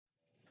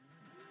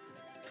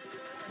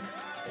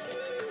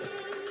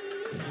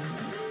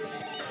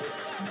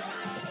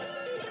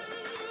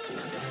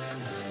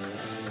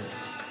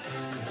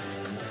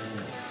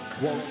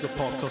What's the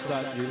podcast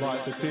that you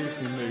like? The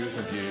Disney news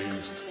and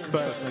views.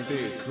 First name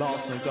Diz,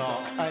 last name Dark,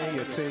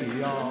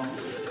 A-T-E-R.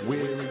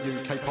 We're a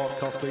UK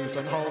podcast, please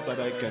don't hold that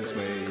against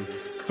me.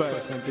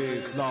 First name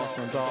Diz, last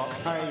name Dark,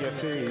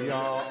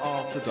 A-T-E-R.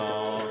 After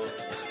dark,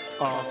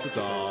 after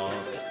dark.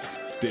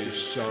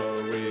 This show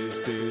is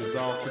Diz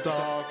After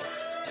Dark.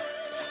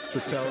 So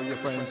tell your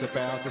friends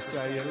about it,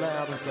 say it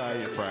loud and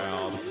say it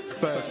proud.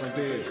 First name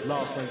Diz,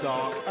 last name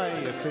Dark,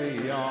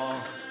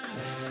 A-T-E-R.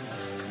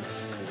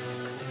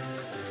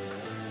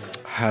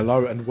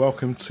 Hello and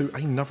welcome to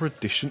another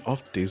edition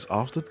of Diz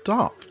After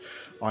Dark.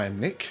 I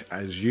am Nick,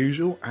 as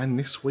usual, and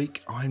this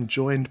week I'm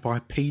joined by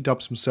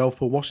P-Dubs himself,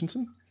 Paul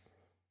Washington.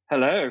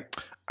 Hello.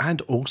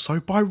 And also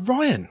by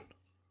Ryan.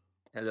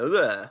 Hello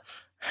there.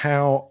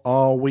 How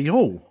are we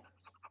all?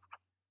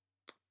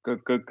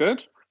 Good.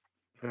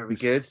 Very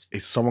good.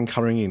 Is someone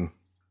colouring in? It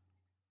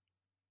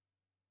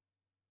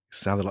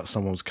sounded like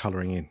someone was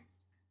colouring in.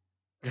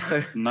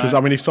 No. Because, I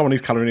mean, if someone is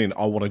colouring in,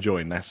 I want to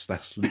join. That's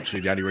literally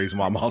the only reason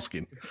why I'm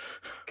asking.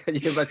 Can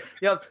you imagine?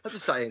 Yeah, I'm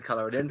just saying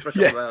colouring in for a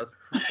couple of hours.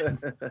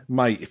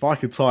 Mate, if I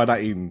could tie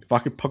that in, if I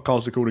could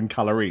podcast record and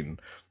colour in,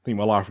 I think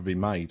my life would be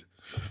made.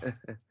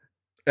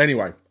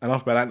 Anyway,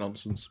 enough about that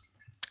nonsense.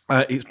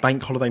 It's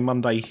Bank Holiday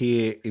Monday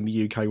here in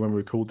the UK when we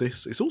record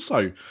this. It's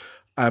also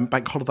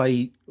Bank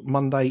Holiday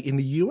Monday in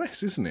the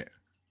US, isn't it?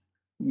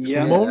 It's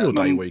Memorial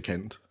Day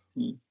weekend.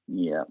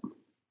 Yeah,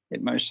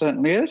 it most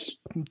certainly is.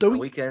 A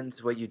weekend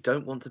where you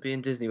don't want to be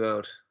in Disney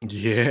World.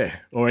 Yeah,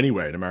 or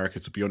anywhere in America,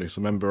 to be honest.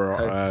 I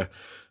remember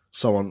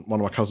one of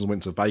my cousins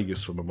went to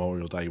Vegas for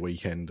Memorial Day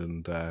weekend,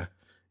 and it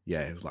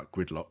was like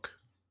gridlock.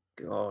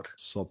 God.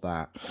 Sod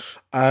that.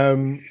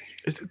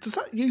 Does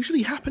that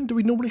usually happen? Do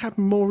we normally have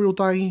Memorial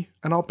Day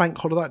and our bank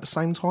holiday at the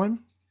same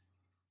time?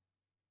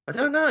 I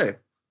don't know.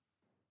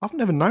 I've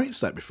never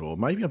noticed that before.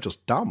 Maybe I'm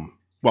just dumb.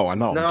 Well, I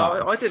know I'm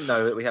dumb. I didn't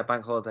know that we had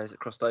bank holidays that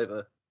crossed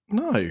over.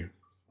 No.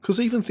 Because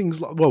even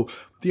things like,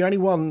 the only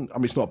one, I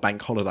mean, it's not a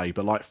bank holiday,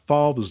 but like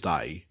Father's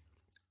Day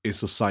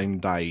is the same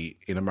day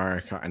in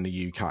America and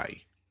the UK.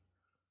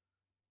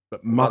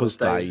 But Mother's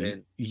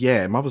Day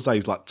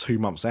is like 2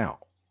 months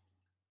out.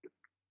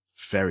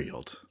 Very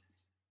odd.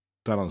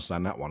 Don't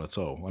understand that one at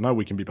all. I know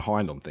we can be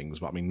behind on things,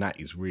 but I mean,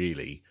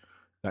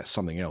 that's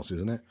something else,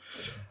 isn't it?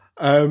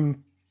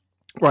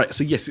 Right,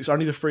 so yes, it's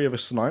only the three of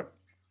us tonight.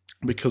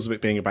 Because of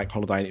it being a bank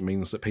holiday, it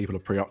means that people are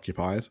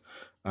preoccupied.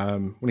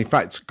 When in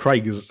fact,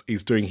 Craig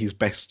is doing his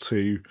best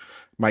to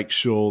make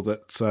sure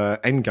that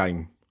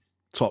Endgame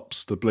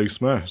tops the Blue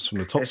Smurfs from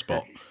the top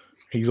spot.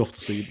 He's off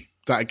to see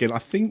that again. I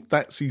think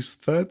that's his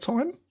third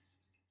time.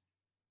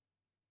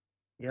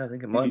 Yeah, I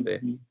think it might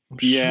be.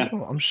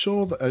 I'm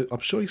sure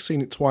he's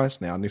seen it twice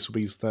now, and this will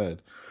be his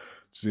third,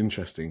 which is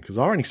interesting because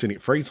I've only seen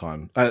it 3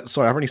 times. I've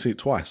only seen it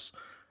twice.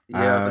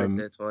 Yeah, I've only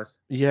seen it twice.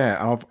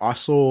 Yeah, and I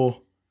saw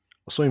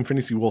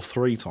Infinity War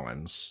 3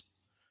 times.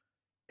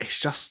 It's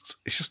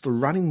just the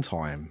running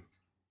time.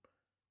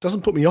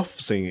 Doesn't put me off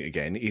seeing it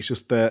again. It's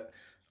just that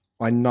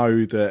I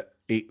know that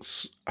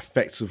it's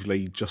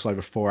effectively just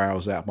over 4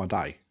 hours out of my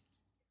day.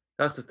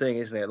 That's the thing,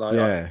 isn't it? Like,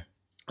 yeah.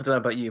 I don't know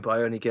about you, but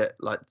I only get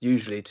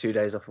usually 2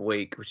 days off a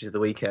week, which is the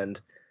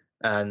weekend,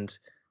 and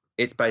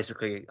it's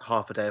basically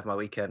half a day of my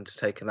weekend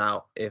taken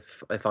out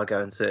if I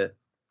go and see it.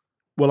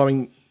 Well, I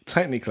mean,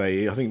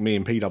 technically, I think me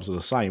and P-Dubs are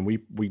the same. We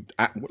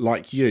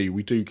like you,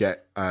 we do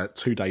get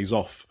 2 days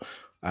off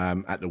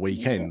at the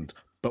weekend,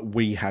 but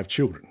we have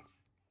children.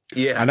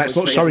 Yeah, and that's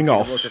not showing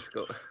off.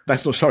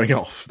 That's not showing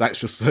off. That's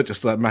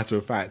just a matter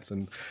of fact.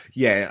 And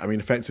yeah, I mean,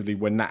 effectively,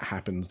 when that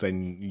happens,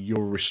 then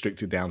you're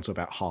restricted down to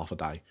about half a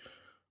day,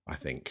 I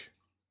think.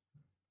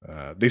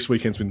 This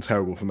weekend's been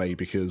terrible for me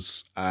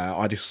because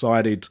I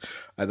decided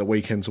at the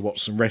weekend to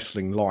watch some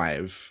wrestling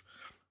live,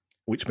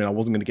 which meant I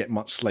wasn't going to get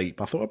much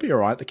sleep. I thought I'd be all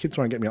right. The kids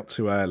won't get me up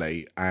too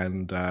early.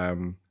 And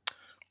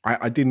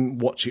I didn't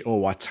watch it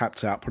all. I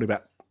tapped out probably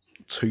about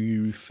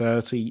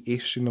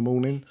 2:30-ish in the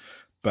morning,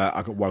 but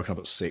I got woken up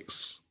at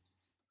 6.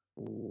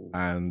 Ooh.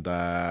 And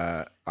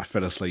I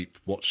fell asleep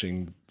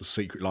watching The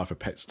Secret Life of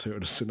Pets 2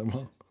 at the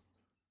cinema,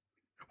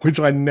 which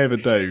I never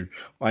do.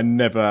 I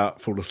never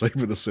fall asleep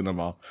at the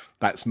cinema.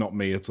 That's not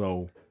me at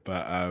all.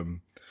 But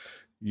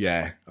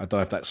yeah, I don't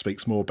know if that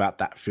speaks more about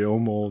that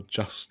film or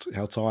just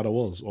how tired I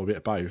was, or a bit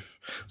of both.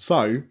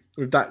 So,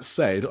 with that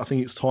said, I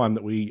think it's time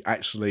that we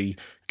actually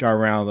go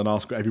around and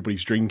ask what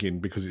everybody's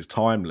drinking because it's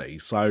timely.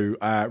 So,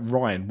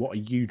 Ryan, what are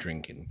you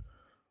drinking?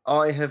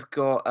 I have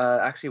got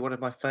actually one of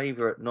my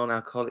favourite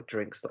non-alcoholic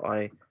drinks that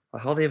I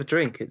hardly ever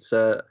drink. It's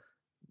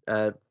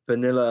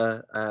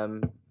vanilla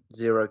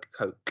zero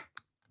Coke.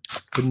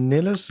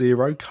 Vanilla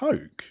zero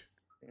Coke?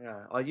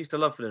 Yeah, I used to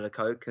love vanilla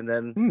Coke, and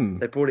then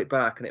they brought it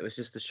back, and it was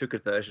just the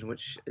sugared version,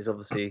 which is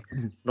obviously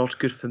not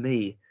good for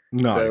me.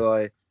 No.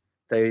 So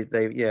they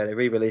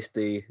re-released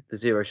the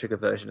zero sugar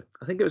version.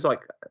 I think it was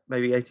like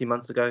maybe 18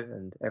 months ago,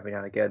 and every now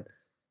and again,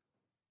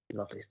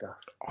 lovely stuff.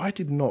 I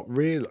did not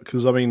realise,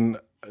 because I mean,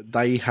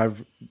 they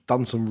have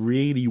done some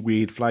really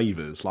weird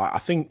flavours. Like I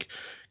think,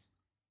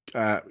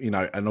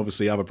 and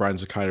obviously other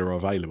brands of cola are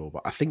available,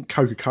 but I think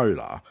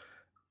Coca-Cola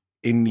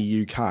in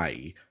the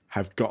UK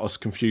have got us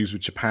confused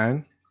with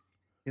Japan.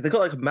 Yeah, they've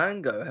got like a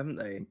mango, haven't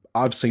they?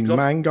 I've seen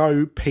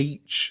mango,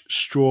 peach,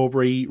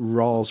 strawberry,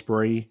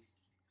 raspberry.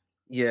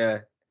 Yeah,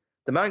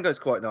 the mango's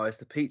quite nice.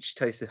 The peach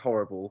tasted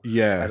horrible.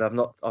 Yeah, and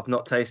I've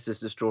not tasted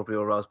the strawberry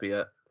or raspberry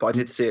yet, but I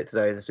did see it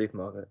today in the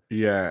supermarket.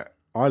 Yeah,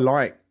 I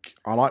like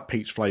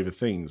peach flavored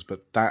things,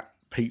 but that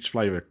peach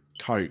flavored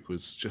Coke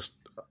was just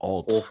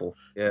odd. Awful.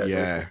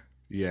 Yeah.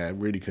 Yeah.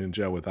 Really couldn't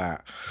gel with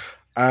that.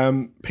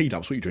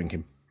 P-Dubs, what are you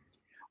drinking?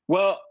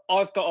 Well,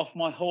 I've got off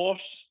my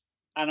horse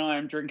and I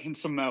am drinking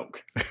some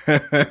milk.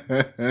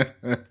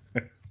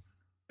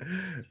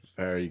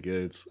 Very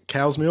good.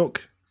 Cow's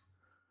milk?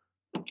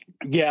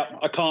 Yeah,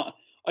 I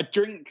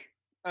drink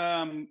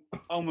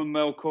almond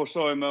milk or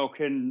soy milk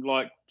in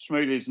like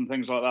smoothies and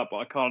things like that, but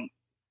I can't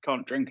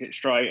drink it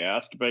straight. It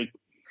has to be.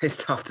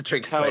 It's tough to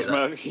drink cow's straight.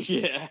 Milk.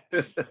 Yeah.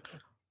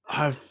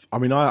 I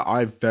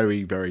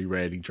very, very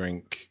rarely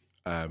drink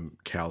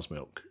cow's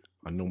milk.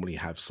 I normally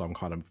have some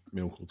kind of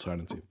milk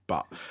alternative,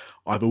 but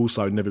I've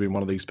also never been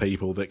one of these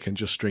people that can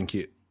just drink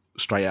it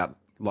straight out,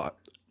 like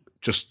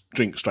just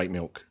drink straight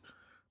milk.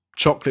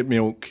 Chocolate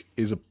milk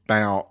is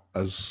about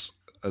as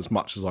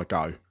much as I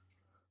go.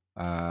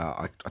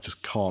 I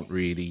just can't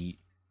really.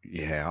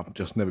 Yeah, I've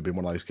just never been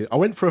one of those kids. I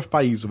went through a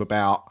phase of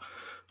about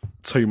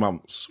 2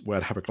 months where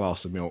I'd have a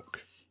glass of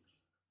milk,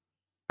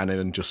 and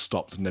then just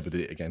stopped and never did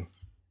it again.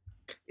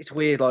 It's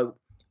weird. Like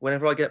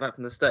whenever I get back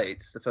from the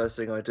States, the first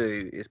thing I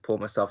do is pour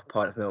myself a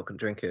pint of milk and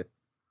drink it.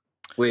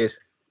 Weird.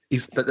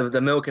 But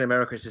the milk in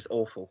America is just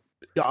awful.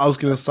 Yeah, I was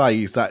going to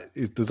say,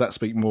 does that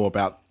speak more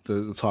about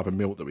the type of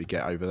milk that we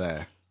get over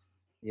there?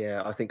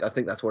 Yeah, I think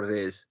that's what it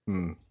is.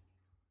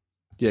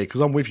 Yeah,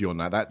 because I'm with you on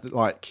that. That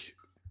like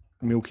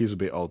milk is a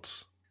bit odd,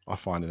 I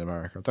find, in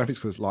America. I don't think it's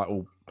because like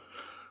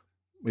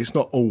it's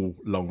not all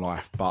long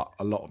life, but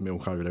a lot of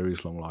milk over there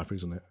is long life,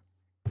 isn't it?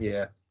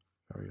 Yeah,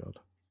 very odd.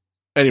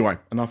 Anyway,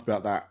 enough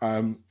about that.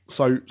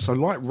 So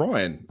like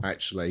Ryan,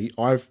 actually,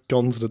 I've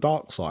gone to the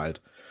dark side,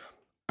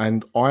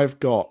 and I've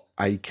got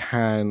a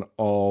can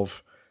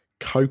of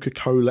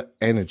Coca-Cola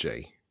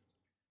Energy.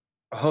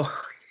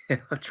 Oh, yeah,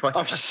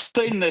 I've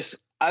seen this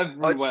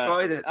everywhere. I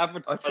tried it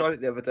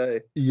the other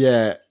day.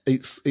 Yeah,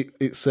 it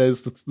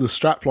says that the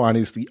strapline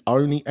is the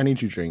only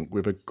energy drink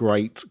with a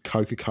great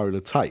Coca-Cola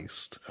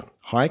taste,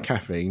 high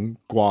caffeine,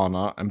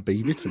 guarana, and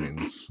B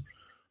vitamins.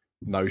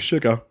 No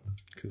sugar,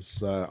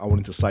 because I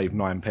wanted to save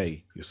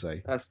 9p, you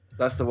see.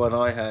 That's the one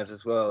I had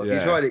as well. Yeah.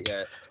 Have you tried it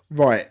yet?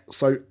 Right,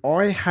 so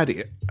I had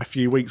it a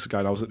few weeks ago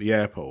and I was at the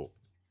airport,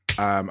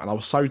 and I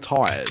was so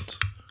tired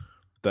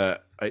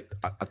that I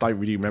don't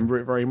really remember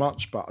it very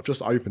much, but I've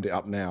just opened it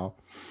up now.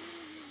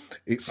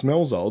 It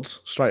smells odd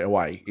straight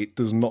away. It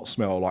does not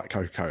smell like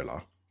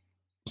Coca-Cola.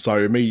 So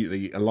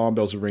immediately alarm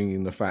bells are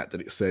ringing the fact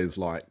that it says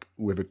like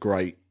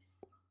it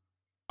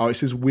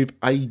says with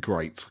a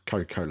great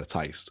Coca-Cola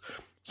taste.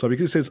 So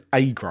because it says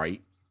a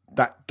great,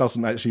 that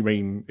doesn't actually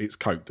mean it's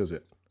Coke, does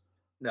it?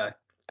 No.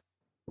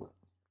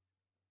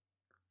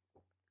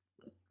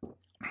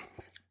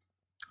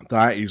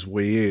 That is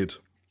weird.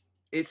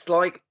 It's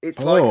like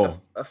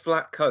a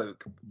flat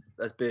Coke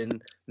that's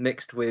been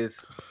mixed with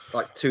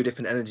like 2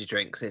 different energy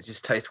drinks. It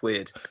just tastes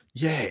weird.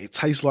 Yeah, it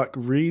tastes like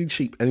really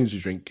cheap energy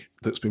drink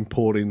that's been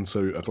poured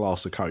into a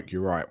glass of Coke.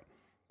 You're right.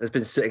 It's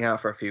been sitting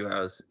out for a few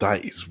hours.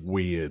 That is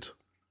weird.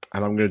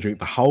 And I'm going to drink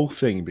the whole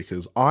thing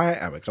because I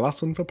am a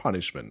glutton for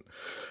punishment,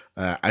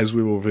 as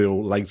we will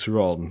reveal later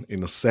on in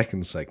the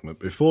second segment.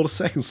 Before the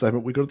second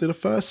segment, we've got to do the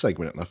first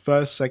segment. And the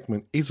first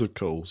segment is, of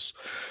course,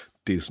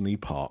 Disney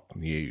Park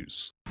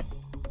News.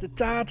 The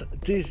Dad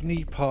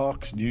Disney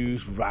Parks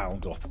News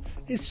Roundup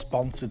is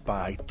sponsored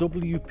by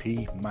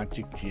WP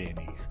Magic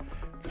Journeys.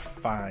 To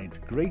find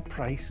great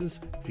prices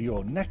for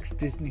your next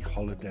Disney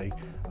holiday,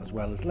 as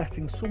well as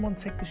letting someone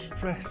take the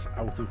stress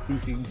out of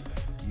booking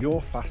your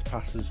fast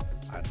passes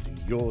and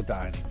your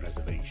dining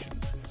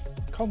reservations,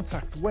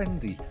 contact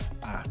Wendy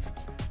at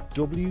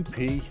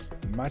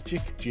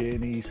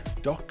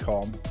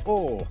wpmagicjourneys.com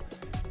or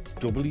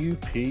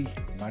WP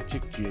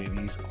Magic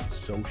Journeys on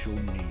social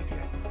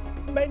media.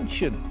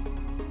 Mention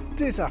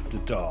Diz After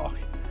Dark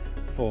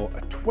for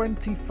a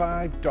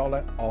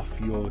 $25 off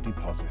your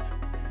deposit.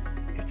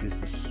 It is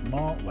the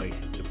smart way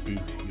to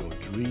book your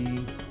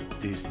dream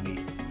Disney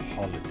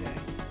holiday.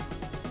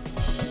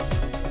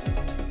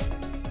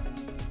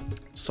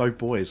 So,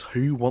 boys,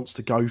 who wants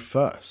to go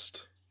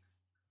first?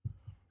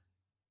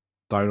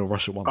 Don't all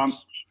rush at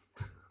once.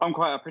 I'm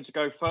quite happy to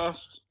go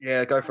first.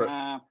 Yeah, go for it.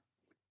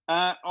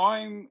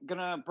 I'm going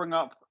to bring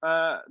up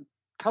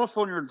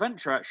California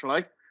Adventure,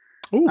 actually.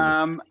 Ooh.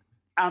 And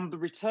the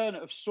return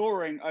of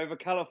Soaring over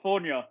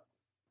California.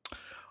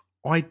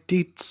 I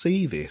did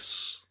see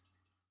this.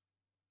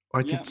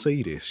 I did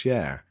see this,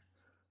 yeah.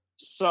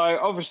 So,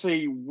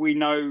 obviously, we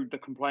know the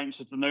complaints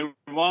of the new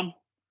one.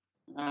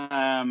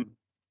 That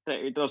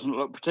it doesn't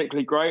look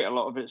particularly great. A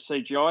lot of it's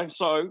CGI.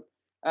 So,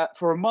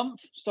 for a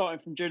month, starting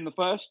from June the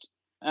 1st,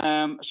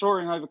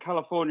 Soaring over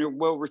California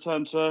will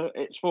return to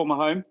its former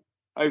home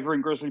over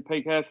in Grizzly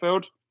Peak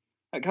Airfield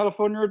at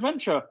California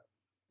Adventure.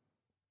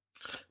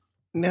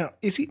 Now,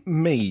 is it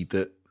me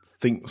that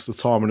thinks the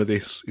timing of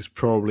this is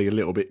probably a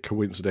little bit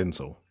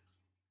coincidental?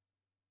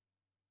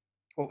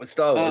 What with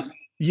Star Wars?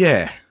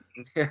 Yeah.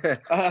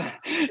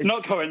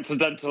 Not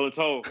coincidental at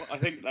all. I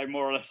think they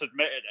more or less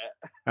admitted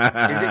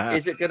it.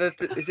 Is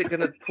it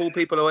gonna pull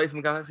people away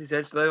from Galaxy's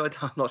Edge though?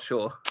 I'm not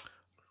sure.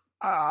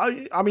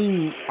 I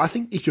mean, I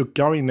think if you're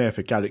going there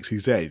for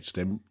Galaxy's Edge,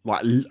 then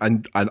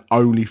and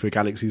only for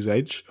Galaxy's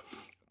Edge,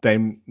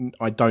 then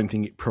I don't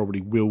think it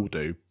probably will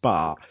do.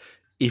 But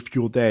if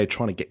you're there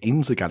trying to get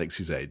into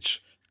Galaxy's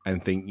Edge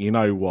and think, you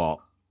know what,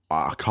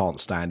 I can't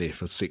stand here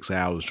for 6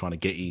 hours trying to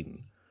get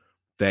in,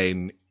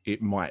 then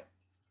it might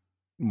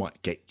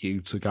get you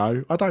to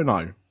go. I don't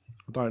know.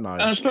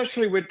 And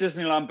especially with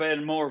Disneyland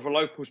being more of a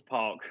locals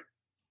park,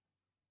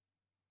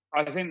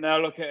 I think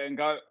they'll look at it and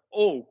go,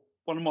 oh,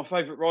 one of my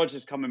favourite rides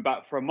is coming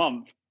back for a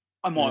month.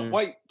 I might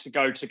wait to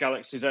go to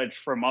Galaxy's Edge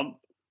for a month.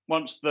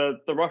 Once the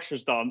rush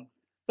is done,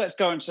 let's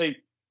go and see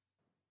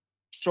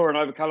Soaring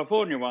Over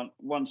California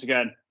once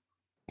again.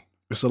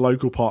 It's a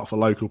local park for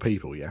local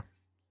people, yeah?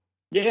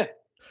 Yeah.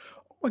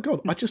 Oh my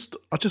God,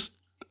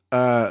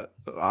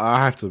 I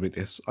have to admit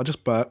this. I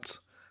just burped,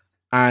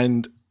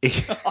 and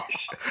it,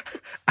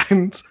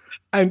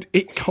 and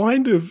it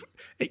kind of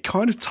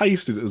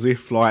tasted as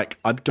if like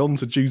I'd gone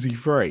to duty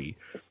free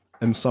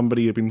and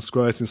somebody had been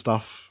squirting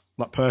stuff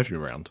like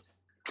perfume around.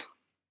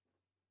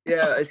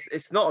 Yeah,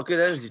 it's not a good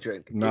energy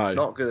drink. No. It's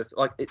not good.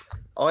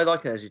 I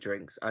like energy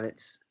drinks, and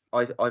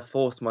I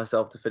forced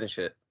myself to finish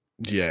it.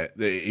 Yeah, it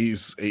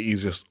is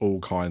just all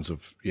kinds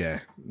of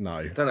no.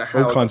 I don't know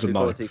how all kinds of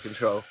quality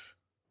control.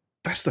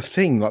 That's the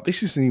thing. Like,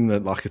 this isn't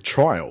even like a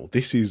trial.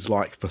 This is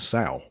like for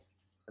sale.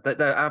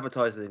 They're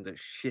advertising the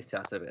shit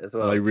out of it as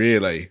well. Are they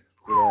really?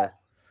 Yeah.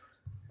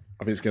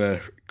 I think it's going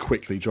to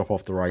quickly drop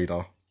off the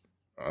radar.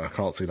 I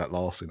can't see that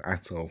lasting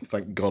at all.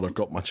 Thank God I've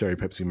got my Cherry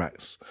Pepsi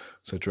Max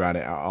to drown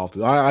it out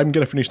after. I'm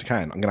going to finish the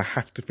can. I'm going to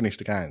have to finish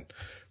the can.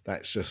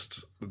 That's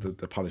just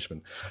the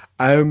punishment.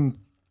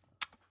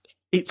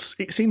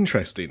 It's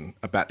interesting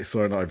about this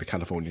Soaring Over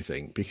California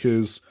thing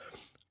because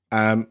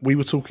we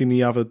were talking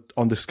the other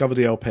on Discover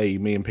the LP.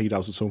 Me and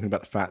P-Dubs were talking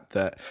about the fact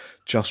that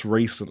just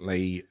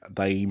recently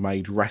they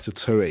made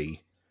Ratatouille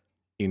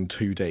in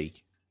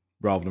 2D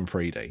rather than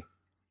 3D.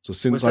 So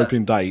since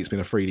opening day, it's been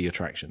a 3D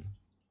attraction.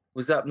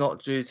 Was that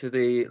not due to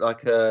the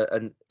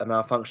a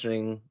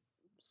malfunctioning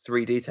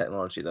 3D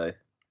technology though?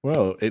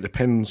 Well, it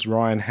depends,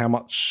 Ryan, how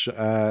much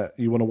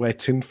you want to wear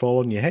tinfoil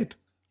on your head.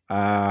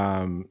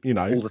 All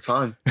the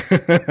time.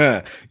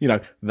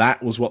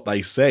 That was what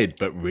they said,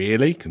 but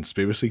really,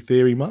 conspiracy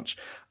theory much?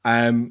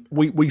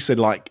 We said,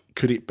 like,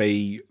 could it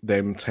be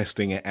them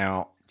testing it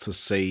out to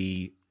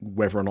see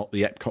whether or not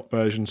the Epcot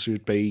version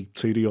should be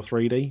 2D or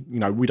 3D?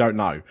 We don't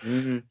know.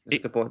 Mm-hmm. That's a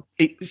good point.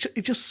 It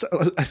just,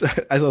 as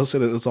I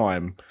said at the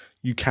time,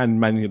 you can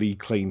manually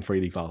clean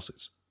 3D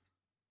glasses.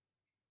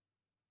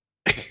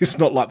 It's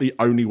not like the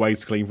only way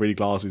to clean 3D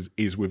glasses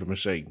is with a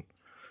machine.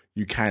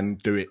 You can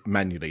do it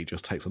manually, it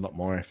just takes a lot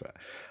more effort.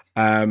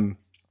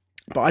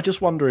 But I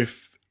just wonder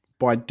if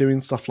by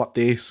doing stuff like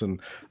this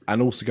and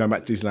also going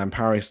back to Disneyland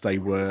Paris, they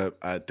were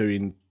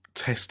doing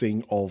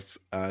testing of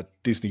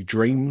Disney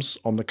Dreams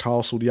on the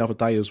castle the other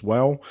day as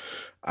well.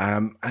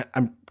 And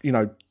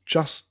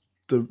just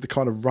the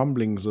kind of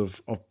rumblings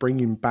of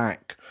bringing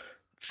back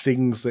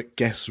things that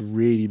guests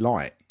really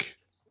like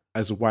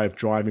as a way of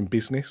driving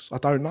business. I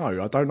don't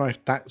know. I don't know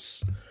if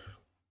that's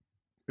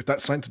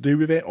something to do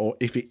with it, or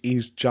if it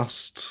is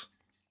just...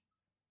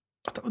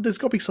 There's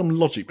got to be some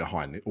logic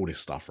behind all this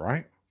stuff,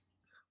 right?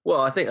 Well,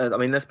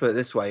 let's put it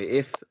this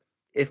way.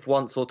 If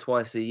once or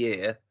twice a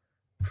year,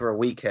 for a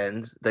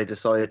weekend, they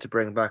decided to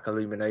bring back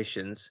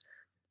Illuminations,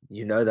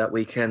 that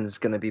weekend's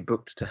going to be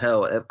booked to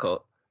hell at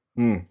Epcot.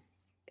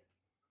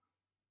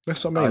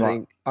 That's what I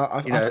mean.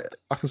 I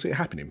can see it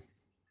happening.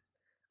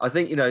 I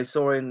think,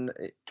 Soaring,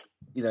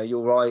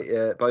 you're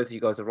right. Both of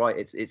you guys are right.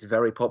 It's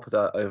very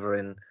popular over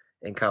in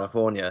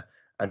California,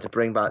 and to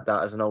bring back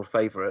that as an old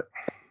favorite,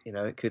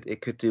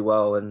 it could do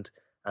well and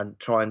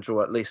try and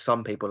draw at least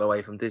some people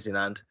away from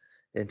Disneyland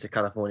into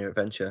California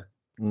Adventure.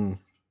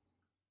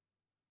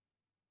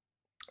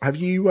 Have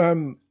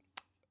you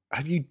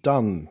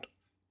done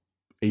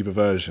either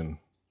version,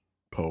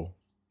 Paul?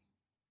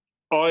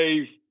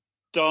 I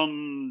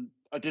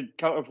did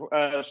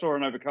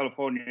Soaring Over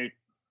California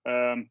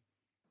 9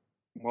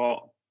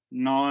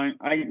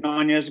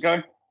 years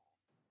ago.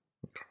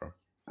 Okay.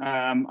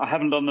 I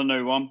haven't done the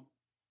new one.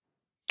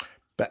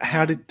 But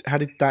how did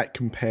that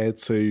compare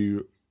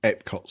to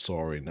Epcot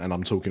Soaring? And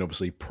I'm talking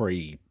obviously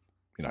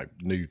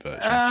new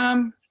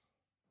version.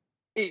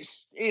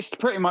 It's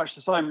pretty much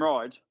the same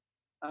ride.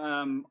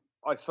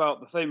 I felt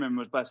the theming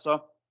was better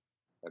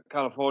at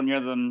California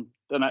than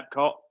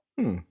Epcot.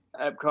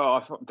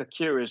 Epcot, I thought the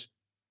queue is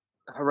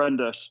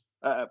horrendous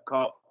at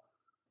Epcot.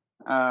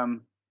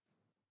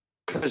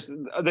 Because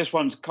this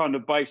one's kind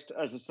of based,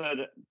 as I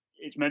said,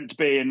 it's meant to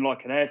be in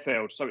like an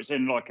airfield, so it's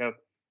in like a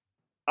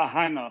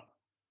hangar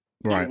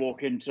you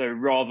walk into,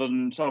 rather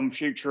than some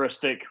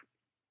futuristic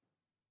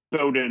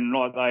building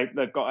like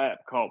they've got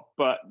at Epcot.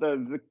 But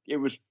it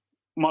was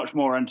much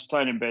more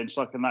entertaining being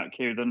stuck in that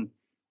queue than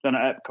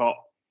at Epcot.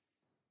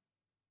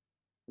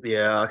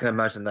 Yeah, I can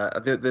imagine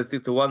that.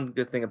 The one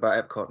good thing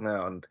about Epcot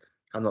now, and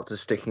I'm not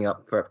just sticking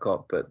up for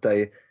Epcot, but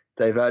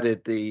they've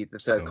added the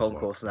third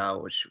concourse now,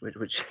 which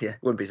yeah,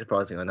 wouldn't be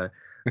surprising, I know.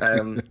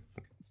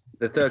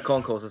 The third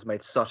concourse has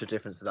made such a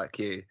difference to that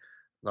queue.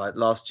 Like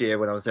last year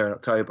when I was there in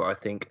October, I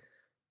think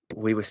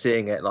we were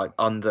seeing it like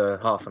under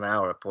half an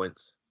hour at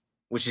points,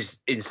 which is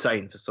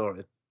insane for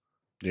Soarin'.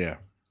 Yeah.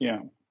 Yeah.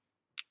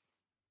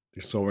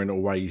 Soarin'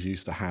 always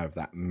used to have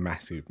that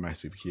massive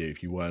queue.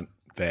 If you weren't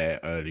there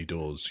early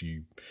doors,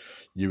 you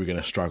were going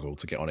to struggle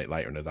to get on it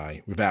later in the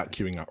day without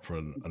queuing up for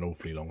an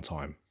awfully long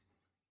time.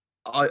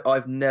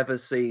 I've never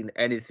seen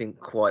anything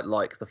quite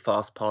like the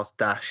Fast Pass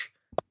dash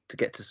to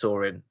get to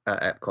Soarin'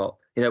 at Epcot.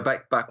 You know,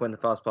 back when the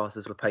Fast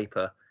Passes were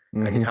paper,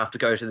 and you'd have to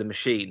go to the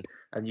machine,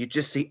 and you'd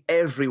just see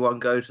everyone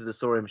go to the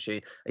Soarin'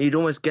 machine, and you'd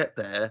almost get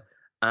there,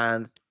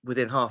 and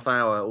within half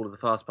hour, all of the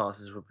Fast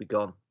Passes would be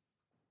gone.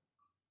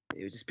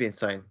 It would just be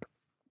insane.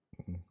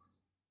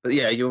 But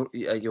yeah, you're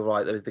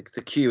right.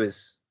 The queue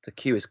is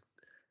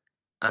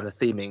and the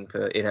theming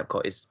for in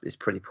Epcot is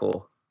pretty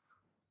poor.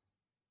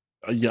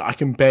 Yeah, I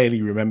can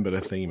barely remember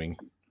the theming.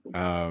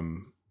 I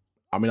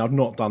mean, I've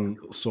not done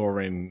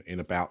Soarin' in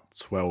about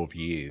 12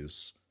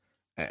 years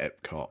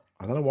at Epcot.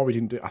 I don't know why we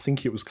didn't do it. I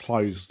think it was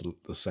closed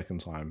the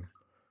second time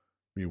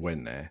we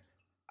went there.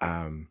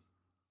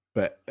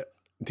 But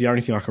the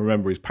only thing I can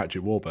remember is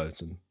Patrick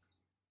Warburton.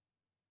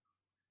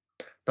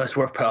 Nice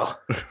work,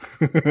 pal.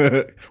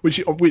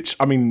 which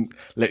I mean,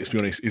 let's be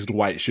honest, is the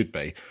way it should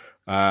be.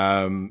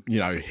 You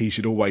know, he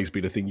should always be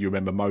the thing you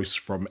remember most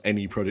from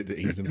any project that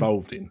he's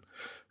involved in.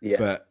 Yeah.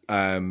 But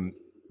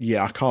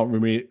yeah, I can't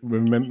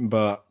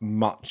remember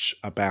much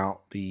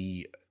about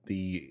the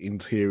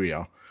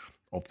interior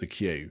of the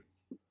queue.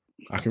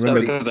 I can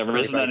remember because there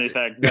isn't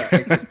anything. Yeah,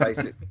 it's just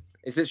basic.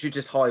 It's literally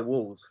just high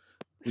walls.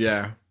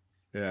 Yeah.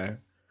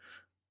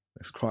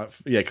 It's quite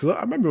because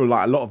I remember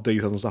like a lot of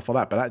details and stuff like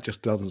that, but that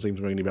just doesn't seem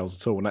to ring any bells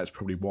at all, and that's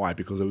probably why,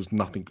 because there was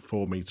nothing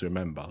for me to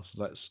remember.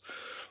 So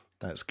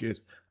that's good.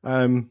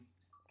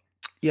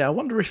 Yeah, I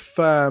wonder if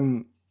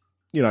you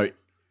know,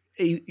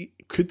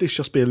 could this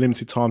just be a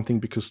limited time thing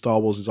because Star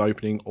Wars is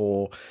opening,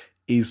 or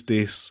is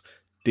this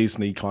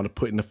Disney kind of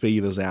putting the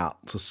feelers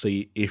out to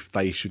see if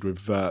they should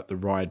revert the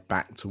ride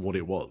back to what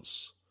it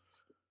was?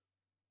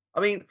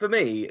 I mean, for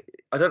me,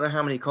 I don't know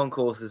how many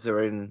concourses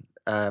are in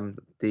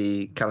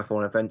the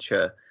California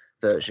Adventure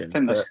version. I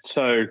think that's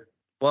two.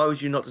 Why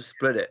would you not just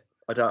split it?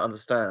 I don't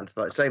understand.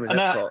 Like same as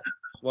Epcot.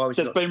 Why would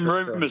you There's not been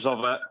split rumours of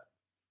it.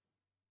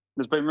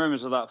 There's been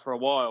rumours of that for a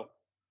while,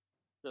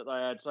 that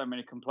they had so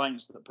many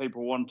complaints that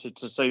people wanted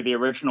to see the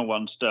original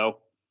one still.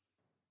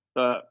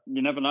 But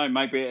you never know.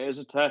 Maybe it is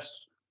a test.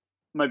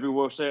 Maybe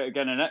we'll see it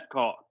again in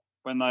Epcot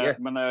when they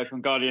open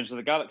Guardians of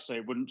the Galaxy.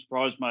 It wouldn't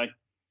surprise me.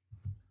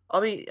 I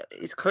mean,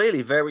 it's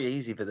clearly very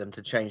easy for them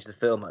to change the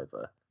film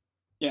over.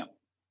 Yeah.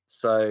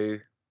 So,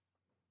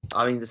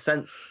 I mean, the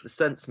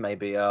scents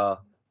maybe are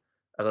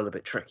a little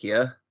bit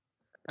trickier.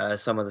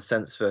 Some of the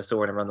scents for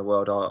Soarin' Around the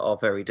World are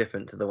very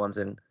different to the ones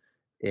in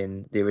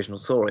the original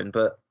Soarin'.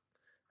 But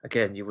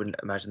again, you wouldn't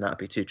imagine that would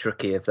be too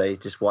tricky if they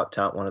just wiped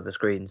out one of the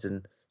screens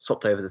and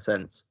swapped over the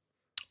scents.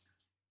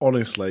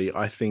 Honestly,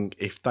 I think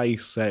if they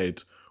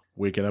said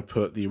we're going to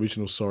put the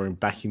original Soarin'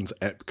 back into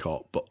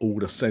Epcot, but all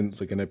the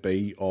scents are going to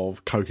be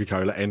of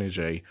Coca-Cola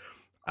Energy,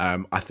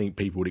 I think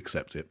people would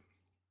accept it,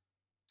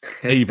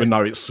 even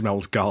though it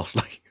smells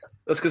ghastly.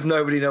 That's because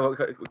nobody knows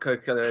what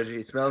Coca-Cola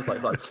Energy smells like.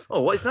 It's like,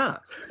 oh, what is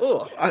that?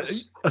 Oh, I'll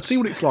tell you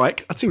what it's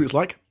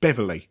like.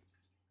 Beverly.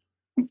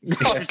 I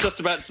was just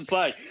about to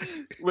say,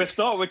 we'll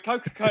start with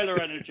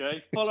Coca-Cola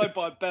Energy, followed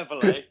by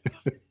Beverly.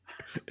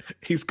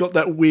 He's got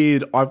that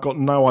weird, I've got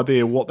no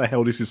idea what the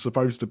hell this is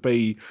supposed to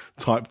be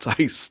type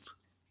taste.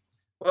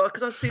 Well,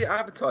 because I've seen it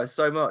advertised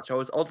so much, I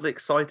was oddly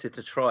excited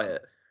to try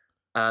it.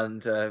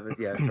 And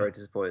yeah, very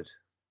disappointed.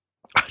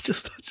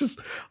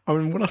 I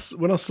mean, when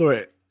I saw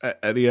it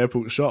at the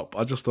airport shop,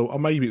 I just thought, oh,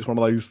 maybe it's one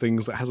of those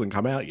things that hasn't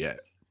come out yet.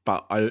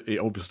 But it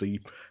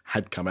obviously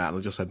had come out and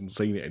I just hadn't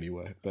seen it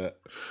anywhere. But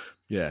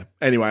yeah,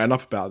 anyway,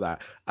 enough about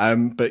that.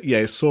 But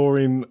yeah,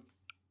 Soarin',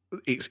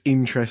 it's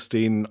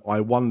interesting. I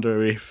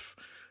wonder if,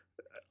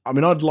 I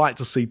mean, I'd like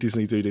to see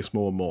Disney do this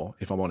more and more,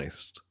 if I'm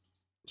honest.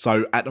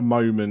 So at the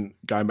moment,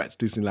 going back to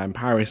Disneyland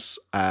Paris,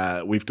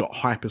 we've got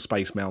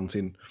Hyperspace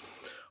Mountain.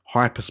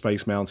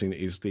 Hyperspace Mountain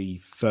is the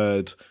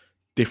third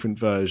different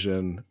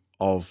version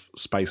of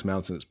Space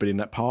Mountain that's been in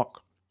that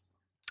park.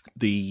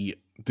 The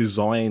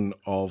design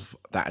of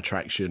that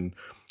attraction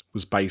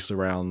was based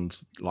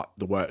around like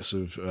the works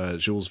of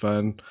Jules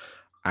Verne,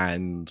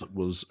 and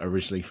was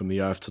originally From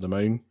the Earth to the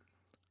Moon.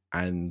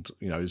 And,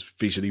 you know, it's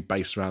visually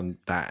based around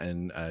that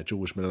and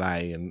Georges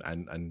Méliès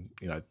and,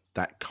 you know,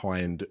 that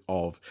kind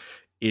of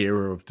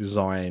era of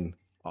design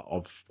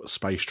of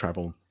space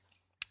travel.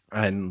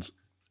 And,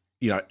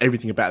 you know,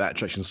 everything about that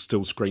attraction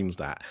still screams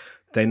that.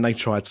 Then they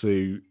tried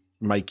to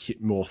make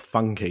it more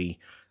funky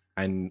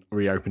and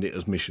reopened it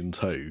as Mission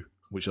 2,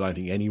 which I don't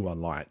think anyone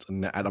liked.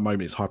 And at the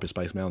moment, it's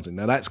Hyperspace Mountain.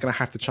 Now, that's going to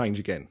have to change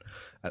again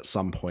at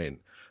some point.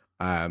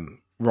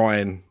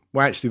 Ryan,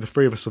 well, actually, the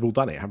three of us have all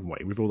done it, haven't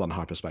we? We've all done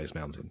Hyperspace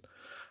Mountain.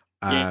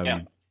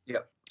 Yeah.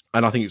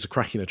 And I think it's a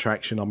cracking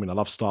attraction. I mean, I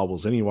love Star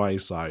Wars anyway,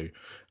 so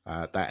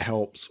that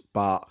helps.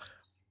 But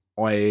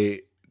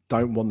I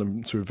don't want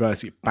them to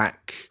revert it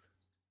back.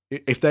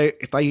 If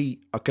they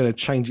are going to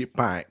change it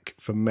back,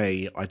 for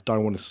me, I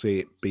don't want to see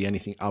it be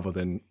anything other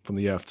than from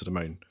the Earth to the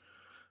Moon.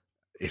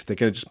 If they're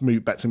going to just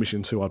move back to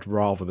Mission 2, I'd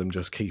rather them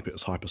just keep it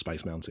as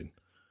Hyperspace Mountain.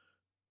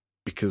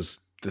 Because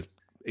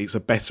it's a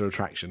better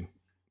attraction.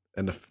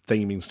 And the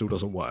theming still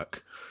doesn't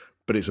work.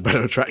 But it's a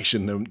better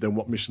attraction than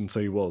what Mission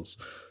 2 was.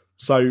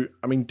 So,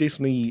 I mean,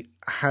 Disney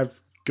have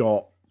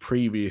got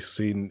previous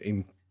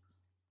in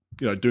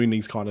doing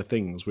these kind of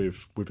things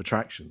with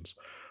attractions.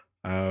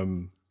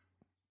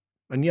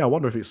 And yeah, I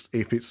wonder if it's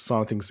a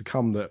sign of things to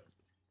come that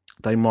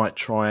they might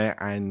try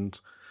and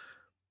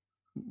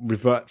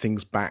revert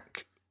things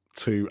back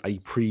to a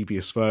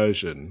previous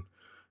version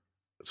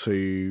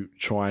to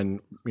try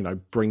and,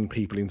 bring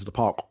people into the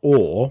park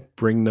or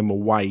bring them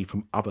away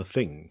from other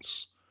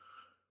things.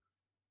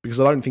 Because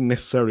I don't think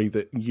necessarily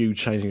that you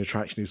changing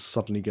attraction is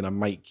suddenly going to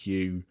make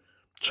you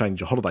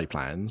change your holiday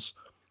plans.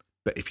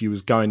 But if you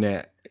was going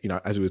there,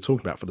 as we were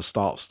talking about for the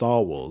start of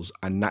Star Wars,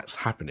 and that's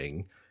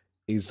happening,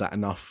 is that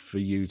enough for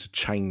you to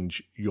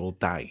change your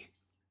day?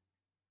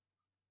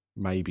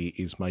 Maybe it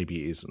is,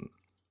 maybe it isn't.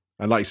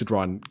 And like you said,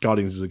 Ryan,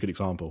 Guardians is a good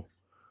example.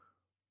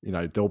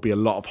 There'll be a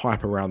lot of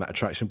hype around that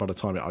attraction by the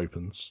time it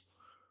opens.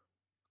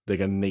 They're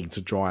going to need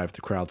to drive the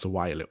crowds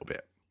away a little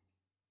bit.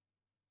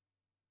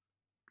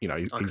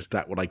 Is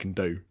that what they can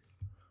do?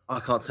 I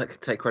can't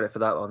take credit for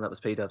that one. That was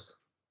P-Dubs.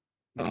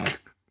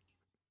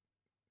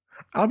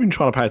 I've been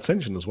trying to pay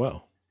attention as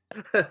well.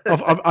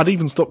 I'd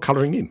even stopped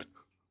colouring in.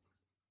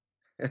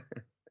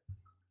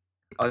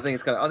 I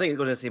think you're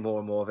going to see more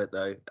and more of it,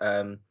 though.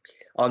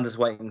 I'm just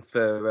waiting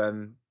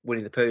for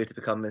Winnie the Pooh to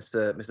become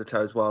Mr.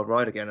 Toad's Wild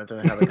Ride again. I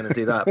don't know how they're going to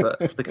do that, but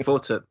looking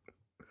forward to it.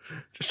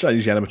 Just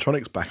change the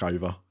animatronics back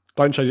over.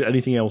 Don't change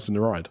anything else in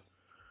the ride.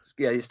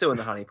 Yeah, you're still in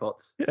the honey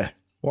pots. Yeah,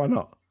 why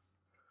not?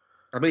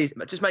 I mean,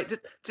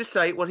 just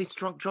say, well, he's a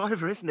drunk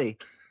driver, isn't he?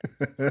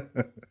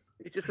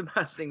 He's just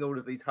imagining all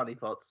of these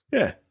honeypots.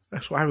 Yeah,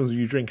 that's what happens when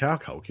you drink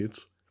alcohol,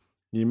 kids.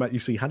 You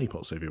see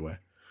honeypots everywhere.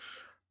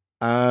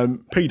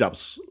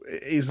 P-Dubs,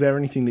 is there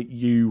anything that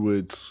you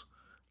would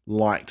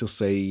like to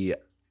see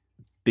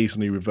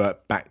Disney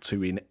revert back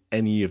to in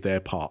any of their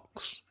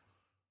parks?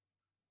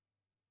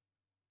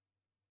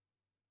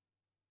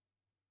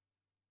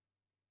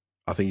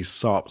 I think he's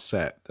so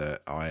upset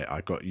that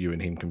I got you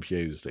and him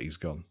confused that he's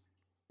gone.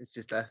 It's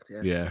just left,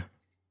 yeah. Yeah.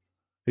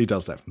 He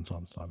does that from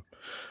time to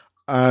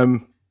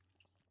time.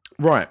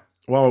 Right.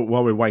 While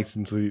we're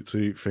waiting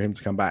for him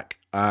to come back,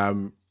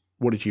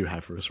 what did you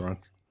have for us, Ryan?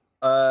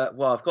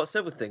 Well, I've got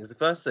several things. The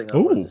first thing I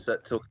want to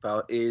talk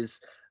about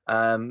is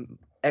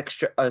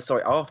after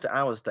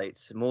hours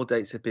dates. More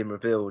dates have been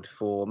revealed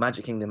for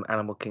Magic Kingdom,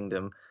 Animal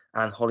Kingdom,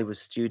 and Hollywood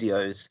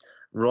Studios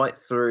right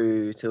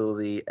through till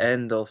the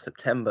end of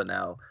September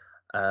now,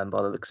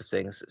 by the looks of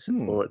things,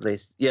 or at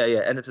least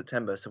end of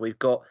September. So we've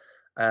got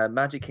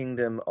Magic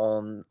Kingdom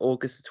on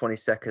August the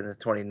 22nd and the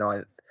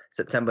 29th,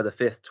 September the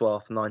 5th,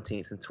 12th,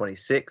 19th, and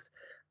 26th.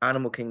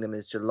 Animal Kingdom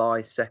is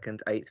July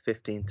 2nd, 8th,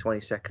 15th,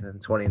 22nd,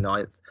 and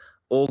 29th.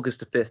 August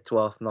the 5th,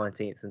 12th,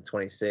 19th, and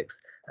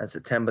 26th. And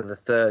September the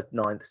 3rd,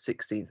 9th,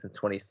 16th, and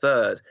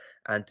 23rd.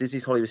 And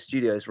Disney's Hollywood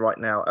Studios right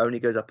now only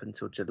goes up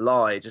until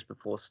July, just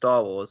before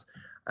Star Wars,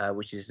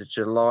 which is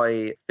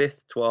July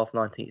 5th, 12th,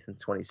 19th, and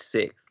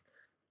 26th.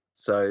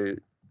 So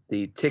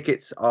the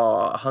tickets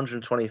are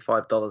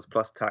 $125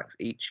 plus tax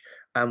each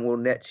and will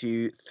net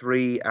you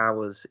 3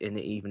 hours in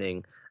the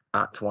evening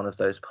at one of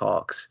those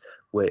parks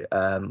where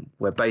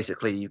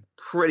basically you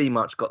pretty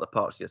much got the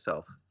park to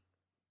yourself.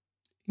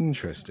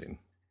 Interesting.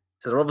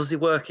 So they're obviously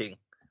working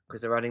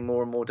because they're adding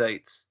more and more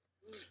dates.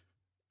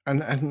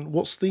 And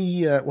what's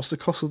the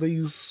cost of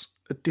these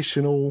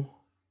additional?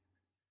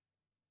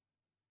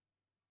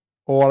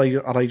 Or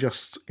are they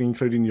just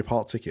including your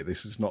park ticket?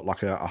 This is not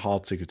like a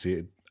hard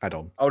ticket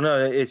add-on. Oh no,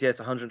 it is.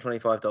 Yes,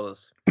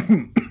 $125.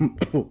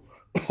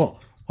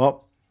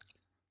 What?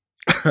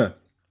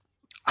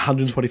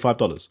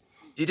 $125.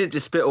 You didn't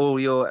just spit all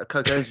your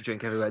Coke Energy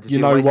drink everywhere, did you?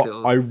 You know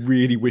what? I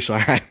really wish I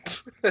had.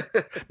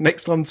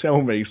 Next time,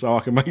 tell me so I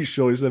can make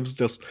sure instead of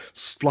just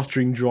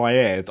spluttering dry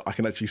air that I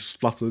can actually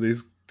splutter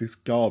this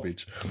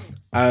garbage.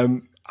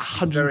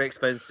 It's very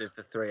expensive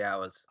for 3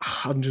 hours.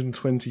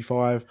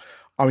 $125.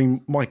 I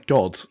mean, my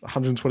God,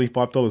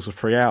 $125 for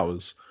 3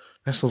 hours.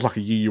 That sounds like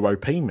a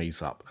UUOP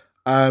meetup.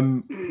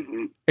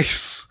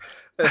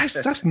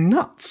 That's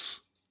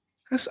nuts.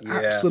 That's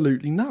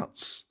absolutely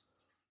nuts.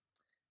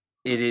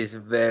 It is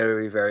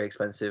very, very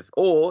expensive.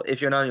 Or if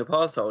you're an annual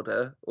pass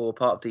holder or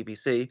part of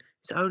DPC,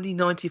 it's only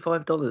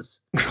 $95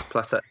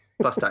 plus tax.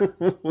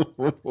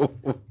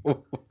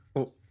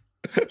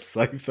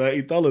 So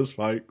 $30,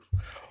 folks.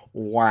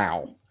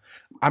 Wow.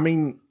 I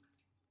mean,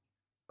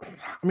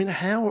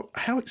 how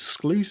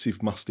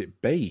exclusive must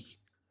it be?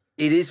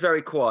 It is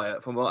very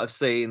quiet from what I've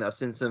seen. I've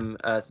seen some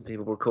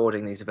people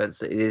recording these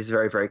events. It is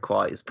very, very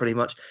quiet. It's pretty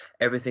much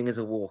everything is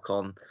a walk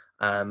on.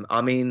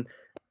 I mean,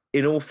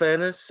 in all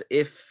fairness,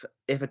 if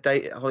a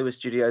date at Hollywood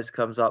Studios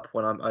comes up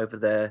when I'm over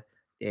there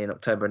in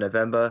October and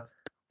November,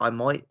 I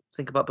might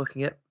think about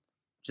booking it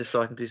just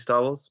so I can do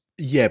Star Wars.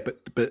 Yeah,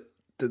 but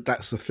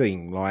that's the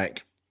thing.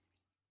 Like,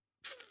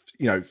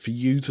 you know, for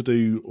you to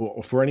do,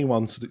 or for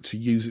anyone to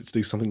use it to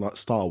do something like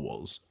Star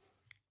Wars,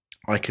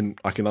 I can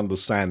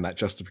understand that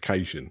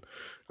justification.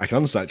 I can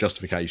understand that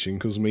justification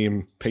because me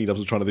and P-Dubs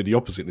are trying to do the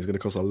opposite, and it's going to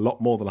cost a lot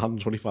more than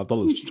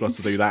 $125 for us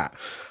to do that.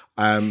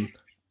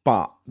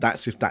 But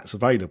that's if that's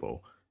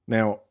available.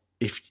 Now,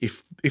 if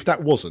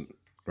that wasn't,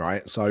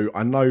 right? So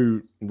I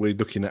know we're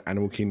looking at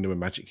Animal Kingdom and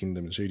Magic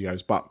Kingdom and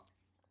Studios, but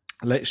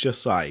let's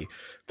just say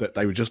that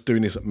they were just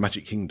doing this at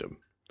Magic Kingdom.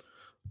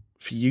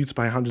 For you to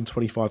pay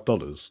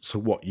 $125, so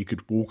what? You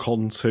could walk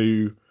on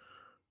to,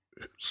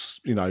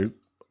 you know,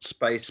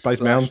 Space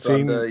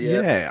Mountain. Thunder,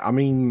 yeah, I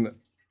mean,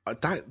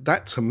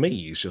 that to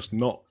me is just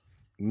not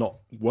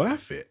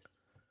worth it.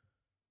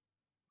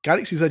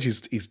 Galaxy's Edge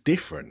is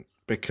different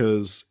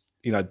because,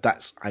 you know,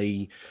 that's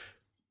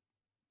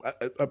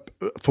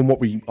from what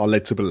we are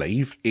led to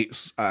believe,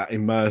 it's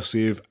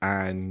immersive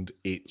and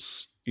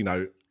it's, you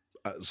know,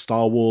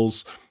 Star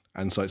Wars,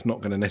 and so it's not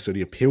going to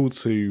necessarily appeal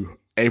to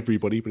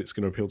everybody, but it's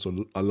going to appeal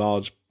to a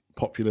large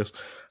populace.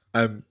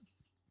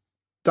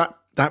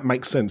 That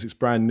makes sense. It's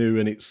brand new,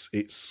 and it's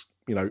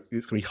you know,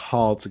 it's going to be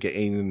hard to get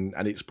in,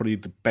 and it's probably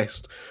the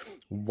best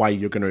way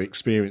you're going to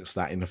experience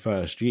that in the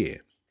first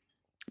year.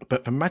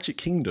 But for Magic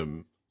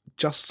Kingdom,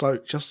 just so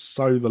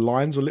the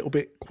lines are a little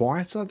bit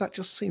quieter, that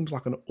just seems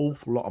like an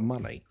awful lot of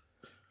money.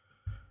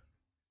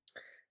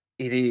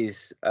 It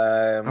is.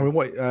 I mean,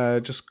 what?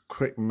 Just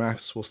quick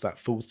maths. What's that?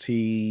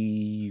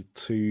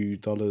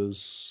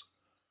 $42,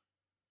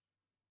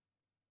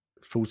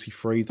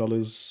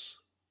 $43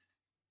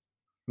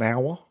 an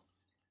hour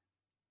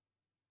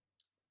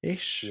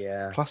ish.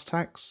 Yeah. Plus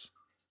tax.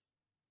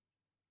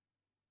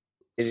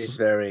 It is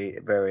very,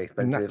 very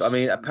expensive. I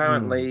mean,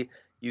 apparently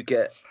you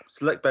get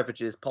select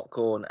beverages,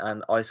 popcorn,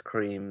 and ice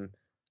cream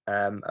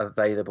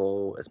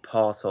available as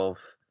part of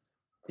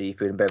the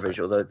food and beverage,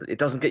 although it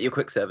doesn't get you a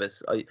quick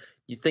service.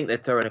 You think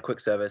they'd throw in a quick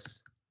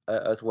service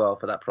as well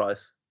for that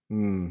price.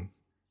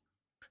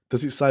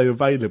 Does it say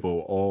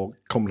available or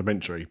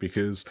complimentary?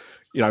 Because,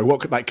 you know,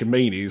 what that can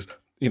mean is,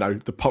 you know,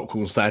 the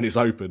popcorn stand is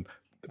open.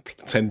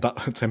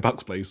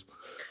 $10, please.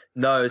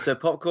 No, so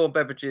popcorn,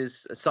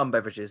 beverages, some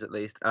beverages at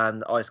least,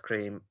 and ice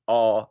cream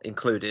are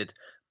included,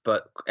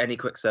 but any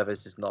quick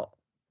service is not.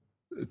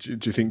 Do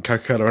you think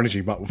Coca-Cola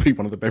Energy might be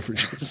one of the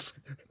beverages?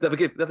 they'll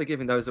be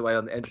giving those away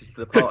on the entrance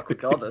to the park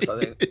regardless, I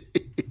think.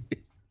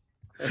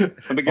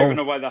 They'll be giving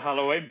away the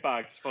Halloween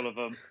bags full of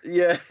them.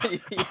 Yeah.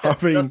 I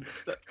mean,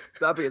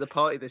 that'll be at the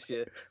party this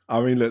year.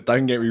 I mean, look,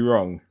 don't get me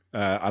wrong.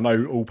 I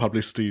know all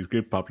publicity is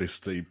good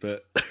publicity,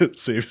 but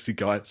seriously,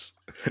 guys,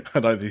 I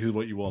know this is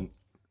what you want.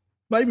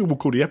 Maybe we'll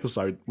name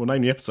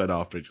the episode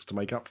after it just to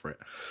make up for it.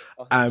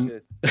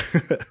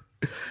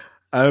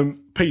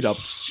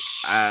 P-Dubs,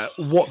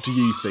 what do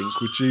you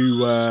think? Would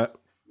you...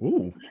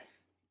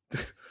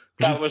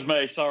 That was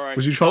me, sorry.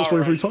 Was you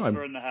transporting through time?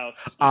 In the house.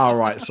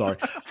 Right, sorry.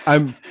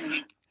 I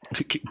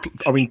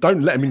mean,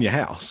 don't let them in your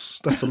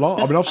house. That's a lot.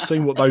 I mean, I've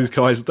seen what those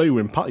guys do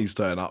when putties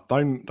turn up.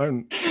 Don't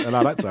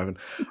allow that to happen.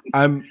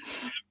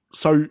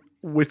 So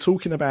we're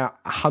talking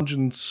about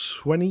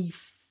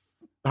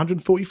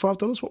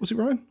 $145. What was it,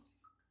 Ryan?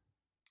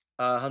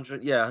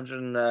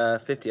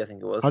 150, I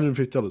think it was.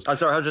 $150. I'm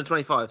sorry,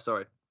 125.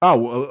 Sorry. Oh,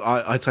 well,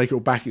 I take it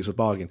all back. It's a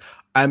bargain.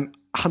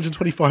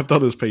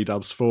 $125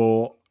 P-Dubs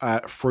for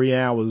 3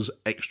 hours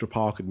extra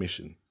park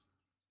admission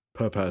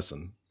per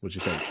person. What do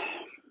you think?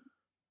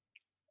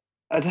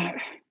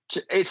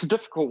 It's a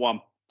difficult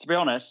one, to be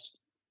honest,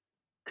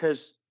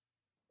 because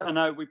I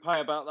know we pay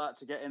about that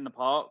to get in the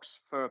parks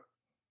for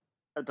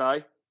a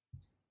day.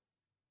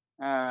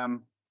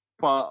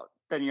 But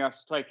then you have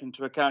to take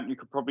into account you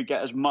could probably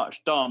get as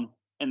much done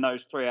in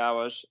those 3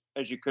 hours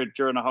as you could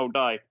during a whole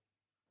day.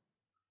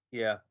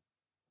 Yeah.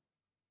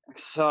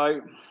 So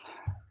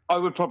I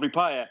would probably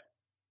pay it.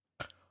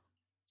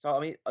 So, I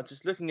mean, I've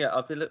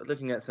been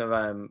looking at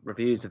some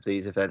reviews of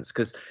these events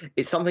because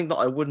it's something that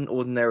I wouldn't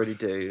ordinarily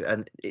do.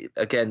 And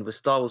again, with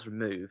Star Wars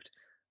removed,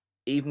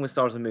 I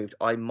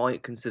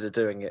might consider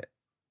doing it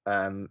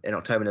in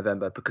October,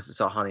 November, because it's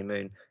our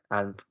honeymoon.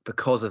 And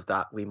because of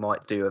that, we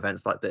might do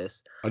events like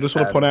this. I just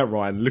want to point out,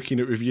 Ryan, looking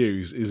at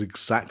reviews is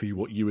exactly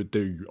what you would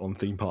do on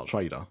Theme Park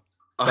Trader.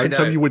 So don't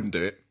tell me you wouldn't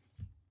do it.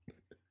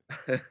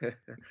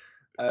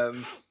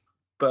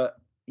 But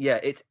yeah,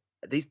 it's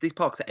these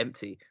parks are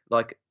empty.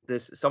 Like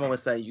someone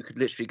was saying, you could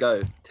literally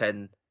go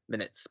 10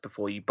 minutes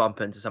before you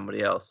bump into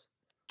somebody else.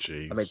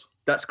 Jeez. I mean,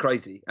 that's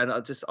crazy. And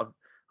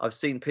I've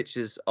seen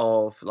pictures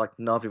of like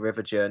Na'vi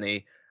River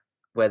Journey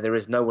where there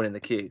is no one in the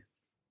queue.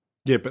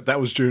 Yeah, but that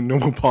was during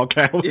normal park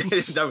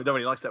hours.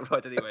 Nobody likes that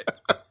ride anyway. But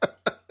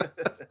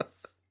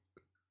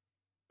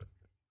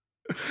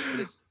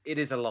it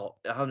is a lot.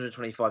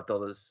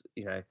 $125.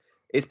 You know,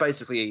 it's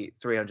basically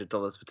 $300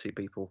 for two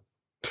people.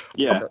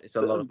 Yeah, It's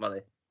a lot of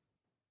money.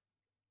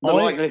 The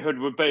likelihood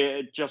would be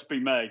it'd just be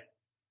me.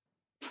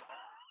 It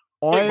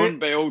wouldn't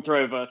be all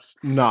three of us.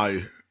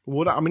 No.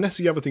 Well, I mean, that's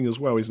the other thing as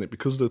well, isn't it?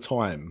 Because of the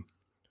time,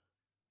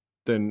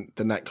 then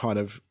that kind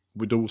of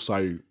would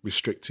also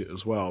restrict it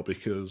as well,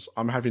 because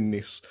I'm having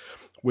this...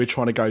 We're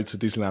trying to go to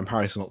Disneyland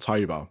Paris in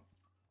October,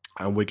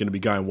 and we're going to be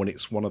going when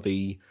it's one of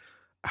the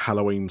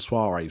Halloween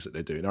soirees that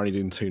they're doing. They're only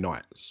doing 2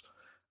 nights.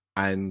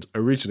 And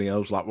originally I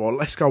was like, well,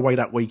 let's go away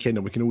that weekend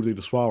and we can all do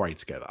the soiree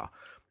together.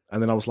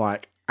 And then I was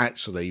like,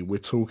 actually, we're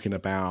talking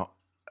about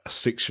a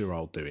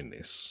 6-year-old doing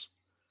this.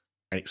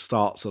 And it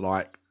starts at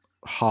like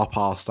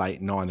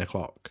 8:30, 9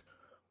 o'clock.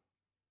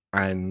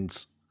 And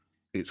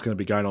it's going to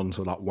be going on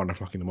to like 1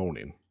 o'clock in the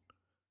morning.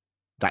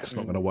 That's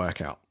not going to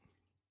work out.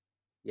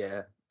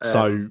 Yeah.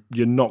 So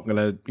you're not going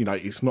to,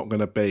 it's not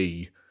going to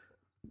be,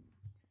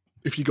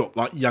 if you got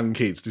like young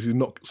kids, this is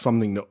not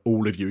something that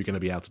all of you are going to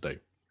be able to do.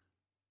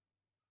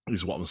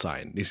 Is what I'm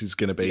saying. This is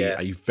going to be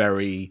a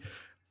very,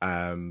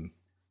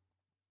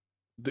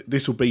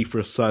 this will be for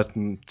a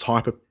certain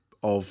type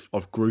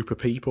of group of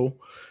people,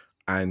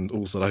 and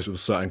also those with a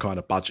certain kind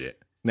of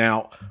budget.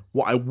 Now,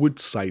 what I would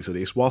say to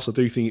this, whilst I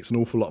do think it's an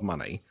awful lot of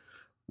money,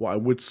 what I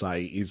would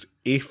say is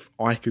if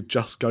I could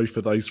just go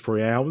for those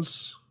 3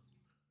 hours,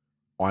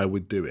 I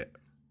would do it.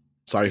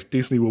 So if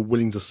Disney were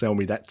willing to sell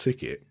me that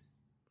ticket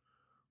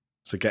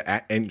to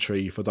get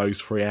entry for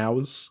those 3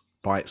 hours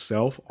by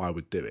itself, I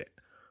would do it.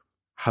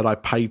 Had I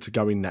paid to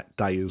go in that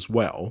day as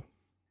well,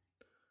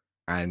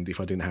 and if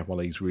I didn't have one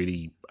of these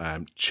really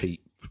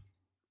cheap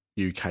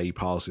UK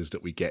passes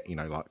that we get,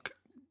 like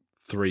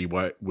 3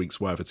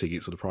 weeks worth of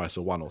tickets for the price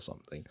of 1 or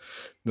something,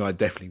 then I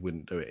definitely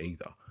wouldn't do it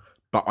either.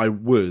 But I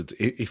would,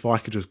 if I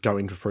could just go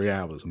in for 3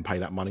 hours and pay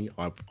that money,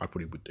 I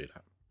probably would do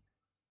that.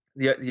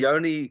 The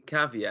only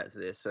caveat to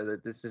this, so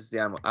that this is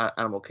the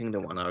Animal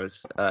Kingdom one I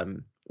was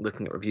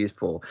looking at reviews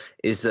for,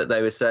 is that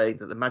they were saying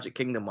that the Magic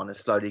Kingdom one is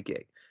slowly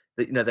getting...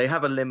 they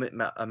have a limit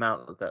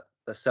amount that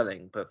they're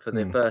selling, but for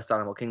the first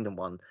Animal Kingdom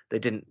one, they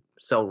didn't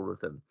sell all of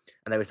them.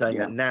 And they were saying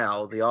that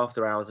now, the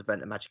after hours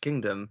event at Magic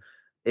Kingdom,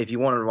 if you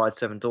want to ride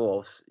Seven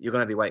Dwarfs, you're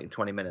going to be waiting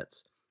 20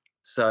 minutes.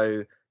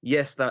 So,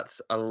 yes,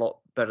 that's a lot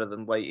better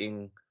than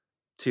waiting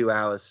 2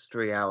 hours,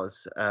 3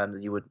 hours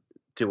that you would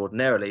do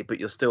ordinarily, but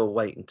you're still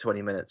waiting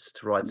 20 minutes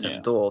to ride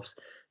Seven Dwarfs.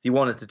 If you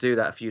wanted to do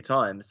that a few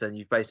times, then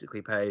you've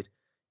basically paid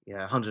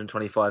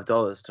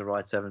 $125 to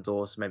ride Seven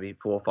Dwarfs maybe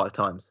 4 or 5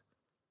 times.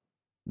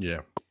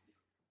 Yeah.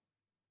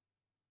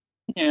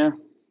 Yeah.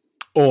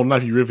 Or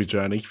Navy River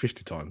Journey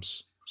 50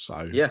 times.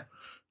 So yeah,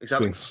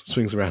 exactly.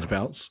 Swings and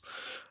roundabouts.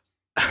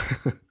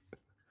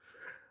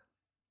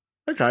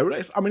 Okay, well,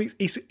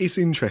 it's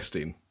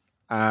interesting.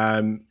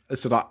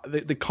 So like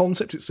the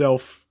concept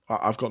itself,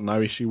 I've got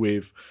no issue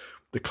with.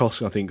 The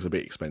cost, I think, is a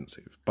bit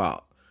expensive,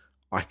 but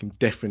I can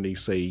definitely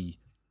see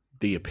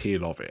the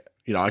appeal of it.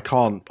 I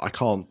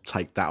can't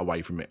take that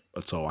away from it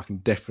at all. I can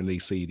definitely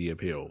see the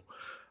appeal.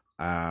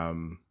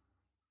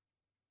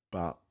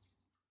 But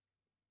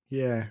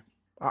yeah,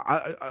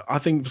 I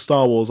think for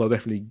Star Wars, I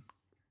definitely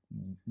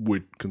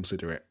would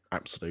consider it,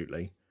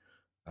 absolutely.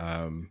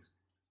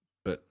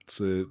 But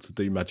to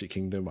do Magic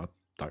Kingdom, I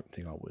don't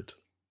think I would.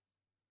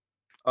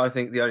 I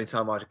think the only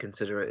time I'd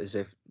consider it is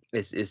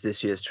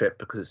this year's trip,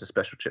 because it's a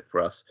special trip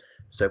for us.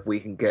 So if we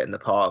can get in the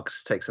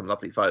parks, take some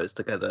lovely photos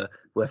together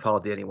with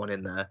hardly anyone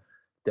in there,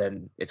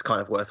 then it's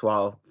kind of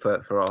worthwhile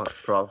for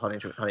our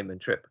honeymoon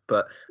trip.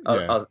 But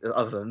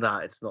other than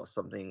that, it's not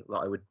something that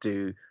I would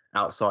do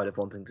outside of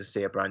wanting to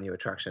see a brand new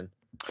attraction.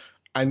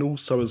 And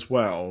also as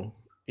well,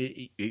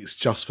 it's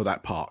just for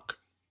that park.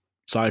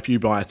 So if you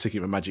buy a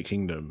ticket for Magic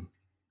Kingdom,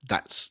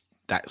 that's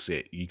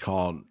it. You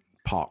can't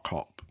park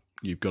hop.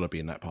 You've got to be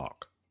in that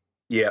park.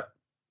 Yeah.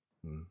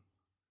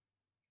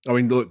 I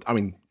mean, look.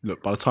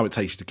 By the time it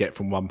takes you to get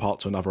from one part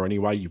to another,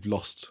 anyway, you've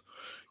lost,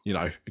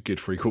 a good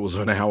 3/4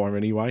 of an hour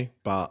anyway.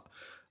 But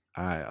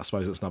I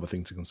suppose that's another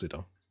thing to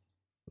consider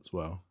as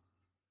well.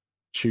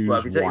 Choose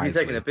wisely. If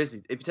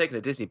you're taking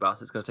a Disney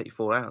bus, it's going to take you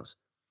 4 hours.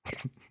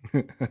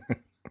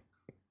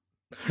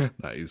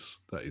 That is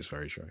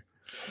very true.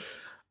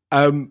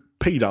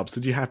 P-Dubs,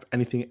 did you have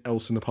anything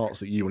else in the parts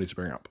that you wanted to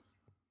bring up?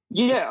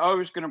 Yeah, I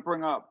was going to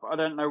bring up, I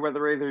don't know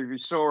whether either of you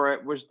saw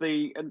it, was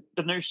the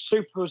new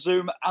Super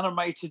Zoom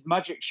animated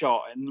magic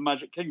shot in the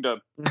Magic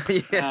Kingdom.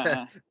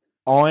 Yeah.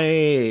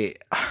 I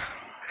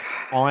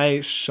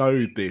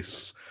showed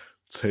this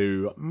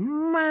to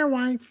my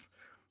wife,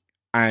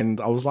 and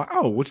I was like,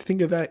 "Oh, what do you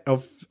think of that?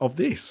 Of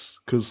this?"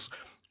 Because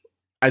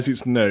as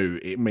it's new,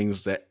 it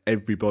means that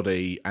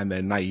everybody and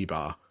their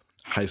neighbour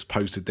has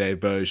posted their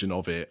version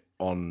of it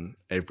on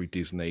every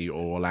Disney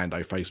or Orlando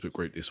Facebook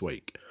group this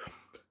week.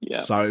 Yeah.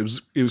 So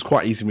it was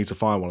quite easy for me to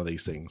find one of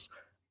these things.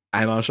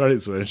 And I showed it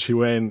to her and she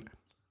went,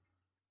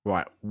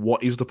 right,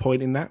 what is the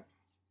point in that?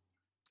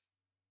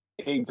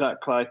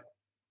 Exactly.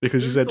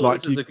 Because she said,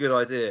 like... This is a good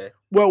idea.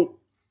 Well,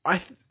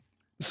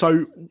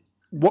 so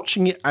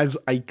watching it as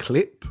a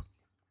clip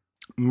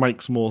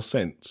makes more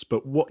sense.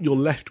 But what you're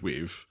left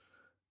with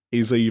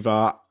is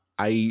either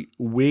a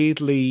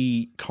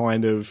weirdly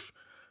kind of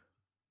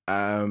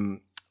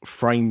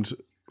framed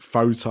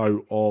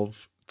photo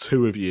of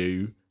two of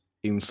you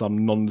in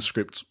some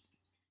nondescript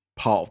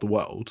part of the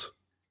world,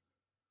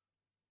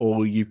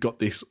 or you've got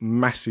this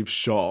massive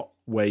shot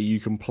where you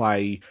can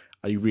play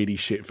a really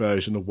shit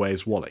version of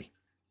Where's Wally.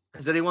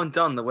 Has anyone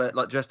done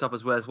the dressed up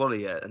as Where's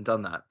Wally yet and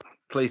done that?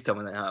 Please tell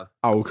me they have.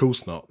 Oh, of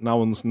course not. No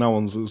one's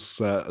as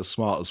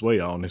smart as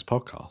we are on this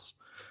podcast.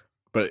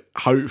 But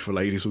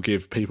hopefully this will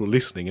give people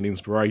listening an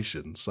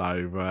inspiration.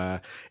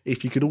 So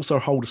if you could also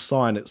hold a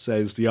sign that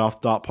says the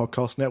After Dark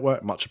Podcast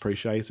Network, much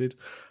appreciated.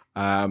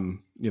 We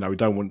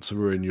don't want to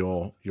ruin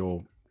your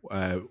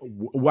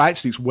well,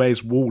 actually it's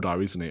Where's Waldo,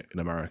 isn't it, in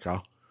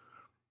America?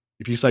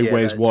 If you say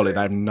Where's Wally,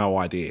 they have no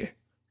idea.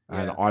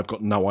 And I've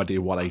got no idea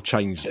why they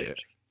changed it.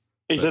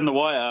 He's in the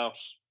White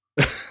House.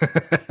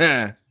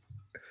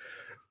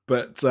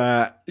 But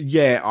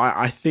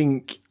I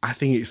think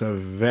it's a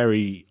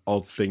very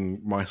odd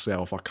thing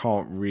myself. I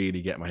can't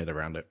really get my head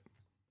around it.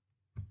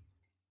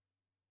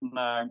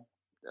 No.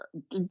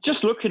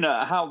 Just looking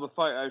at how the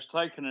photo's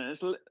taken, and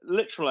it's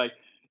literally,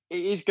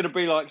 it is going to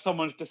be like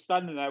someone's just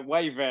standing there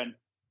waving.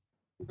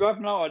 You have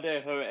no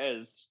idea who it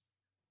is,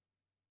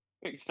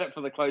 except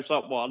for the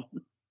close-up one.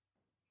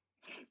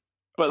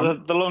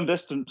 But the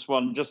long-distance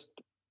one, just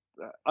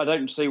I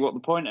don't see what the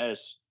point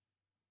is.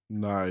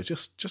 No, it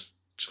just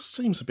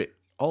seems a bit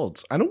odd.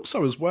 And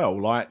also as well,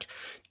 like,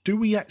 do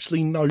we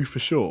actually know for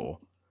sure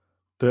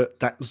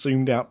that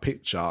zoomed-out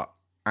picture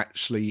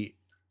actually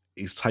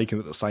is taken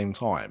at the same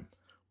time?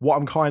 What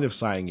I'm kind of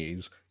saying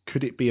is,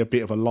 could it be a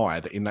bit of a lie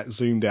that in that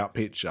zoomed-out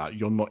picture,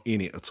 you're not in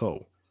it at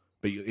all?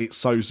 But it's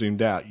so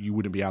zoomed out, you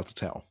wouldn't be able to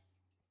tell.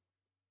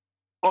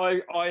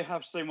 I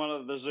have seen one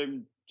of the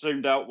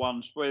zoomed out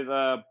ones with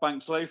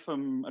Banksley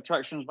from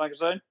Attractions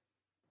magazine,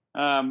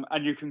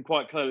 and you can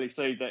quite clearly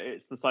see that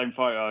it's the same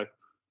photo.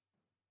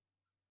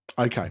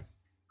 Okay,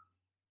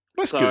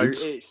 that's good.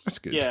 That's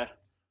good. Yeah,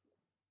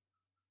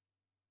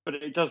 but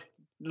it just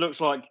looks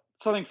like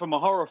something from a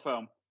horror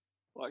film,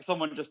 like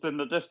someone just in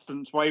the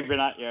distance waving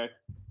at you.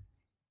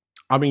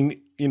 I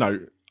mean,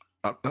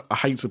 I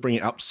hate to bring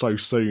it up so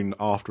soon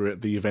after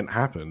the event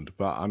happened,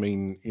 but I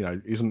mean,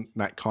 isn't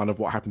that kind of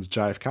what happened to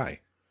JFK?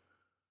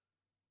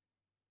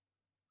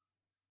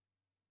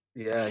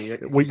 Yeah,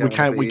 we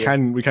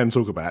can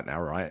talk about it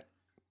now, right?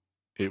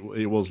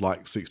 It was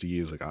like 60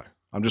 years ago.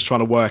 I'm just trying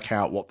to work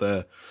out what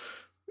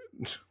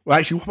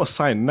actually, what am I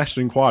saying?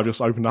 National Enquirer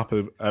just opened up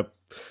a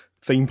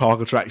theme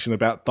park attraction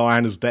about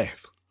Diana's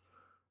death.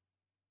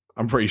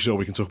 I'm pretty sure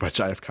we can talk about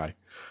JFK.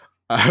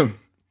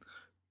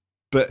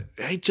 But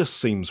it just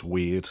seems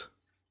weird.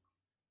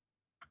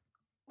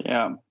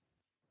 Yeah.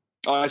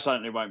 I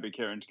certainly won't be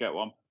queuing to get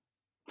one.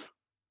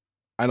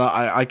 And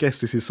I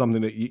guess this is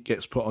something that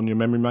gets put on your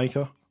memory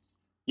maker?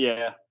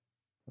 Yeah.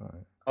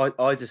 Right.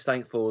 I'm just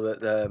thankful that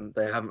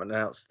they haven't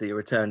announced the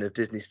return of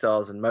Disney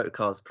Stars and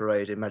Motorcars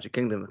Parade in Magic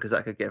Kingdom, because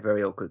that could get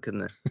very awkward,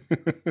 couldn't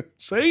it?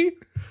 See?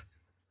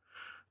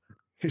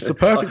 It's the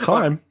perfect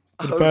time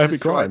for the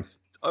perfect crime.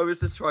 I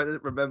was just trying to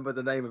remember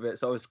the name of it,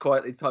 so I was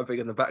quietly typing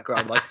in the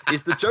background, like,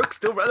 is the joke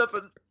still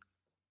relevant?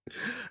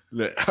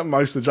 Look,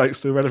 most of the jokes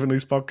still relevant in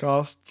this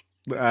podcast.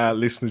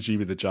 Listeners, you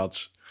be the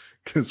judge,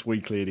 because we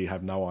clearly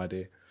have no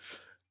idea.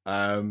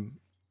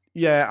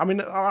 Yeah, I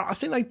mean, I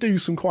think they do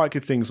some quite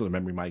good things on the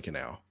memory maker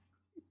now.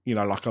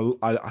 Like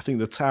I think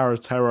the Tower of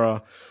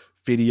Terror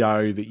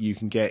video that you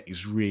can get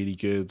is really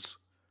good.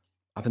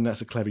 I think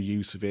that's a clever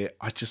use of it.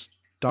 I just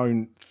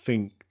don't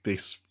think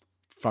this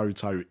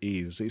photo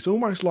is. It's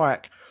almost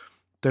like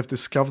they've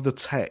discovered the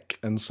tech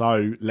and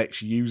so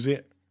let's use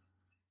it.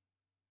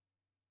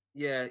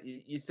 Yeah,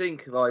 you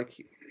think like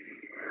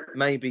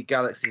maybe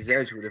Galaxy's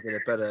Edge would have been a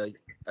better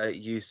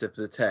use of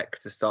the tech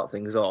to start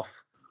things off,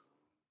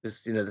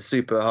 because the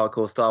super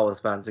hardcore Star Wars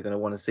fans are going to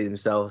want to see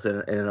themselves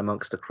in and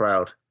amongst a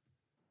crowd.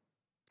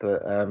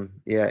 But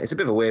yeah, it's a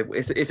bit of a weird.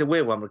 It's a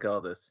weird one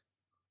regardless.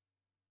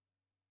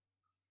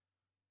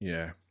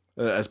 Yeah.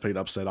 As Pete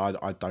said,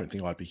 I don't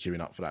think I'd be queuing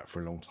up for that for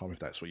a long time if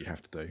that's what you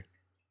have to do.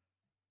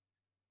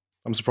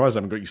 I'm surprised I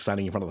haven't got you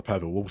standing in front of the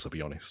purple wall, to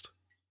be honest.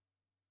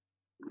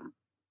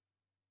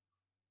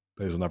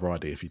 There's another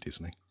idea for you,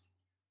 Disney.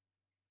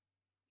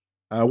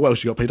 What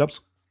else you got,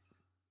 P-Dubs?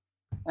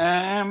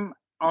 I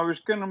was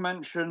going to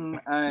mention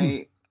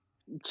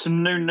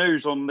some new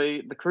news on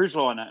the cruise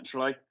line,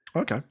 actually.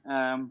 Okay.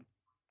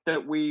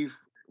 That we've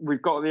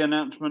got the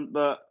announcement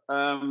that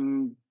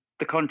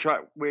the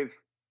contract with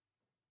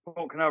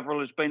Port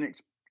Canaveral has been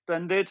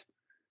extended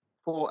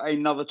for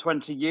another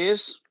 20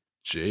 years.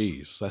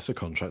 Jeez, that's a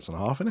contract and a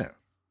half, isn't it?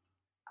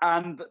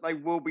 And that they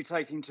will be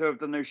taking 2 of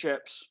the new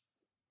ships.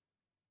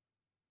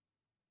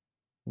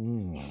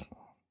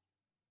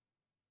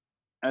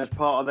 As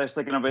part of this,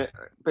 they're going to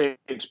be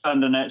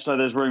expanding it, so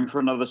there's room for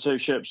another 2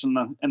 ships in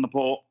the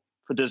port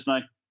for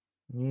Disney.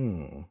 I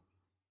mean,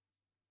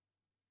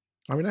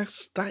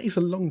 that is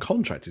a long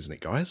contract, isn't it,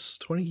 guys?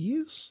 20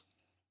 years.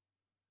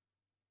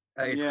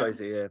 That is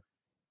crazy, yeah.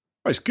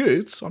 Well, it's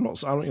good. I'm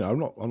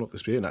not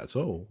disputing that at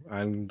all.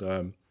 And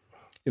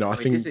I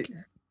think.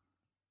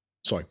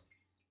 Sorry.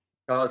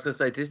 I was going to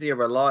say Disney are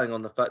relying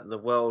on the fact that the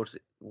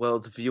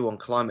world's view on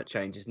climate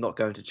change is not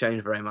going to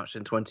change very much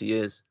in 20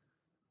 years.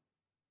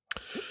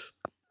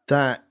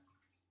 That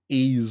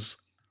is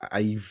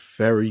a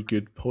very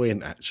good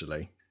point,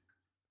 actually.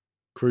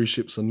 Cruise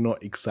ships are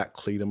not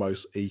exactly the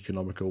most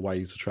economical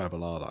way to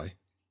travel, are they?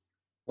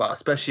 Well,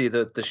 especially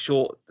the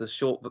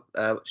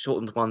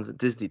shortened ones that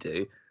Disney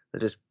do.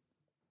 They're just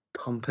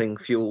pumping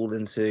fuel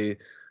into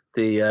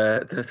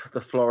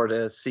the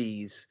Florida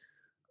seas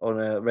on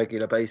a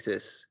regular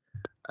basis.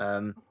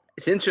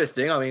 It's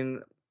interesting. I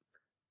mean,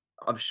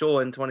 I'm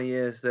sure in 20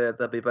 years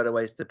there'll be better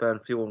ways to burn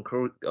fuel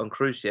on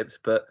cruise ships,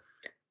 but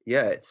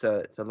yeah, it's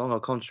a longer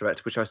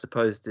contract, which I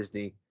suppose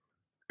Disney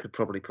could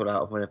probably pull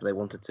out of whenever they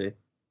wanted to.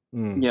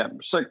 Mm. Yeah.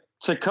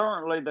 So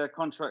currently their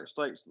contract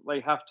states that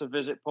they have to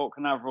visit Port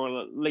Canaveral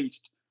at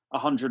least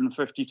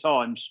 150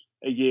 times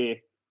a year.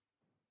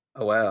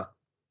 Oh wow.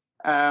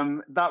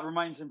 That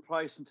remains in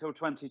place until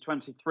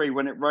 2023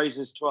 when it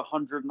raises to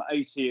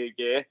 180 a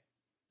year.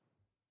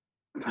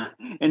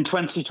 In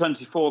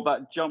 2024,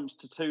 that jumps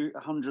to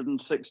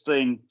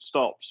 216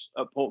 stops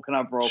at Port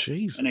Canaveral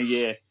in a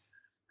year.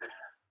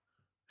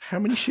 How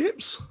many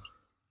ships?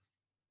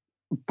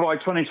 By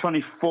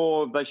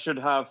 2024, they should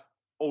have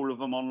all of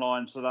them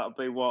online. So that would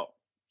be what,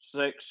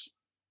 6?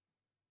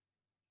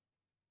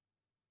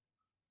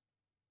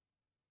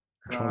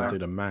 I'm trying to do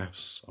the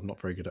maths. I'm not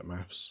very good at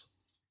maths.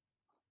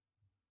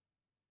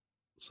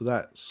 So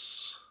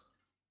that's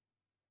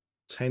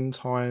 10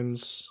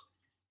 times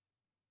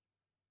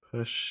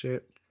per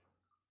ship.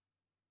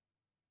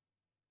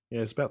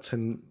 Yeah, it's about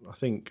 10. I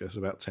think it's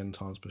about 10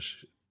 times per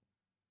ship.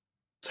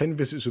 10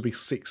 visits would be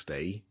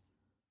 60.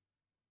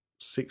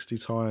 60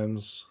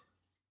 times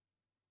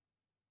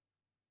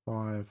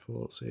 5,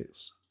 4, 6.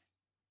 It's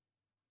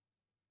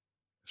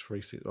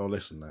 3, 6. Oh,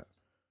 less than that.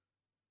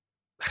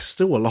 That's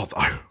still a lot,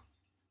 though.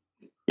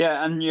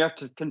 Yeah, and you have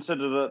to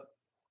consider that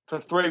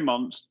for 3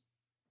 months,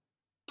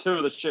 2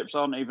 of the ships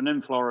aren't even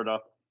in Florida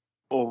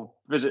or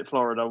visit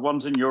Florida.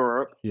 One's in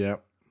Europe. Yeah.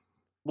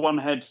 One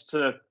heads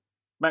to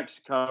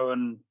Mexico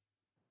and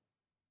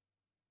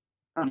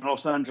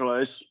Los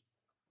Angeles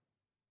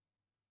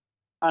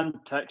and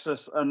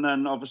Texas, and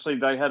then obviously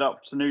they head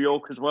up to New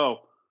York as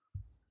well.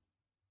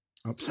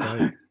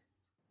 Upstate.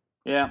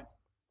 Yeah.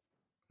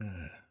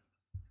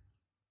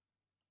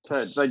 So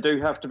they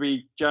do have to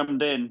be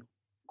jammed in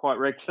quite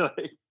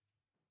regularly.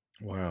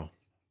 Wow.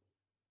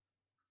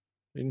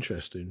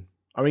 Interesting.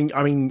 I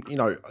mean, you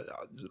know,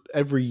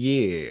 every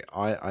year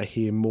I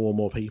hear more and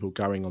more people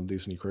going on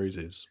Disney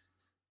cruises,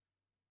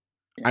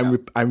 and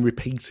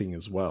repeating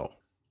as well.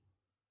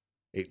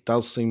 It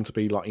does seem to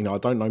be like, you know, I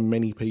don't know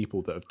many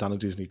people that have done a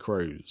Disney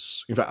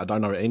cruise. In fact, I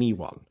don't know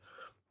anyone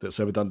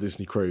that's ever done a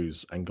Disney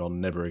cruise and gone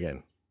never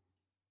again.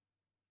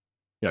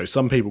 You know,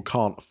 some people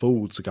can't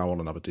afford to go on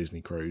another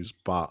Disney cruise,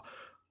 but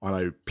I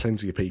know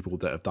plenty of people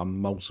that have done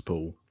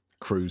multiple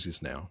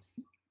cruises now.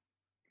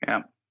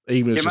 Yeah.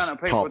 Even as just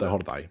part of their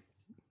holiday.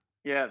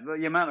 Yeah,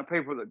 the amount of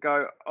people that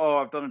go, oh,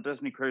 I've done a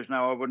Disney cruise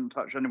now, I wouldn't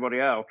touch anybody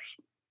else,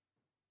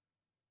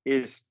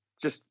 is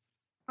just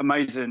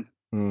amazing.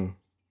 Mm.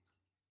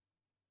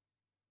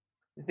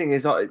 The thing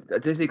is, a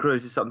Disney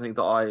cruise is something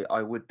that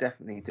I would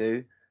definitely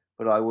do,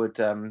 but I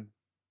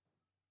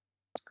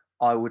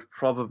would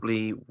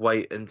probably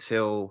wait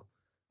until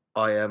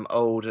I am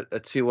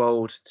too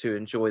old to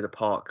enjoy the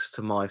parks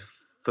to my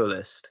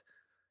fullest,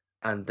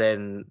 and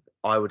then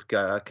I would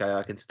go, okay,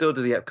 I can still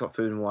do the Epcot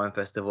Food and Wine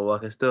Festival, I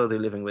can still do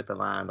Living with the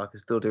Land, I can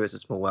still do It's a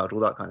Small World,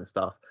 all that kind of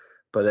stuff.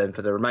 But then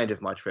for the remainder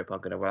of my trip, I'm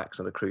going to relax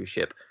on a cruise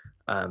ship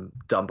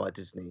done by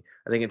Disney.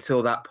 I think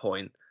until that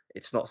point,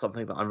 it's not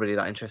something that I'm really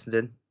that interested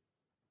in.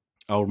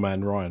 Old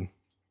man Ryan.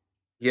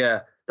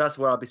 Yeah, that's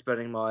where I'll be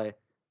spending my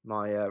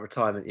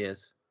retirement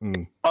years.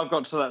 Mm. I've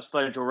got to that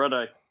stage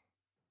already.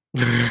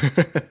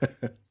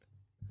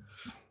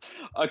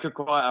 I could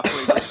quite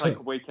happily just take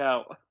a week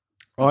out.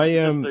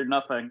 Just do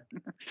nothing.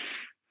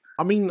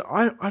 I mean,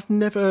 I've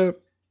never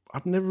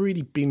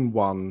really been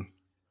one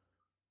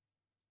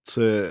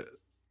to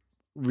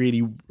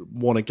really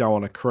want to go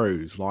on a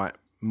cruise. Like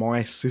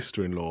my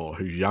sister-in-law,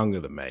 who's younger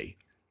than me,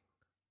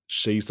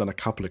 she's done a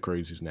couple of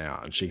cruises now,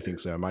 and she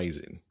thinks they're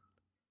amazing.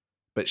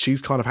 But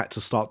she's kind of had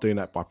to start doing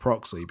that by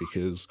proxy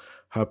because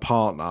her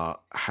partner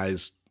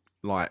has,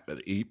 like,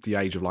 at the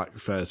age of like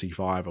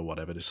 35 or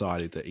whatever,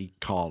 decided that he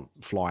can't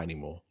fly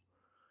anymore.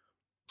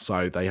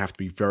 So they have to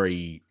be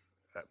very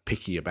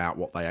picky about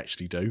what they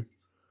actually do.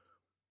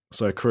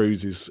 So a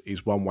cruise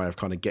is one way of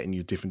kind of getting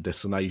you different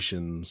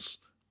destinations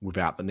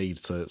without the need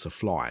to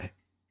fly.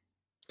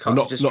 Can't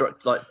you just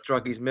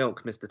drug his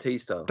milk, Mr. T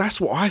style? That's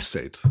what I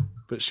said,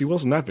 but she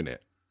wasn't having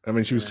it. I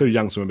mean, she was too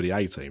young to remember the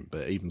A-Team,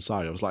 but even so,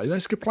 I was like,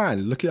 that's a good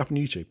plan. Look it up on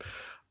YouTube.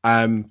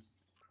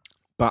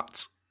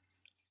 But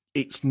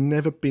it's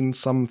never been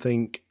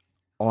something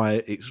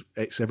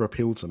it's ever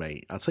appealed to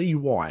me. I'll tell you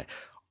why.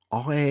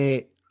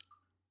 I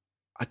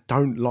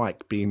don't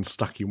like being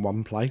stuck in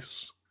one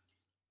place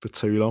for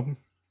too long.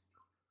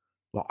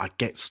 Like, I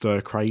get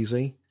stir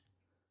crazy.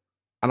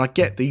 And I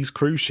get these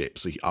cruise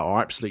ships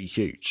are absolutely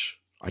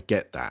huge. I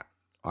get that.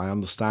 I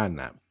understand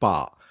that,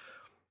 but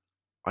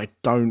I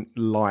don't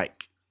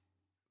like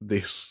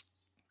this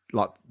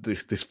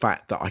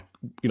fact that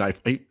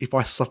if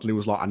I suddenly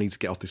was like, I need to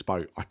get off this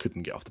boat, I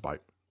couldn't get off the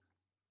boat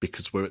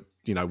because we're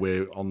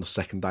on the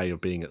second day of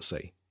being at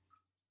sea.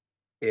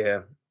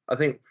 Yeah, I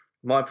think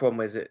my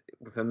problem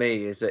for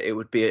me is that it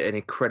would be an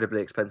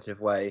incredibly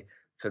expensive way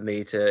for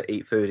me to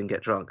eat food and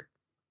get drunk.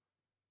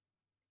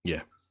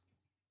 Yeah,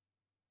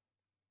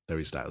 there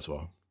is that as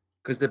well.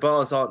 Because the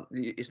bars aren't.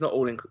 It's not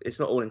all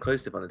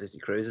inclusive on a Disney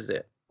cruise, is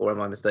it? Or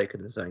am I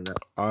mistaken in saying that?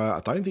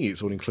 I don't think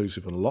it's all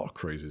inclusive on a lot of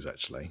cruises,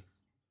 actually.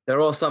 There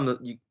are some that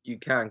you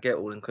can get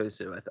all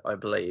inclusive, I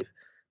believe,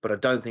 but I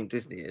don't think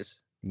Disney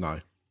is.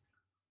 No.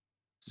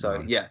 So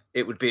No. Yeah,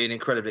 it would be an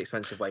incredibly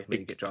expensive way for me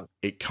to get drunk.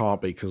 It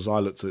can't be, because I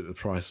looked at the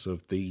price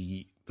of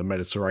the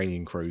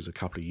Mediterranean cruise a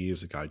couple of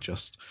years ago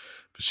just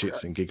for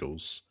shits and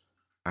giggles.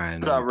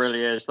 And that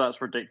really is. That's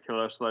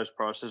ridiculous, those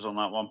prices on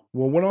that one.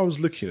 Well, when I was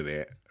looking at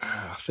it,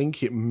 I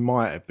think it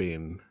might have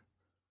been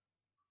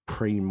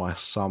pre my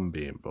son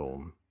being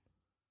born.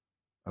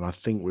 And I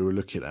think we were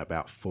looking at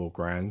about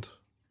 $4,000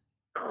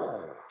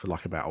 for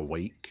like about a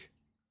week.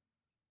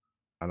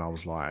 And I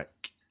was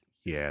like,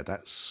 yeah,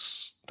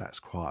 that's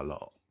quite a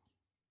lot.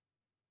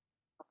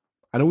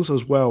 And also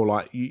as well,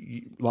 like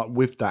you like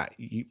with that,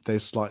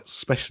 there's like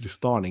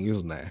specialist dining,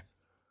 isn't there?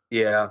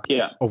 Yeah.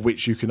 Of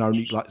which you can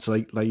only so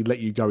they let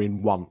you go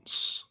in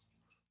once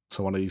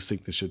to one of these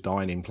signature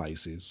dining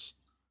places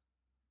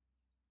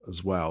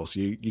as well.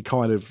 So you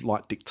kind of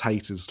like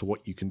dictators to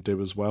what you can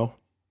do as well.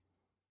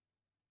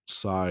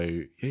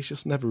 So it's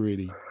just never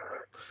really.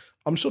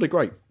 I'm sure they're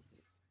great.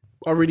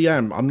 I really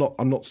am. I'm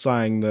not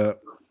saying that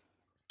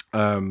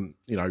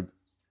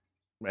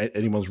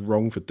anyone's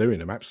wrong for doing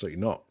them. Absolutely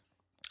not.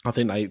 I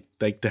think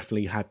they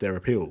definitely had their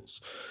appeals.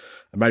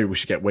 And maybe we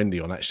should get Wendy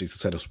on actually to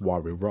tell us why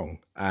we're wrong.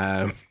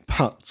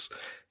 But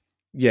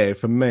yeah,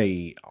 for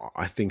me,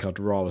 I think I'd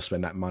rather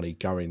spend that money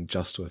going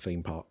just to a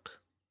theme park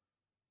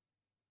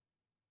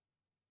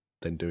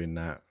than doing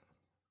that.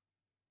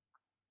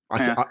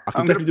 I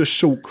could definitely do a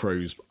short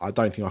cruise, but I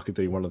don't think I could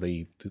do one of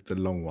the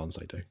long ones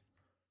they do.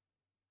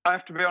 I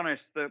have to be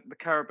honest, the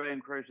Caribbean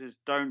cruises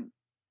don't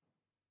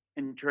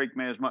intrigue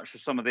me as much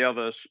as some of the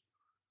others.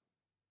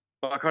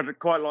 But I'd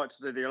quite like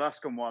to do the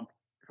Alaskan one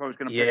if I was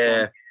going to pick one.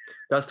 Yeah,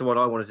 that's the one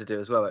I wanted to do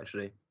as well,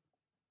 actually.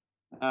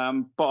 But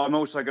I'm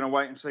also going to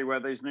wait and see where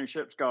these new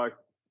ships go.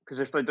 Because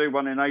if they do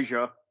one in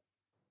Asia,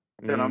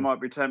 then I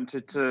might be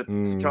tempted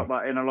to chuck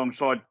that in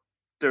alongside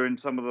doing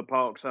some of the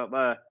parks out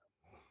there.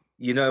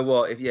 You know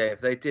what?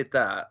 If they did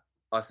that,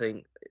 I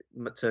think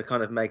to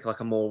kind of make like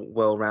a more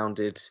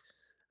well-rounded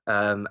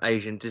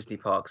Asian Disney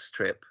parks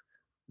trip,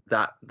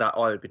 that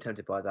I would be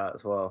tempted by that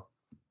as well.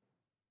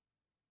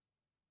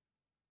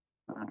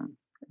 It'd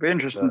be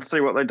interesting to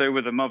see what they do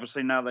with them.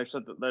 Obviously, now they've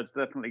said that there's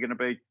definitely going to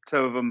be 2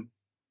 of them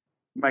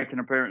making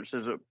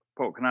appearances at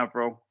Port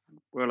Canaveral.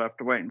 We'll have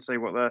to wait and see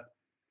what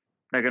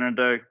they're going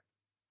to do.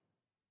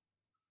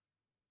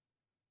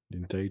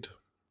 Indeed.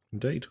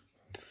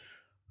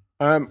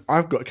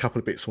 I've got a couple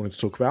of bits I wanted to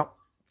talk about.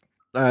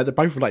 They're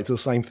both related to the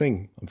same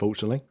thing,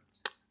 unfortunately.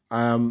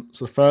 So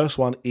the first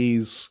one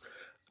is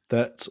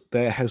that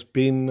there has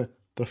been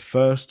the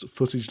first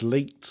footage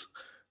leaked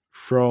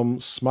from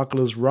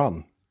Smuggler's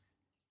Run.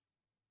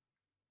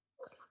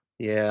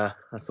 Yeah,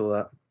 I saw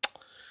that.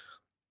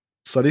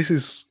 So this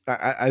is,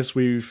 as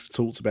we've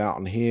talked about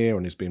on here,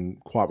 and it's been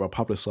quite well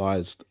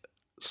publicised,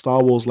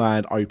 Star Wars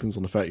Land opens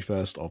on the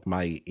 31st of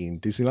May in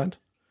Disneyland.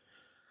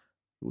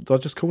 Did I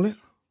just call it?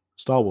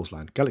 Star Wars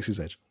Land, Galaxy's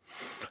Edge.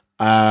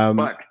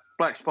 Black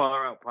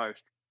Spire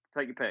Outpost.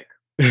 Take your pick.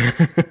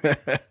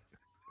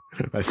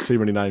 That's too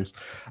many names.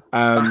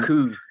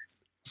 Baku.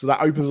 So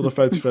that opens on the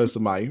 31st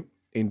of May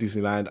in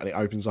Disneyland, and it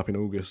opens up in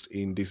August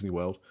in Disney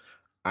World.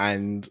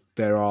 And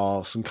there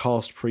are some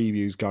cast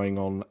previews going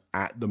on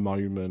at the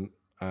moment.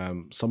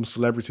 Some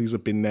celebrities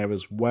have been there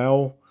as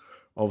well.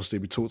 Obviously,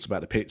 we talked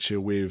about the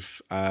picture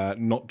with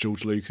not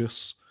George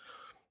Lucas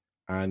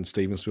and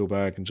Steven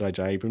Spielberg and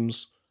J.J.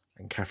 Abrams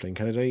and Kathleen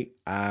Kennedy.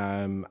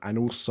 And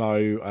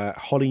also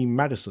Holly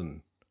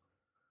Madison,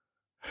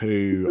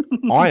 who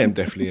I am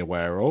definitely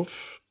aware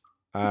of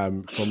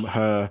from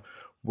her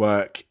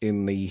work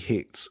in the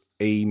hit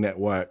E!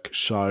 Network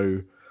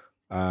show,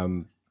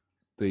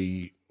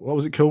 what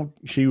was it called?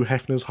 Hugh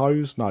Hefner's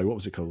Hose? No, what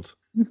was it called?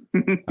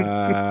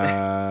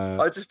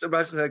 I just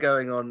imagine her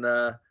going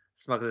on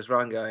Smuggler's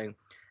Run going,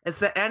 is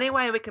there any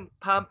way we can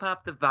pump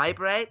up the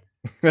vibrate?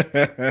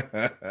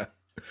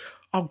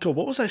 Oh, God,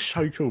 what was that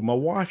show called? My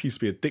wife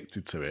used to be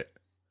addicted to it.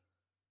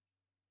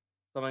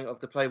 Something of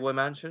the Playboy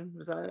Mansion,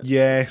 was that it?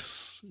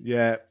 Yes,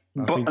 yeah.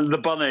 The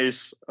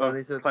bunnies.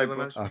 Playboy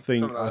Mansion. I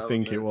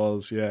think it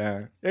was,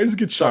 yeah. It was a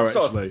good show,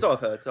 actually. So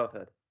I've heard.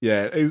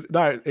 Yeah,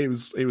 it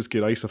was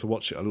good. I used to have to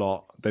watch it a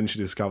lot. Then she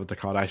discovered the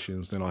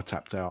Kardashians, then I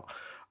tapped out.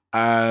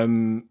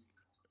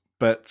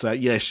 But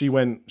yeah,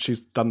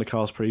 she's done the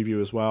cast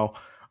preview as well.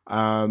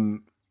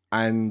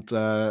 And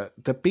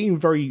they're being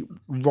very,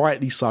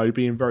 rightly so,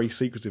 being very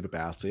secretive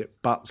about it.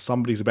 But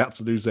somebody's about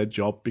to lose their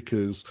job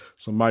because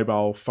some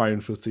mobile phone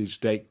footage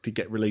did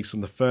get released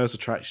from the first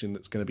attraction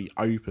that's going to be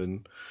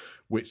open,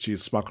 which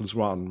is Smuggler's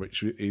Run,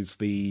 which is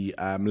the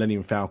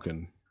Millennium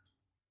Falcon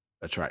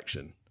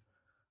attraction.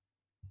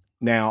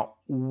 Now,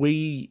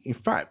 in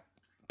fact,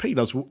 Pete,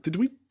 did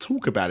we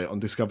talk about it on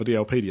Discover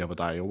DLP the other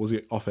day, or was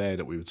it off air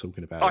that we were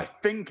talking about I it?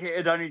 think it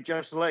had only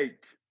just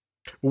leaked.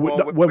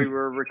 When we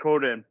were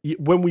recording.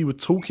 When we were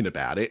talking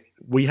about it,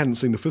 we hadn't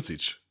seen the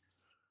footage.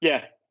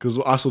 Yeah. Because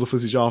I saw the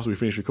footage after we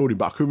finished recording,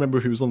 but I couldn't remember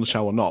if he was on the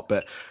show or not.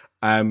 But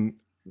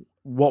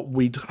what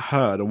we'd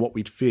heard and what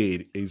we'd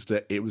feared is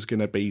that it was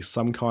going to be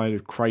some kind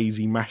of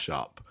crazy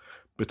mashup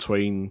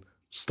between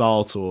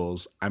Star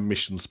Tours and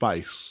Mission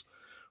Space.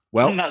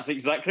 Well, and that's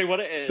exactly what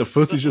it is. The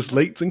footage just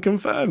leaked and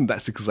confirmed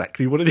that's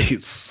exactly what it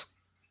is.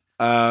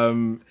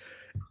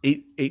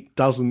 It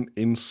doesn't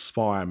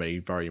inspire me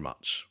very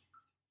much.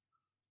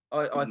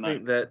 I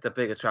think that the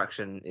big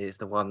attraction is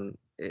the one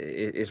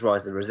is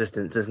Rise of the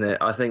Resistance, isn't it?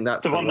 I think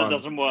that's the one that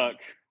doesn't work.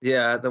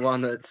 Yeah, the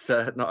one that's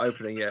not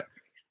opening yet.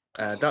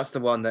 That's the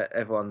one that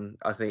everyone,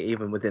 I think,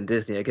 even within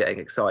Disney, are getting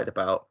excited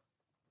about.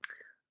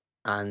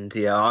 And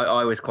yeah,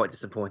 I was quite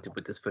disappointed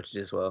with this footage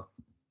as well.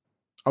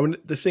 I mean,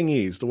 the thing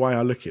is, the way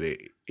I look at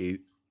it,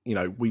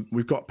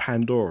 we've got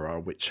Pandora,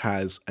 which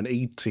has an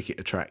e-ticket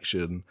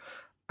attraction,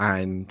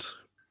 and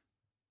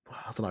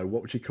I don't know,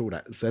 what would you call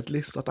that?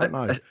 Z-list? I don't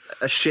know.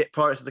 A shit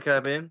Pirates of the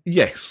Caribbean?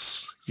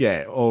 Yes,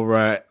 yeah, or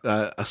a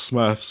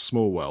Smurfs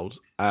Small World.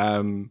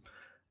 I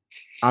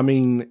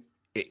mean,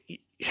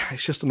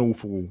 it's just an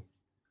awful.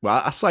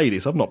 Well, I say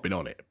this, I've not been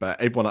on it,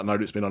 but everyone that knows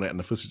it's been on it and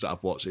the footage that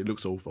I've watched, it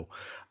looks awful.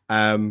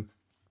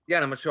 The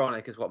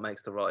animatronic is what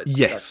makes the ride.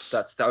 Yes.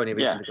 That's the only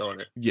reason to go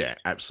on it. Yeah,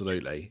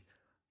 absolutely.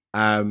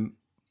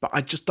 But I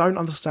just don't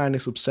understand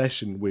this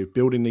obsession with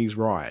building these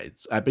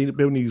rides,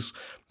 building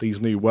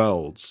these new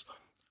worlds,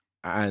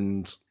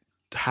 and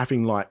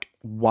having like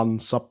one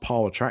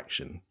subpar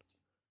attraction.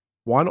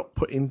 Why not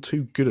put in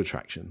 2 good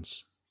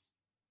attractions?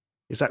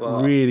 Is that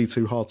really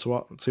too much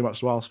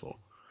to ask for?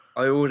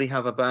 I already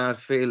have a bad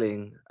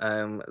feeling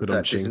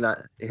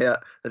that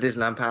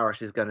Disneyland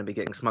Paris is going to be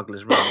getting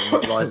Smuggler's Run and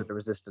not Rise of the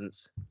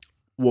Resistance.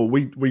 Well,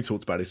 we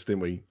talked about this,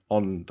 didn't we,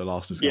 on the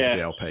last Discover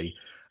DLP?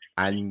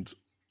 And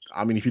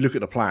I mean, if you look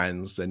at the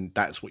plans, then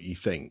that's what you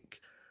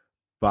think.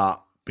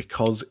 But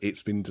because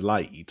it's been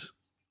delayed,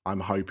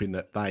 I'm hoping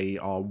that they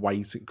are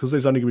waiting, because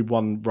there's only going to be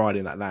one ride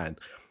in that land.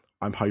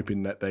 I'm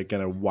hoping that they're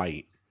going to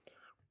wait.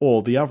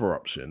 Or the other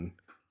option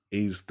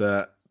is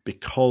that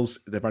because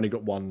they've only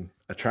got one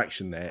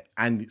attraction there,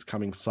 and it's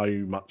coming so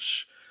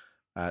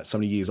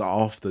many years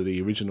after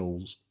the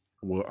originals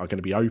are going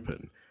to be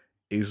open,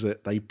 is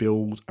that they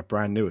build a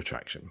brand new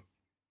attraction.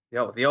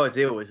 Yeah, well, the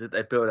ideal is that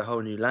they build a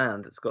whole new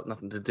land that's got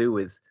nothing to do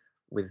with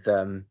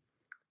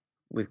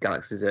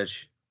Galaxy's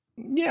Edge.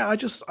 Yeah, I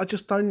just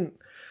don't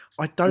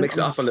mix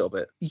it up a little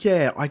bit.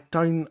 Yeah, I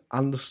don't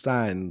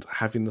understand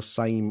having the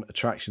same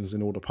attractions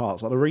in all the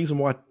parks. Like, the reason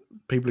why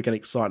people are getting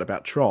excited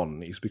about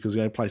Tron is because the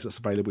only place that's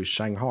available is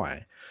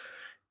Shanghai.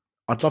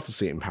 I'd love to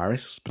see it in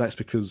Paris, but that's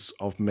because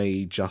of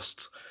me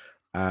just,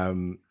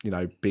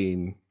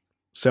 being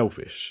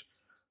selfish.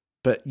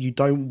 But you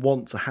don't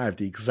want to have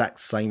the exact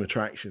same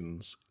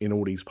attractions in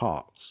all these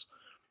parks.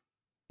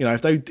 You know,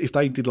 if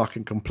they did like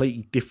a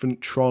completely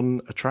different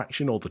Tron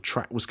attraction, or the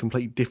track was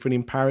completely different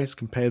in Paris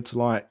compared to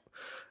like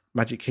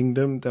Magic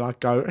Kingdom, then I'd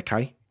go,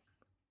 okay,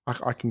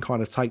 I can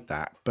kind of take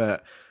that.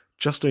 But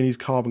just doing these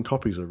carbon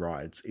copies of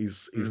rides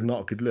is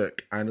not a good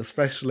look. And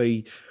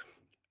especially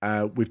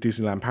with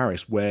Disneyland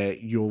Paris, where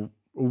you're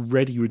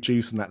already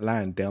reducing that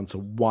land down to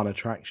one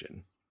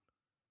attraction.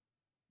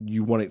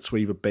 You want it to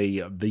either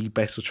be the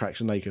best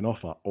attraction they can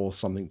offer or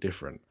something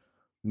different,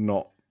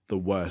 not the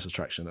worst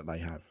attraction that they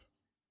have.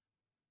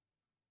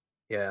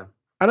 Yeah.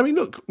 And I mean,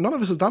 look, none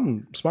of us has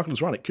done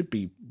Smuggler's Run. It could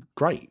be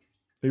great.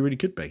 It really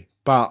could be.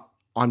 But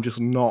I'm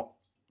just not,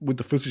 with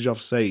the footage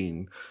I've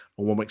seen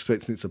and what I'm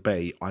expecting it to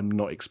be, I'm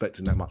not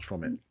expecting that much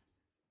from it.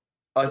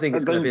 I think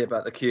it's going to be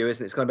about the queue,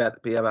 isn't it? It's going to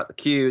be about the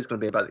queue. It's going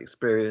to be about the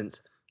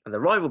experience. And the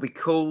ride will be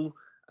cool,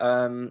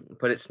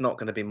 but it's not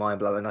going to be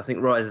mind-blowing. I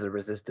think Rise of the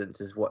Resistance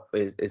is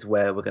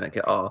where we're going to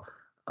get our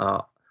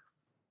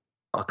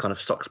kind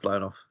of socks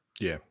blown off.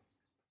 Yeah.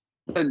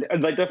 And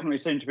they definitely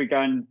seem to be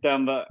going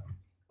down that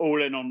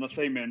all-in on the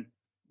theming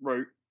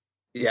route.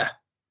 Yeah.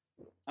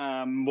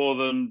 More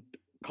than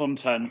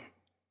content.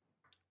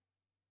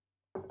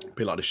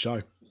 Be like this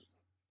show.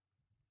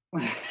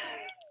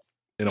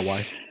 In a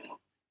way.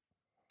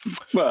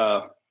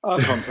 Well, our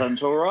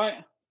content's all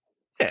right.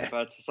 Yeah.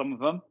 Compared to some of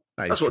them.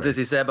 That's what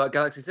Disney said about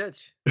Galaxy's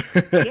Edge.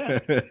 Yeah.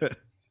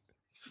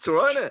 It's all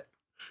right, isn't it?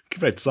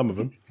 Compared to some of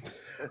them.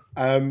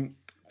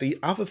 The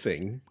other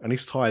thing, and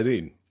this ties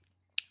in.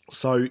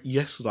 So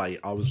yesterday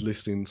I was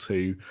listening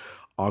to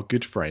our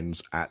good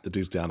friends at the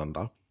Disney Down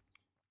Under,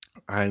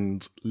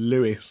 and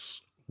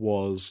Lewis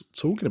was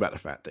talking about the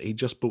fact that he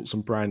just bought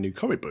some brand new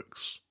comic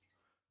books.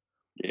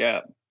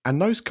 Yeah.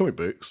 And those comic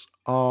books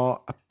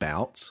are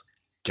about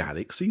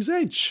Galaxy's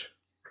Edge.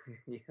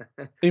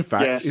 Yeah. In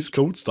fact, Yes. it's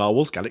called Star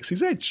Wars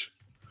Galaxy's Edge.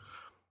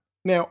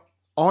 Now,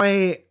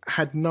 I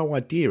had no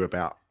idea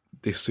about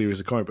this series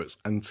of comic books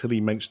until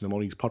he mentioned them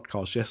on his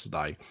podcast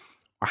yesterday.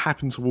 I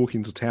happened to walk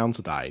into town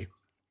today.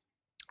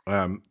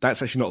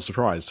 That's actually not a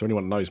surprise. So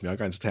anyone that knows me, I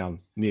go into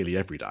town nearly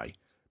every day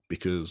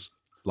because,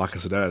 like I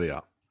said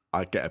earlier,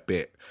 I get a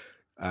bit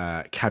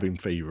cabin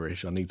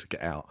feverish. I need to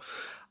get out.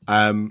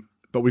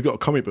 But we've got a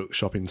comic book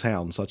shop in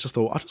town, so I just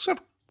thought I'd just have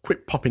a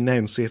quick pop in there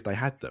and see if they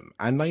had them.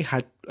 And they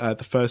had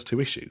the first 2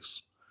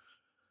 issues.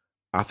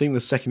 I think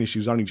the second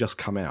issue's only just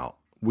come out.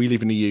 We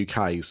live in the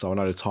UK, so I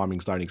know the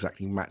timings don't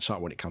exactly match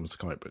up when it comes to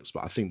comic books,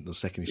 but I think the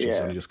second issue's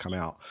only just come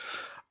out.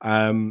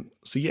 So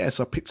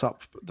I picked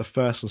up the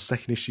first and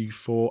second issue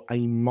for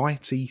a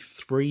mighty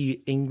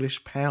 £3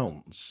 English.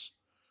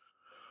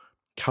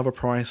 Cover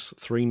price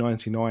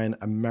 $3.99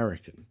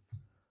 American.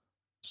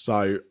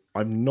 So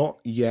I've not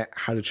yet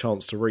had a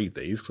chance to read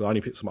these because I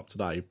only picked them up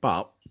today,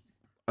 but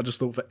I just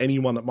thought for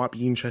anyone that might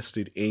be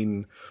interested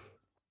in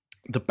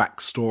the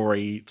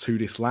backstory to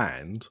this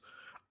land,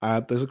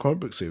 there's a comic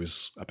book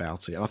series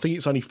about it. And I think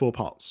it's only 4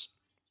 parts.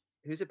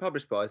 Who's it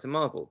published by? Is it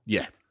Marvel?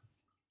 Yeah.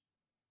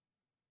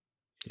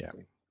 Yeah.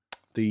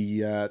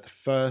 The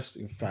first,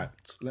 in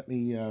fact, let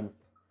me I've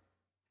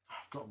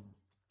got them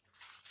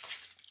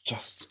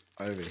just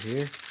over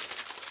here.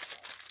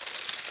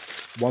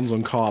 One's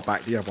on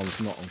cardback, the other one's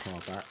not on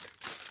cardback.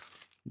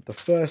 The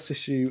first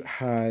issue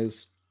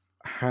has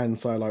Han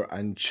Solo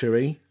and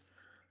Chewie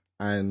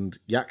and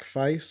Yak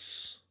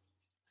Face.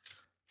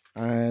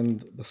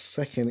 And the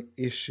second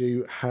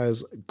issue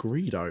has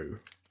Greedo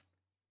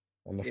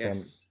on the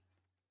front.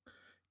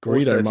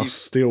 Greedo Also,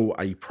 must steal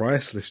a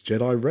priceless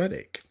Jedi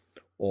relic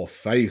or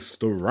face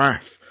the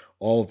wrath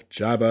of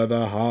Jabba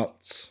the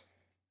Hutt.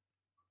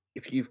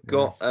 If you've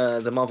got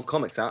the Marvel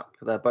Comics app,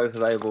 they're both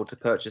available to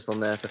purchase on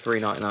there for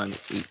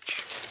 $3.99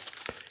 each.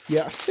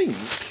 Yeah, I think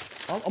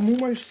I'm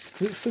almost.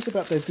 It says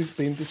about there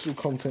being digital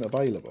content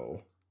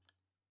available.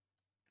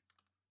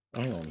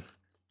 Hang on.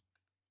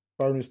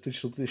 Bonus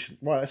digital edition.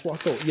 Right, that's what I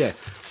thought. Yeah.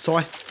 So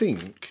I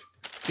think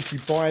if you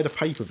buy the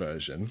paper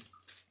version,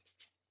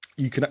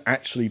 you can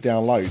actually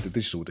download the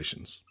digital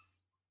editions.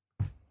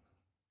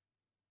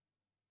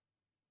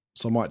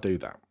 So I might do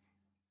that.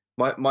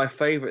 My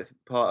favourite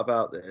part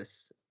about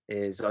this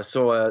is I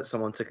saw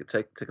someone took a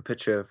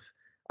picture of,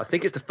 I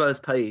think it's the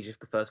first page, if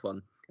the first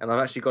one, and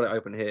I've actually got it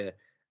open here,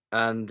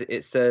 and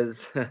it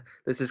says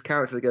there's this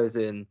character that goes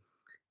in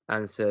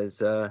and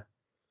says,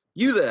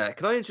 "You there?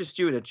 Can I interest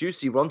you in a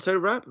juicy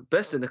Ronto wrap?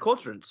 Best in the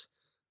quadrant.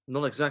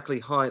 Not exactly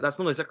high. That's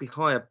not exactly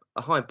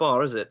a high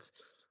bar, is it?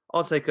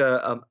 I'll take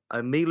a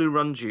Milu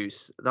Run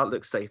juice. That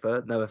looks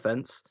safer. No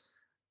offense."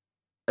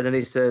 And then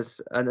he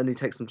says, and then he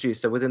takes some juice.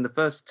 So within the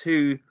first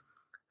 2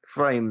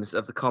 frames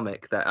of the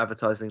comic, they're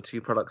advertising 2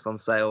 products on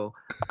sale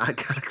at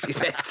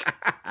Galaxy's Edge.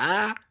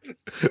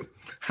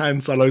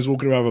 Han Solo's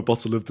walking around with a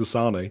bottle of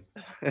Dasani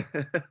in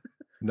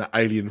that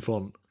alien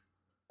font.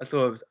 I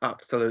thought it was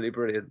absolutely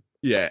brilliant.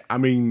 Yeah, I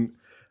mean,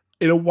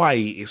 in a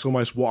way, it's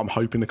almost what I'm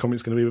hoping the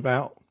comic's going to be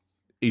about.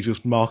 He's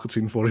just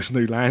marketing for this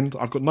new land.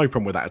 I've got no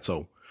problem with that at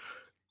all.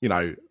 You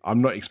know,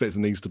 I'm not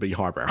expecting these to be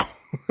highbrow.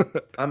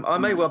 I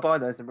may well buy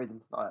those and read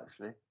them tonight,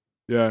 actually.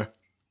 Yeah.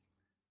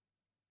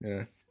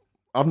 Yeah.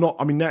 I'm not,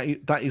 I mean,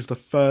 that is the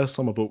first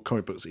time I bought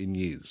comic books in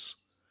years.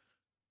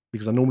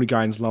 Because I normally go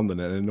into London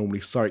and they're normally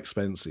so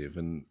expensive.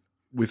 And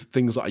with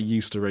things that I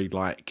used to read,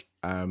 like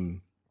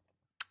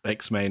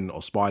X-Men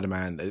or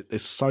Spider-Man,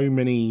 there's so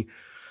many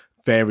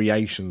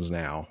variations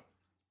now.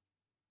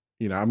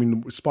 You know, I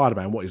mean, with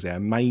Spider-Man, what is there?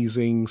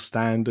 Amazing,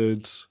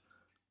 Standard,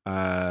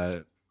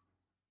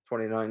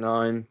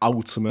 $20.99,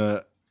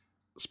 Ultimate,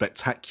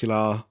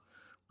 Spectacular,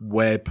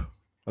 Web.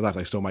 I don't know if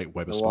they still make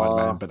Web of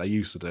Spider-Man, but they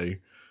used to do.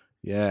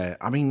 Yeah,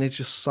 I mean, there's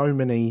just so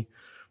many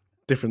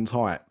different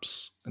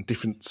types and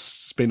different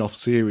spin-off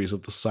series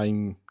of the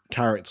same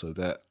character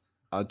that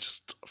I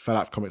just fell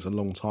out of comics a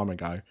long time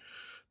ago.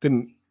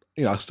 Didn't,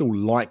 you know, I still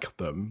like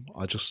them.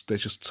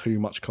 There's just too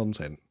much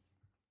content.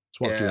 That's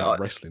why I do like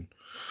wrestling.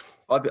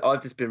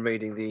 I've just been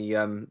reading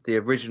the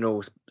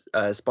original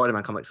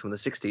Spider-Man comics from the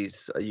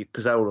 60s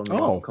because they're all on the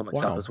Marvel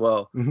Comics app as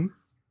well. Mm-hmm.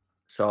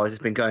 So I've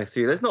just been going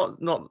through. There's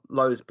not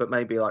loads, but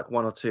maybe like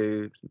 1 or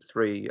 2,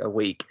 3 a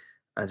week,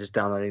 and just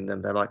downloading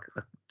them. They're like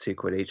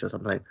 £2 each or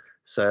something.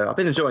 So I've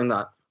been enjoying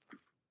that.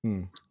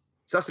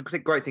 So that's the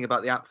great thing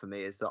about the app for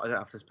me, is that I don't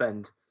have to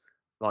spend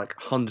like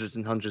hundreds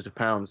and hundreds of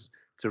pounds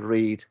to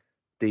read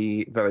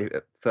the very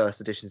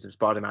first editions of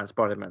Spider-Man.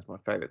 Spider-Man's my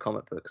favourite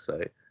comic book,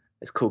 so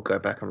it's cool to go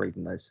back and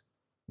reading those.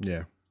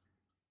 Yeah.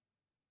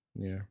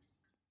 Yeah.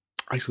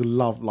 I used to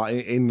love,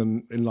 like,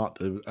 in like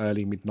the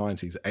early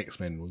mid-90s,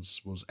 X-Men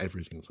was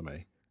everything to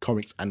me.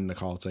 Comics and the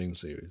cartoon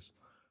series.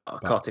 Oh,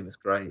 cartoon was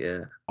great,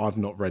 yeah. I've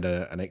not read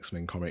an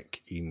X-Men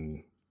comic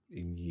in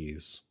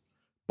years.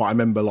 But I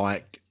remember,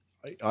 like,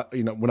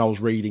 you know, when I was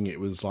reading, it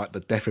was like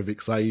the death of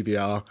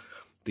Xavier,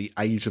 the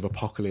Age of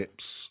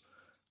Apocalypse,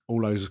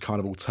 all those kind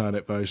of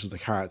alternate versions of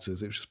the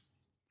characters. It was just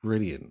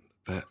brilliant.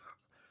 But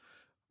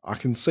I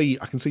can see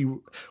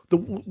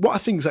what I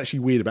think is actually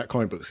weird about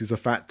comic books is the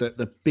fact that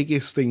the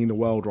biggest thing in the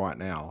world right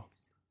now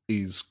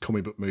is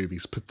comic book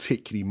movies,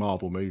 particularly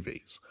Marvel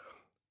movies,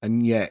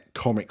 and yet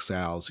comic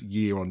sales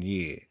year on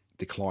year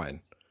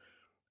decline.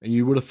 And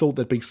you would have thought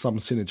there'd be some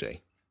synergy.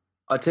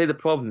 I'd say the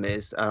problem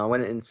is, I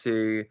went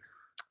into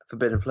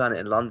Forbidden Planet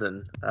in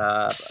London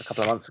a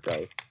couple of months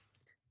ago,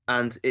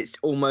 and it's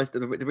almost the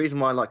reason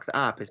why I like the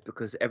app is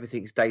because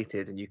everything's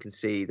dated and you can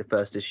see the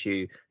first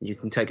issue and you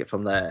can take it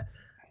from there.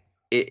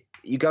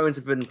 You go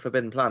into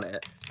Forbidden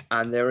Planet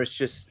and you're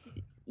just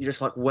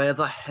like, where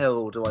the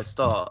hell do I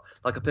start?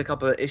 Like, I pick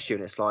up an issue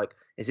and it's like,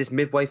 is this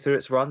midway through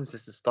its run? Is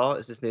this the start?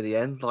 Is this near the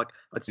end? Like,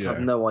 I just have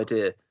no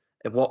idea.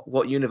 And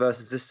what universe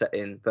is this set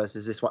in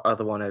versus this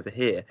other one over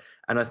here?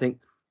 And I think,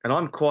 and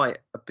I'm quite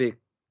a big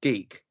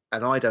geek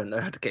and I don't know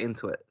how to get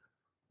into it.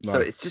 No. So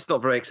it's just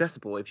not very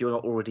accessible if you're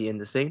not already in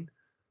the scene.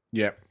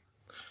 Yeah.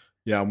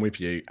 Yeah, I'm with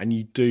you.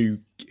 And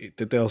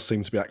there does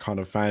seem to be that kind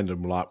of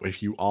fandom, like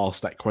if you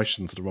ask that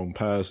question to the wrong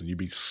person, you'd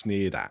be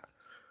sneered at.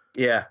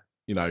 Yeah.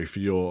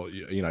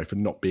 For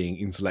not being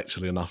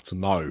intellectually enough to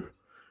know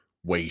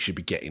where you should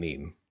be getting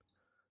in.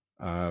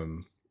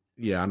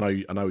 Yeah, I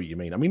know what you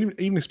mean. I mean,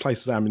 even this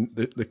place today, I mean,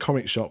 the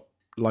comic shop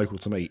local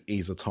to me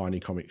is a tiny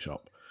comic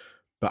shop.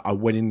 But I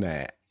went in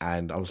there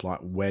and I was like,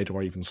 where do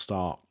I even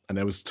start? And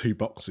there was 2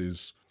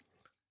 boxes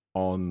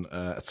on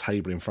a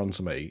table in front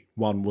of me.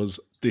 One was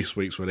this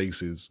week's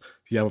releases.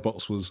 The other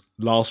box was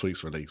last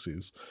week's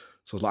releases.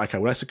 So I was like, okay,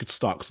 well, that's a good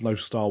start because no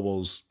Star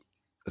Wars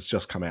has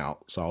just come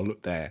out. So I'll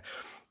look there.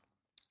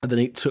 And then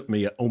it took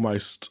me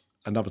almost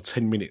another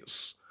 10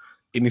 minutes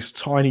in this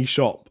tiny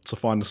shop to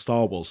find the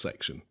Star Wars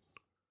section.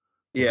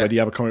 Where the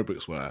other comic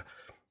books were.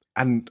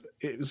 And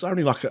it was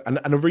only like and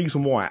the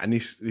reason why, and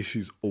this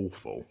is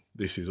awful,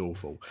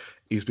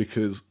 is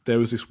because there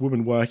was this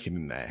woman working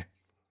in there.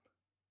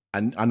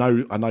 And I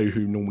know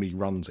who normally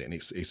runs it, and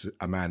it's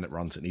a man that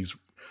runs it. And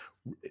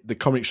the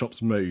comic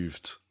shop's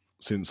moved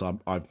since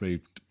I've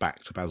moved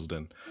back to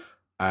Basildon.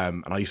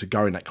 And I used to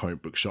go in that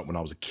comic book shop when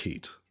I was a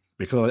kid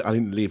because I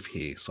didn't live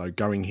here. So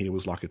going here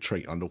was like a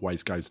treat. I'd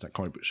always go to that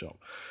comic book shop.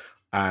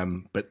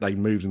 But they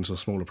moved into a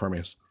smaller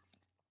premise.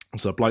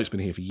 So the bloke's been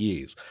here for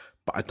years,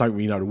 but I don't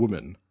really know the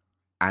woman.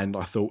 And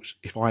I thought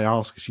if I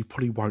ask her, she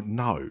probably won't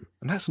know.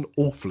 And that's an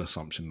awful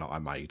assumption that I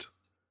made.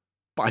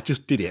 But I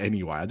just did it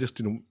anyway. I just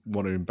didn't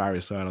want to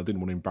embarrass her and I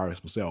didn't want to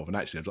embarrass myself. And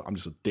actually, I'm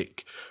just a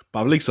dick.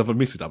 But at least I've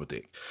admitted I'm a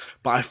dick.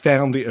 But I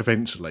found it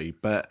eventually.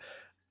 But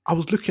I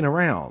was looking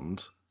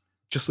around,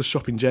 just the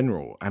shop in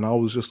general, and I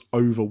was just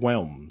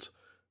overwhelmed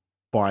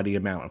by the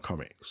amount of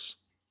comics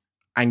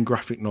and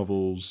graphic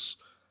novels.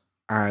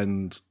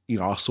 And,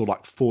 I saw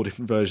like 4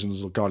 different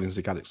versions of Guardians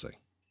of the Galaxy.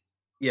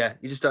 Yeah,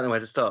 you just don't know where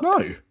to start. No.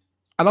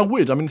 And I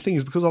would. I mean, the thing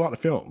is, because I like the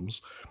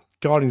films,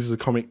 Guardians is a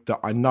comic that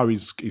I know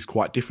is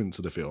quite different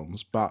to the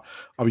films, but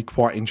I'd be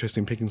quite interested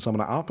in picking some of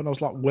that up. And I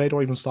was like, where do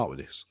I even start with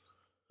this?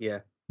 Yeah.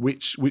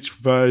 Which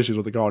version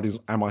of the Guardians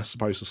am I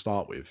supposed to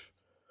start with?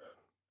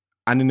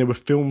 And then there were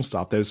film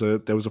stuff. There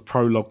was a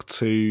prologue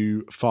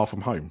to Far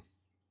From Home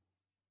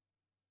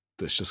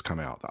that's just come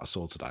out that I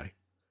saw today.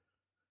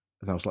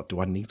 And I was like, do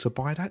I need to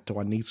buy that? Do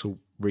I need to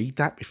read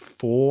that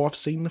before I've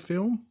seen the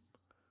film?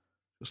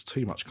 There's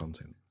too much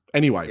content.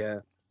 Anyway,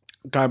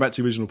 going back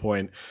to the original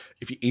point,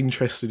 if you're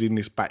interested in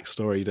this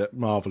backstory that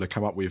Marvel have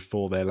come up with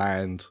for their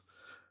land,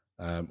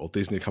 or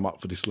Disney have come up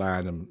for this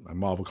land, and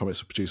Marvel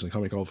Comics are producing a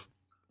comic of,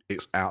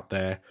 it's out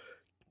there.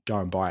 Go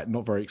and buy it.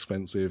 Not very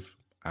expensive.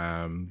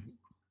 And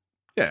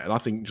I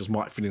think just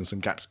might fill in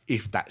some gaps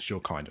if that's your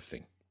kind of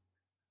thing.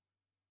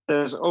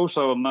 There's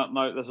also, on that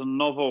note, there's a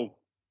novel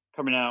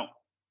coming out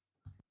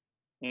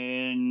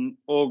in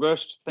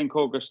August, I think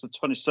August the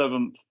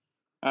 27th,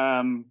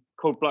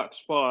 called Black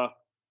Spire,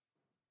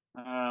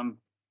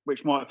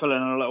 which might fill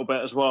in a little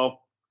bit as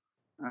well,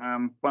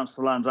 once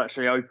the land's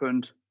actually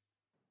opened.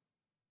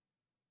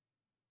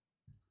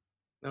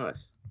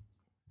 Nice.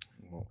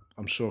 Well,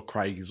 I'm sure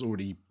Craig has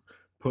already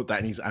put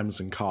that in his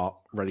Amazon cart,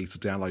 ready to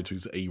download to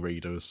his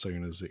e-reader as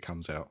soon as it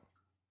comes out.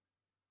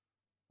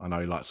 I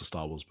know he likes a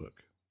Star Wars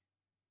book.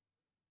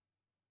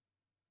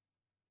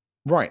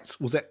 Right,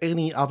 was there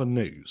any other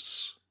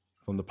news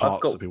from the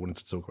parks that people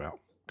wanted to talk about?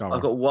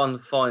 I've got one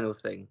final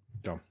thing.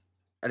 Go on.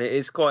 And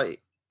it's quite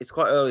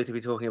early to be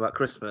talking about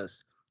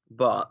Christmas,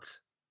 but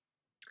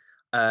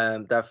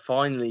they're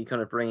finally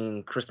kind of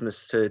bringing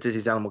Christmas to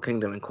Disney's Animal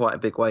Kingdom in quite a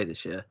big way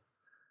this year.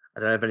 I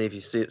don't know if any of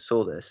you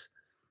saw this,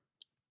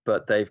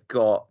 but they've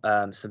got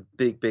some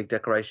big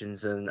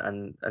decorations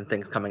and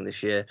things coming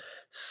this year.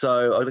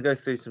 So I'm going to go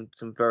through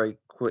some very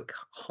quick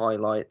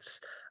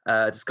highlights.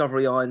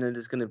 Discovery Island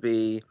is going to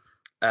be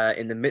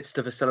in the midst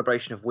of a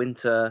celebration of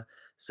winter.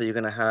 So you're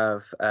going to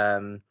have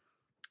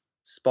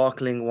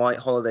sparkling white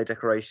holiday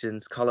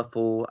decorations,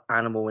 colourful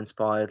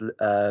animal-inspired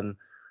kind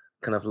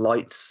of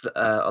lights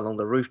along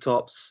the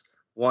rooftops,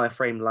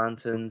 wireframe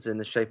lanterns in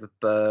the shape of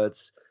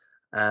birds,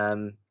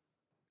 a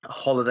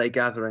holiday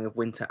gathering of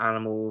winter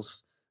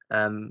animals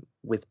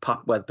with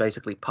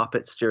basically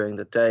puppets during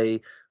the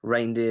day,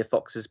 reindeer,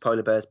 foxes,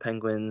 polar bears,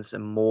 penguins,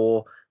 and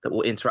more that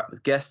will interact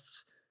with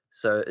guests.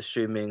 So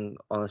assuming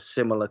on a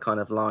similar kind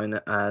of line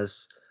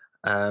as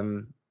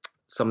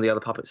some of the other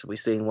puppets that we've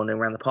seen wandering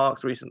around the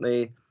parks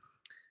recently.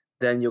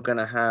 Then you're going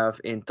to have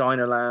in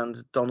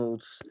Dinoland,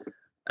 Donald's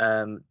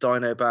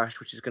Dino Bash,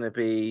 which is going to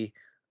be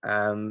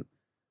the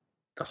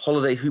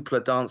Holiday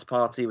Hoopla Dance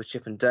Party with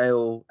Chip and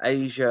Dale.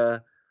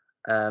 Asia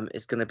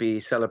is going to be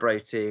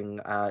celebrating,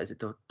 is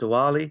it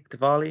Diwali?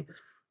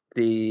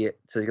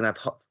 So you're going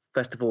to have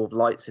Festival of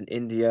Lights in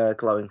India,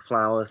 glowing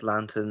flowers,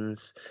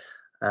 lanterns.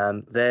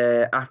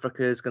 There,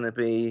 Africa is going to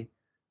be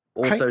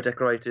also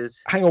decorated.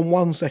 Hang on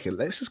 1 second.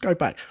 Let's just go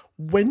back.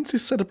 When's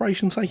this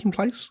celebration taking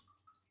place?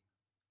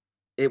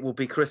 It will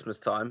be Christmas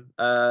time,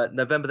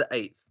 November the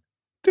 8th.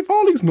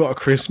 Diwali's not a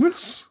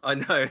Christmas. I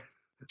know.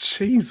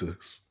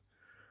 Jesus.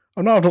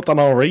 I know I've not done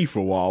RE for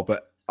a while,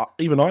 but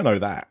even I know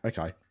that.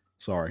 Okay,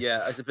 sorry.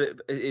 Yeah, it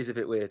is a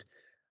bit weird.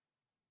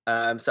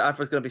 So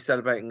Africa's going to be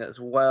celebrating as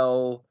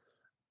well.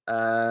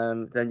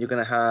 Then you're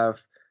going to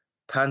have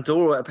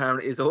Pandora.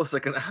 Apparently, is also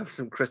going to have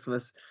some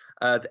Christmas.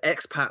 The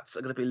expats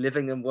are going to be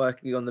living and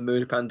working on the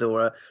moon of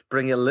Pandora,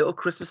 bringing a little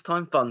Christmas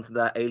time fun to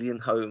their alien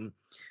home,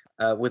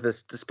 with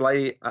a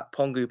display at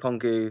Pongu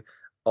Pongu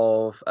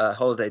of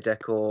holiday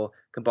decor,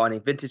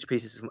 combining vintage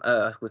pieces from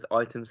Earth with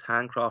items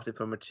handcrafted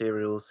from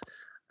materials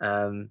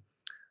from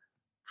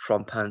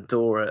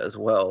Pandora as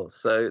well.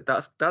 So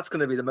that's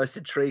going to be the most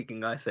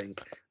intriguing, I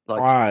think.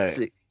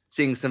 Like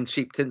seeing some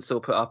cheap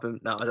tinsel put up, and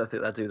no, I don't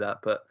think they'll do that.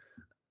 But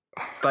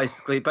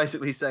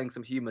basically saying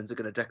some humans are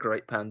going to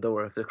decorate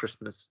Pandora for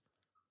Christmas.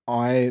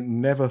 I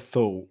never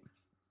thought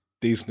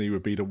Disney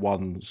would be the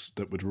ones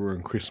that would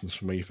ruin Christmas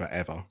for me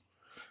forever.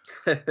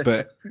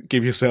 But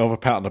give yourself a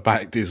pat on the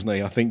back,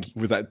 Disney. I think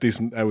with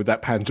that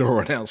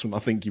Pandora announcement, I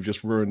think you've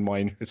just ruined my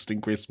interest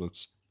in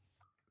Christmas.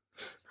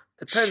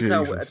 Depends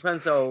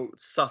how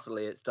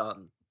subtly it's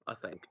done, I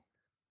think.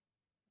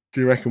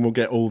 Do you reckon we'll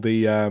get all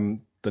the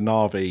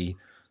Na'vi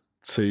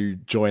to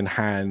join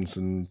hands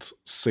and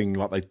sing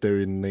like they do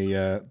in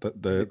the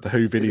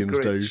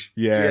Whovillians do?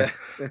 Yeah.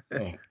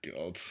 Oh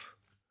God.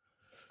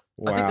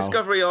 Wow. I think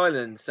Discovery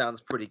Island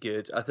sounds pretty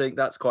good. I think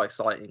that's quite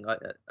exciting.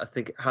 I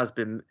think it has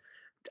been.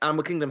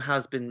 Animal Kingdom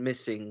has been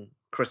missing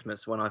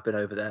Christmas when I've been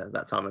over there at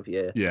that time of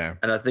year. Yeah.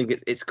 And I think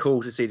it's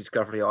cool to see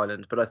Discovery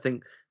Island, but I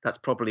think that's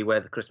probably where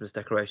the Christmas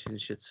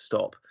decorations should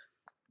stop.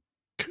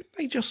 Couldn't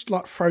they just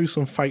like throw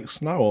some fake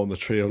snow on the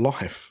Tree of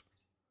Life?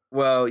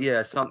 Well,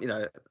 yeah,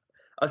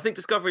 I think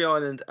Discovery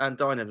Island and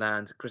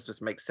Dinoland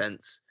Christmas makes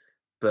sense,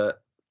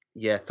 but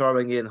yeah,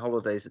 throwing in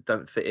holidays that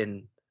don't fit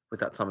in with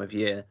that time of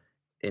year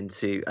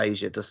into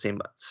Asia does seem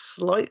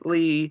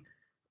slightly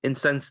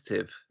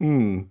insensitive.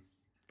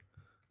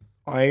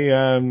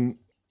 When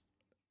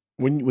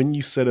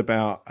you said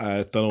about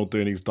Donald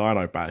doing his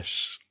Dino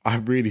Bash, I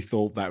really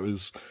thought that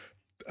was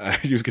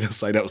you was going to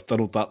say that was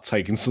Donald Duck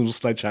taking some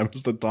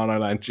sledgehammers to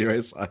Dinoland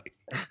USA.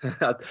 I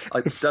don't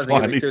think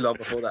it'll be too long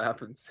before that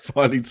happens.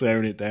 Finally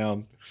tearing it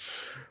down.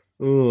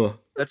 Ugh.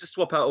 They'll just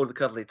swap out all the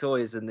cuddly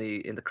toys in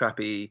the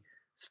crappy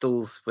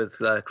stalls with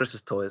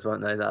Christmas toys,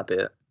 won't they? That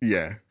bit.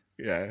 Yeah,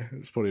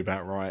 it's probably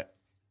about right.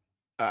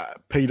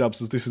 P-Dubs,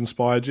 has this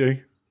inspired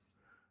you?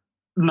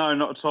 No,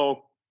 not at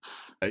all.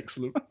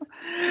 Excellent.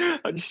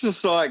 It's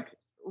just like,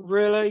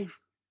 really?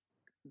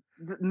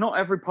 Not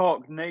every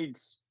park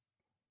needs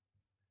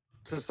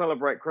to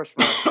celebrate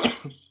Christmas.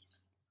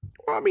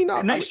 Well, I mean,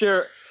 next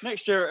year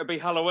it'll be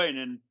Halloween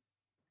in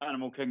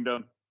Animal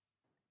Kingdom.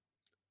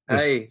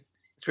 Hey,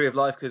 Tree of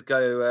Life could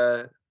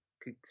go.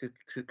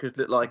 Could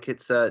look like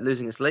it's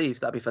losing its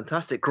leaves. That'd be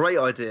fantastic. Great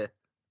idea.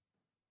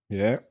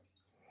 Yeah.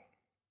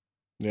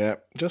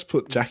 Just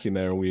put Jack in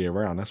there all year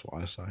round. That's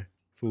what I say.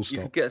 Full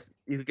stop.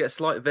 You could get a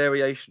slight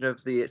variation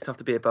of the It's Tough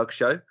to Be a Bug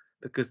show,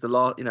 because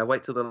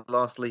wait till the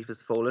last leaf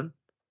has fallen.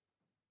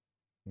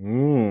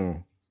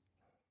 It's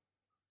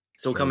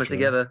all coming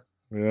together.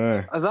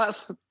 Yeah.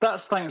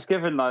 That's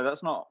Thanksgiving though.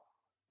 That's not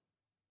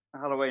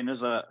Halloween,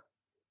 is it?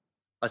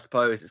 I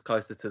suppose it's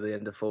closer to the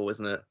end of fall,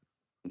 isn't it?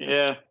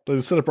 Yeah.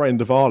 They're celebrating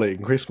Diwali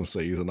in Christmas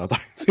season. I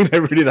don't think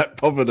they're really that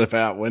bothered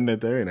about when they're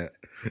doing it.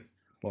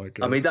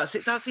 I mean,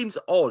 that seems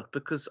odd,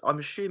 because I'm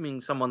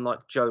assuming someone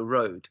like Joe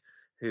Rohde,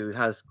 who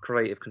has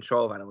creative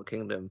control of Animal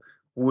Kingdom,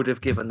 would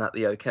have given that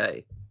the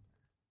okay.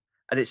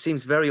 And it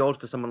seems very odd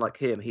for someone like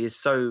him. He is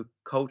so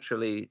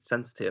culturally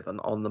sensitive and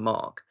on the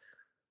mark.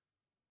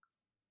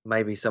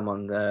 Maybe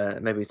someone,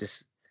 maybe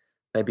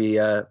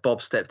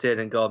Bob stepped in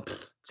and gone,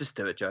 just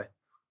do it, Joe.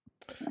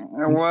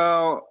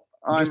 Well,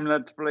 I'm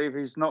led to believe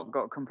he's not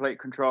got complete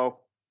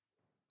control.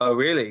 Oh,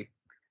 really?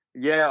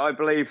 Yeah, I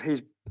believe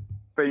he's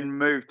been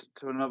moved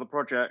to another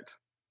project.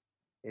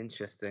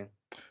 Interesting.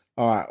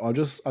 All right, I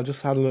just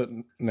had a look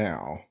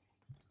now.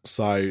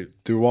 So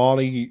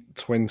Diwali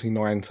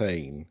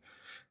 2019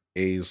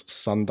 is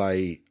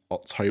Sunday,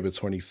 October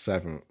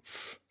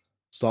 27th.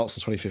 Starts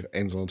the 25th,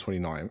 ends on the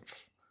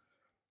 29th.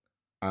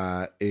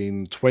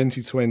 In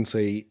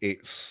 2020,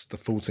 it's the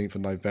 14th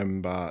of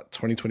November.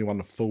 2021,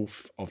 the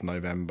 4th of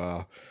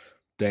November.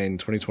 Then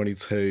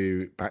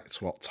 2022, back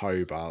to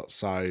October.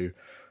 So,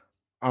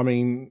 I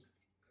mean,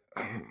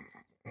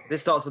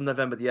 This starts on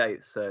November the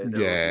 8th, so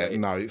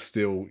no, it's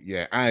still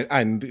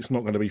and it's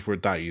not going to be for a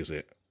day, is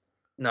it?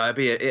 No,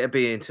 it'll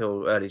be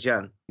until early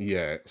Jan.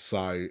 Yeah,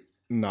 so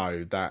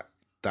no, that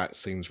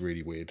seems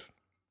really weird.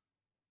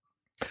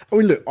 I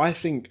mean, look, I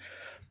think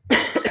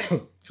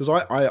because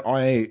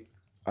I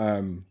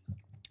when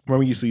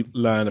we used to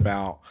learn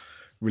about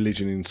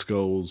religion in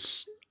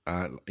schools,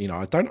 I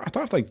don't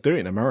know if they do it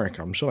in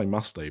America. I'm sure they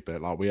must do,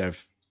 but like we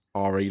have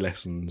RE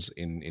lessons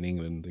in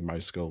England in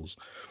most schools,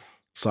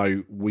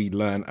 so we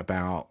learn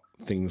about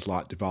things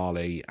like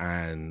Diwali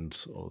and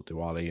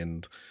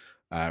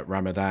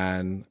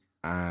Ramadan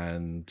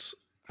and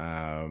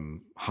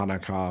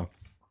Hanukkah.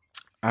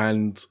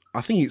 And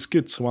I think it's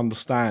good to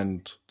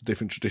understand the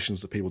different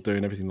traditions that people do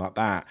and everything like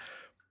that.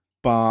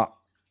 But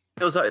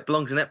it feels like it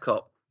belongs in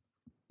Epcot.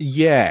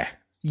 Yeah.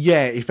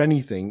 If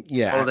anything,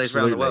 holidays absolutely.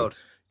 Around the world.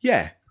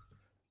 Yeah,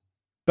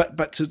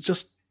 but to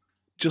just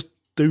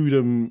do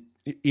them,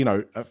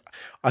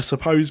 I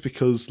suppose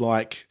because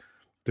like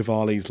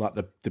Diwali's like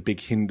the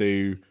big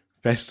Hindu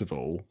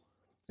festival,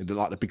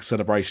 like the big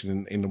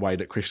celebration in the way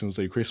that Christians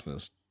do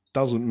Christmas,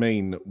 doesn't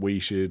mean that we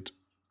should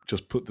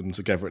just put them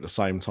together at the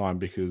same time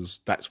because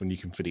that's when you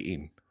can fit it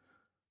in.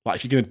 Like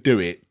if you're going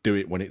to do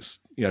it when it's,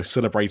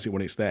 celebrate it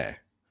when it's there.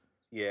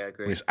 Yeah, I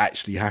agree. When it's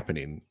actually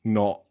happening,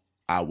 not,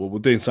 we're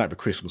doing something for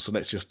Christmas, so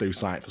let's just do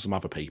something for some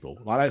other people.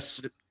 Like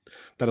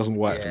that doesn't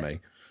work for me.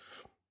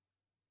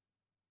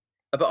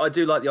 But I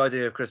do like the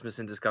idea of Christmas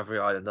in Discovery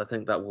Island. I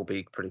think that will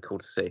be pretty cool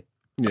to see.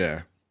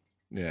 Yeah.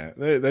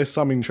 There's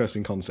some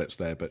interesting concepts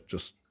there, but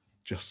just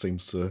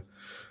seems to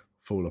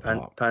fall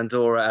apart.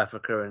 Pandora,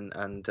 Africa,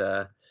 and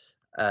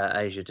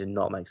Asia did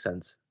not make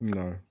sense.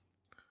 No.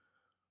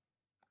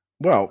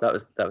 Well,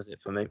 that was it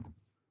for me.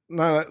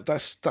 No,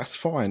 that's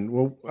fine.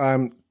 Well,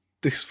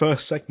 this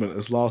first segment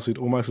has lasted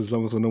almost as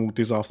long as a normal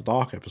Diz After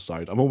Dark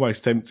episode. I'm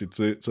almost tempted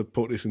to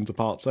put this into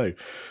part 2.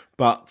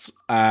 But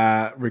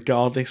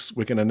regardless,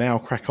 we're going to now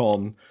crack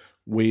on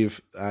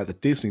with the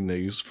Disney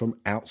news from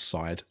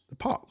outside the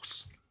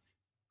parks.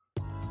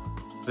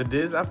 The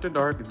Diz After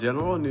Dark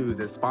General News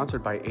is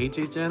sponsored by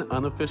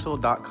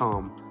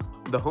HHNUnofficial.com,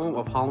 the home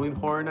of Halloween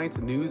Horror Nights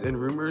news and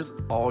rumors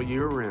all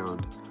year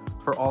round.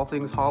 For all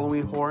things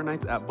Halloween Horror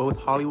Nights at both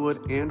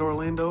Hollywood and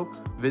Orlando,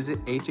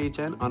 visit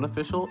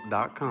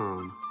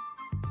HHNUnofficial.com.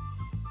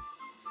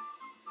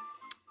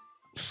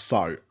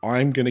 So,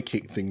 I'm going to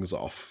kick things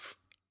off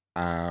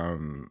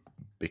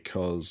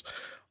because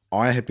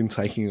I have been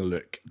taking a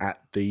look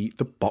at the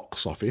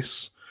box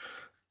office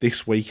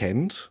this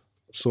weekend.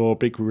 Saw a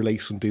big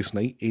release from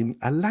Disney in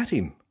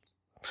Aladdin,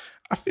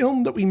 a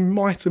film that we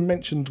might have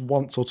mentioned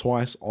once or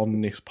twice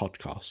on this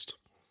podcast.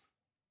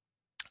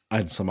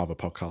 And some other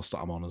podcasts that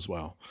I'm on as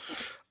well.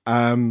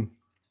 Now,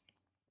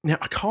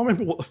 I can't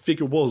remember what the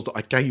figure was that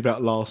I gave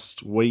out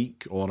last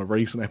week or on a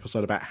recent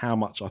episode about how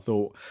much I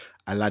thought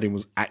Aladdin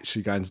was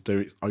actually going to do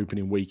its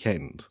opening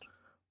weekend.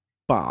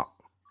 But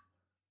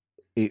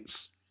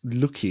it's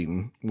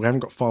looking... We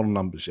haven't got final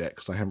numbers yet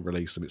because they haven't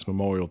released them. It's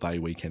Memorial Day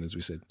weekend, as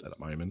we said at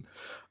the moment.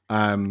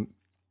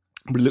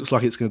 But it looks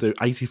like it's going to do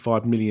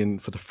 85 million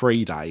for the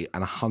 3-day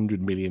and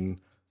 100 million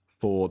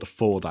for the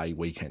 4-day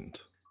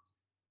weekend.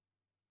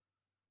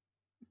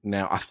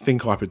 Now, I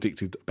think I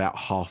predicted about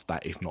half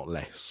that, if not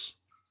less.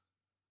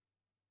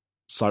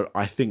 So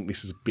I think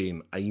this has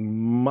been a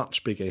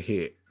much bigger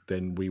hit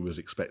than we was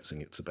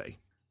expecting it to be.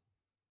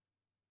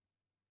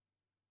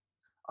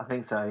 I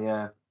think so,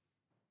 yeah.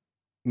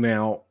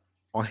 Now,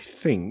 I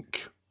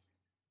think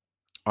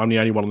I'm the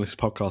only one on this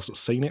podcast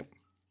that's seen it.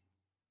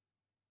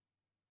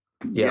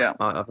 Yeah.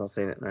 I've not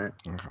seen it, no.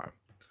 Okay.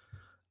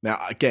 Now,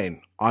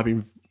 again,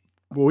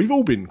 we've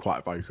all been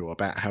quite vocal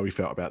about how we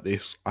felt about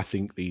this. I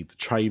think the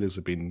trailers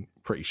have been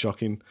pretty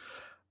shocking.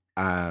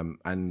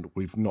 And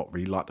we've not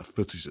really liked the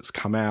footage that's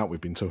come out.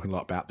 We've been talking a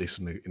lot about this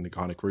in the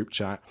kind of group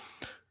chat.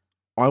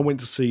 I went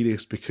to see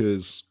this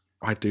because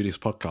I do this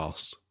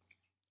podcast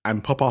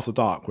and Pop After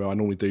Dark, where I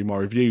normally do my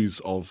reviews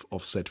of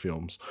said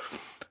films.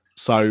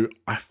 So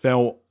I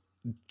felt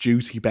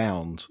duty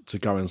bound to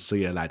go and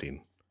see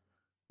Aladdin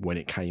when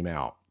it came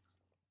out.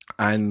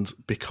 And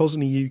because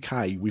in the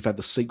UK, we've had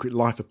The Secret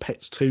Life of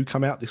Pets 2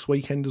 come out this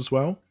weekend as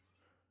well.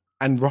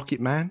 And Rocket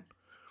Man.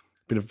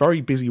 Been a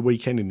very busy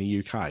weekend in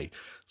the UK.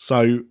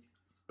 So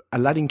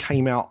Aladdin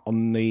came out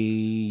on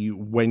the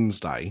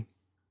Wednesday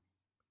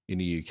in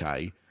the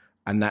UK.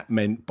 And that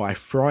meant by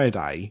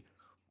Friday,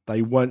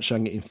 they weren't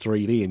showing it in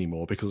 3D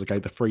anymore because they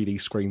gave the 3D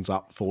screens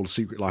up for The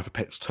Secret Life of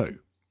Pets 2.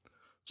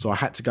 So I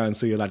had to go and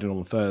see Aladdin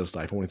on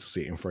Thursday if I wanted to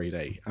see it in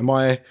 3D. And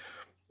when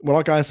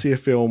I go and see a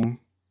film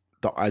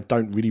that I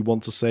don't really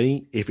want to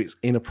see, if it's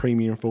in a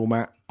premium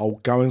format,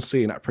 I'll go and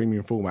see it in that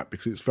premium format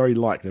because it's very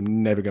likely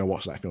I'm never going to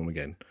watch that film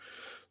again.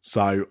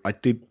 So I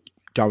did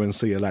go and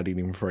see Aladdin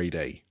in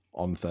 3D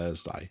on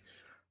Thursday.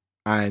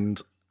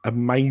 And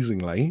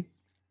amazingly,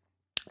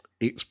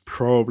 it's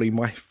probably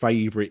my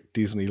favourite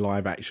Disney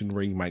live-action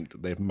remake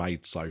that they've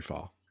made so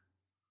far.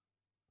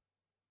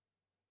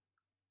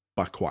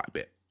 By quite a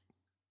bit.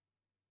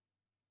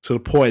 To the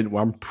point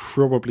where I'm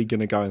probably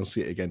going to go and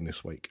see it again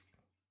this week.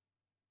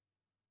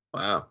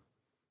 Wow.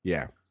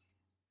 Yeah.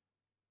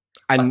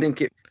 And I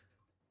think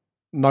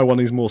no one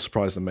is more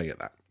surprised than me at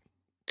that.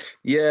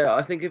 Yeah,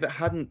 I think if it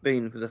hadn't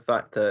been for the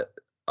fact that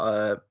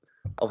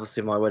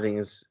obviously my wedding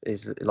is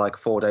like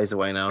 4 days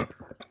away now.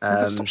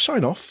 Stop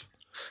showing off.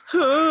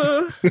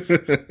 Coming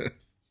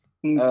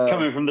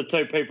from the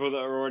two people that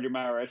are already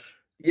married.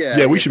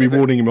 Yeah, we should be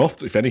warning him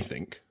off, if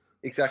anything.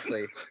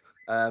 Exactly.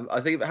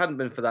 I think if it hadn't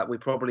been for that, we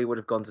probably would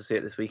have gone to see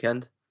it this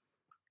weekend.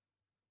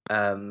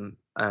 And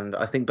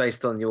I think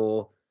based on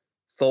your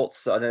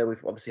thoughts, I know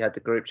we've obviously had the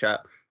group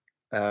chat.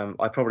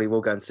 I probably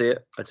will go and see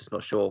it. I'm just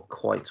not sure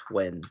quite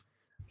when.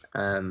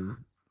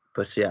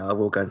 But yeah, I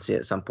will go and see it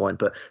at some point.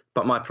 But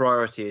my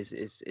priority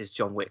is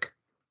John Wick.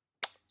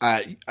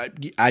 And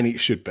it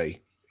should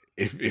be.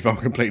 If I'm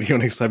completely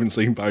honest, I haven't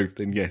seen both,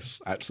 then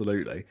yes,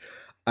 absolutely.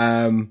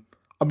 I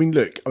mean,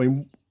 look,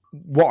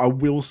 what I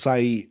will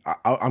say,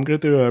 I'm going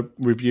to do a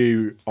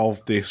review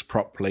of this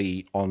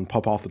properly on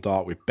Pop After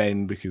Dark with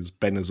Ben, because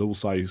Ben has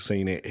also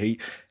seen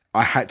it.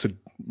 I had to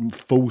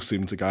force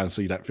him to go and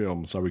see that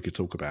film so we could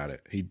talk about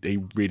it. He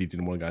really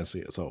didn't want to go and see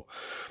it at all.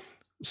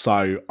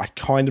 So I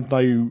kind of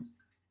know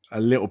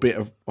a little bit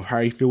of how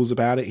he feels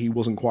about it. He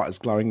wasn't quite as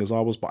glowing as I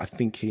was, but I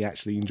think he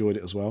actually enjoyed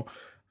it as well.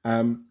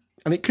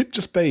 And it could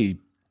just be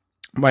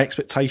my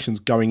expectations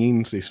going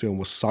into this film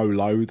were so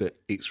low that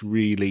it's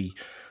really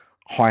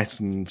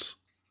heightened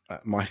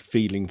my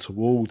feeling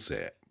towards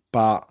it.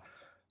 But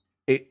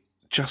it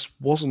just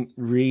wasn't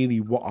really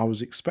what I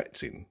was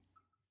expecting.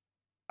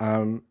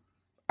 And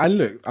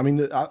look,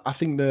 I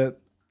think the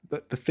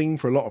thing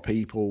for a lot of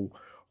people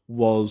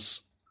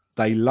was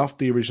they loved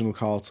the original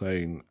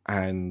cartoon,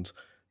 and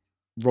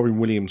Robin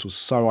Williams was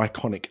so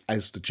iconic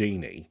as the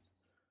genie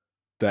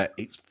that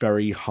it's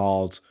very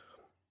hard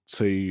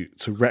to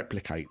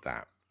replicate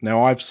that.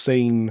 Now, I've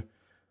seen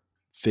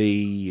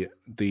the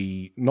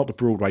not the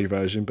Broadway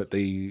version, but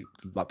the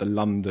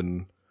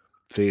London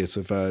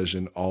theatre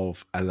version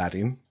of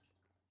Aladdin.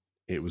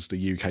 It was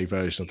the UK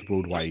version of the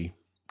Broadway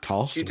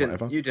cast or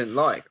whatever. You didn't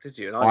like, did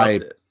you? And I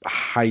loved it.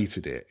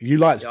 Hated it. You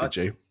liked it, did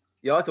you?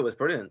 Yeah, I thought it was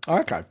brilliant.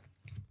 Okay.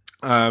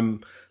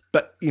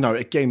 But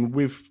again,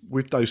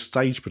 with those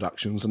stage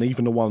productions, and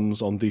even the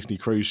ones on Disney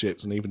cruise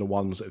ships, and even the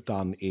ones that are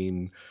done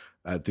in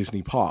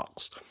Disney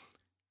parks,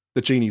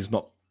 the genie's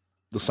not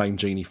the same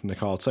genie from the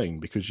cartoon,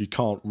 because you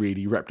can't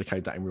really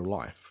replicate that in real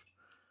life.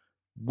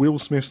 Will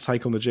Smith's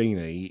take on the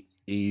genie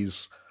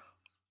is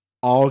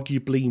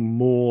arguably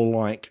more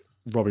like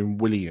Robin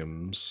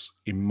Williams,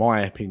 in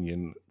my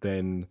opinion,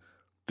 than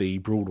the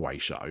Broadway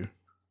show,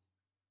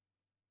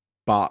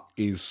 but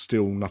is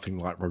still nothing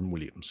like Robin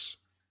Williams.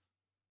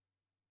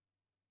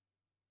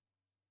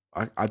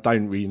 I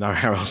don't really know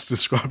how else to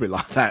describe it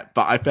like that,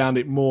 but I found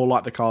it more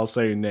like the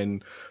cartoon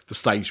than the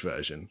stage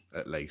version,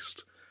 at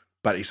least.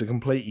 But it's a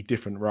completely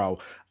different role.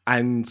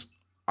 And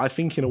I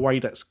think in a way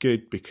that's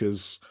good,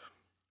 because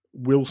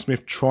Will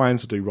Smith trying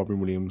to do Robin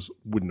Williams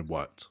wouldn't have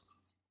worked.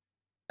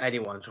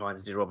 Anyone trying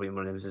to do Robin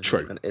Williams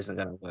isn't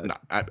going to work. No,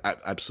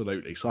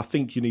 absolutely. So I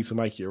think you need to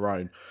make it your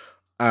own.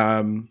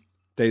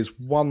 There's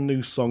one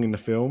new song in the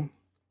film,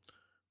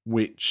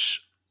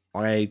 which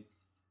I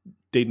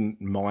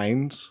didn't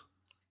mind.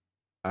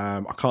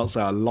 I can't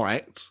say I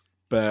liked,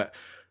 but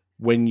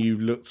when you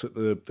looked at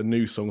the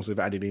new songs they've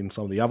added in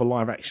some of the other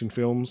live action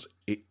films,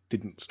 it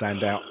didn't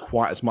stand out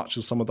quite as much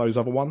as some of those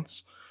other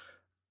ones.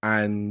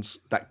 And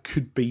that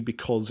could be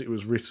because it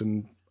was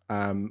written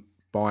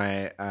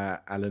by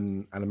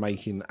Alan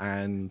Menken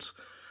and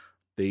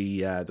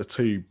the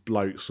two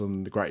blokes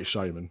on The Greatest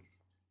Showman,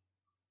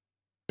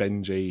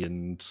 Benji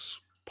and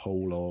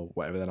Paul, or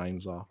whatever their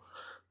names are.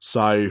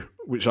 So,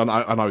 which I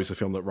know is a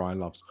film that Ryan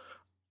loves.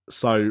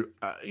 So,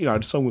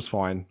 the song was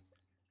fine.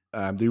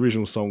 The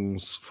original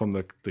songs from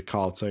the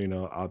cartoon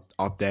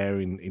are there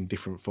in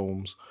different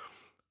forms.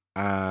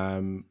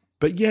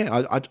 But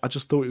yeah, I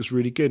just thought it was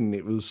really good. And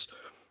it was,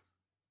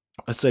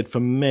 I said,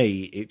 for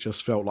me, it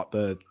just felt like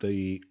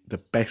the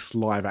best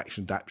live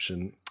action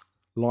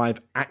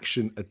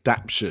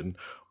adaptation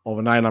of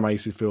an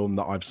animated film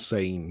that I've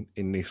seen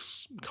in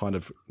this kind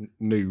of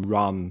new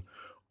run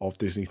of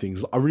Disney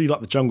things. I really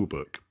like The Jungle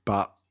Book,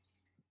 but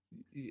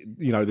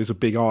there's a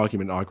big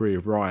argument, I agree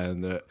with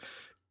Ryan, that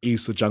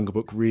is The Jungle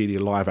Book really a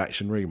live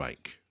action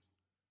remake?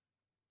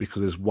 Because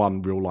there's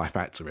one real life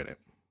actor in it.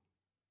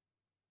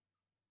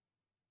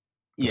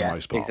 Yeah,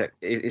 exactly.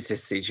 It's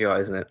just CGI,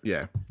 isn't it?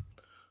 Yeah.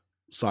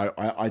 So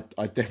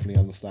I definitely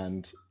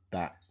understand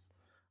that.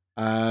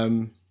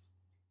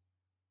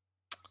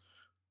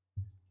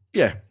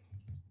 Yeah.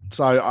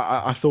 So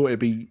I thought it'd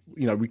be,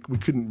 we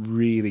couldn't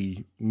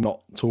really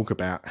not talk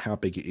about how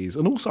big it is.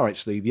 And also,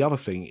 actually, the other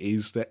thing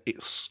is that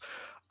it's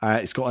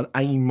got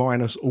an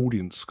A-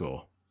 audience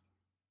score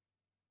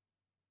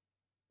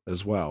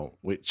as well,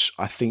 which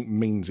I think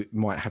means it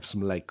might have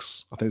some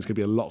legs. I think it's going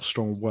to be a lot of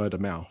strong word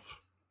of mouth.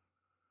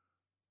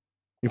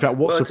 In fact,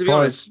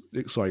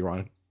 Sorry,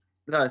 Ryan.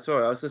 No,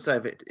 sorry. I was going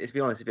to say, to be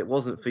honest, if it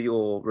wasn't for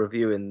your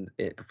reviewing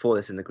it before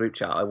this in the group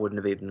chat, I wouldn't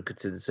have even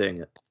considered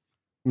seeing it.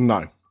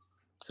 No.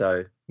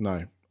 So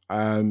no.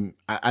 And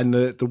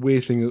the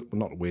weird thing, well,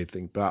 not the weird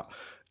thing, but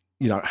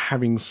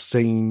having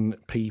seen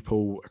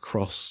people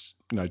across,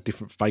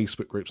 different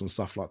Facebook groups and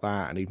stuff like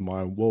that, and even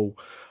my own wall,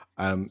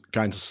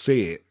 going to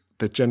see it,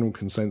 the general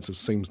consensus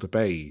seems to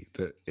be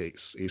that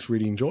it's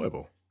really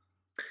enjoyable.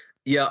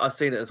 Yeah, I've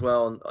seen it as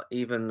well. And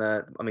even,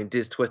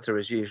 Diz Twitter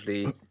is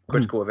usually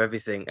critical of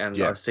everything, and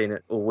I've seen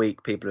it all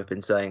week. People have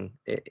been saying,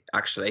 I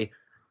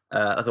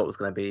thought it was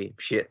going to be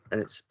shit,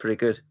 and it's pretty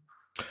good.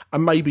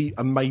 And maybe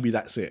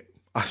that's it.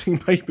 I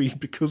think maybe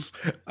because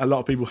a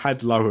lot of people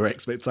had lower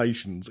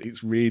expectations,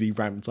 it's really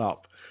ramped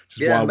up,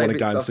 which is why I want to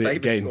go and see it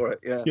again.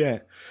 Yeah.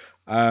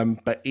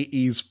 But it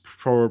is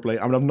probably,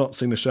 I've not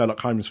seen the Sherlock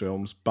Holmes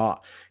films,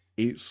 but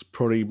it's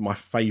probably my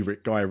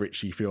favourite Guy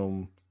Ritchie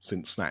film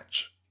since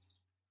Snatch.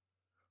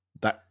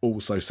 That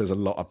also says a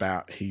lot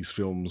about his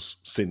films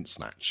since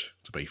Snatch,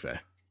 to be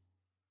fair,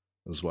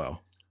 as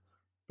well.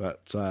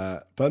 But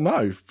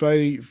no,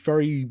 very,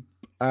 very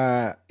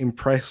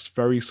impressed,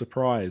 very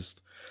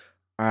surprised.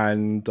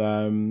 And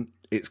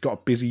it's got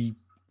a busy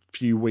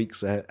few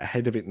weeks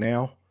ahead of it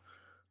now.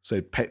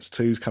 So Pets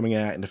 2 is coming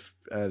out in the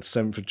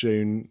 7th of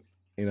June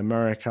in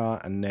America,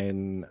 and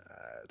then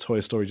Toy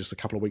Story just a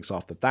couple of weeks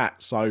after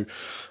that. So,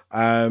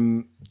 I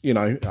think it's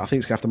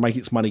going to have to make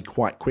its money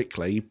quite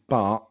quickly,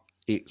 but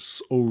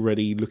it's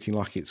already looking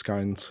like it's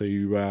going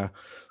to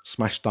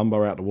smash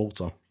Dumbo out the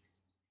water.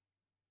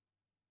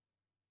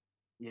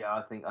 Yeah,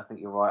 I think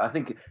you're right. I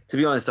think, to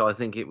be honest, though, I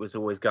think it was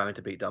always going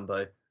to beat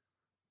Dumbo.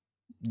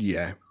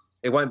 Yeah.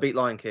 It won't beat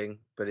Lion King,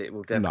 but it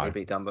will definitely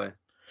beat Dumbo.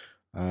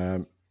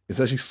 It's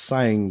actually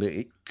saying that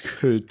it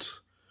could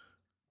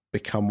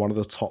become one of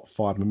the top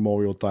 5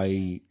 Memorial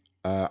Day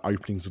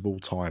openings of all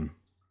time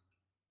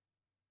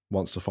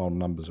once the final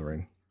numbers are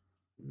in.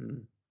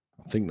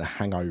 I think The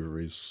Hangover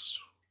is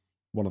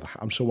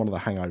I'm sure one of the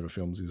Hangover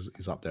films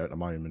is up there at the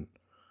moment.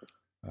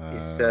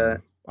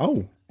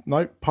 Oh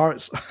no,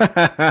 Pirates.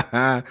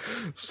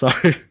 so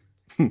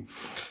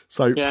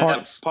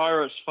Pirates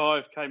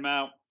 5 came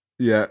out.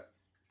 Yeah,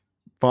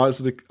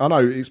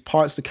 it's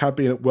Pirates of the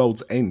Caribbean at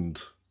World's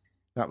End.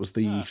 That was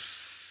the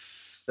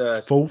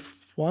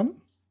fourth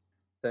one.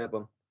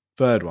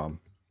 Third one.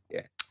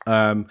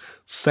 Yeah.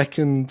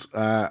 Second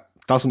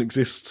doesn't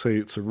exist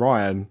to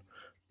Ryan,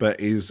 but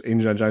is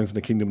Indiana Jones and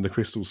the Kingdom of the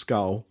Crystal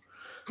Skull.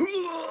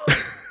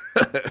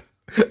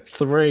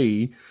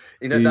 3.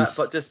 That,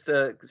 but just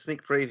a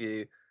sneak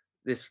preview.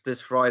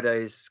 This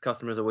Friday's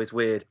Customer is Always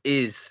Weird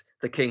is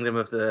the Kingdom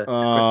of the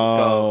Crystal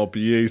Skull. Oh,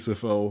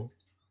 beautiful.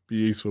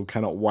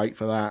 Cannot wait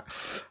for that.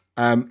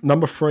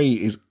 Number 3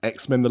 is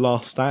X-Men: The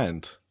Last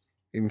Stand.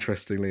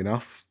 Interestingly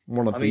enough,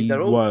 one of the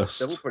worst.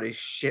 They're all pretty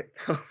shit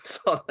films,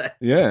 aren't they?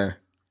 Yeah.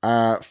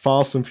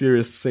 Fast and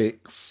Furious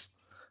 6.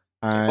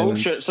 And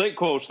bullshit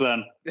sequels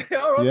then.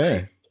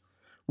 Yeah.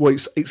 Well,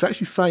 it's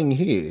actually saying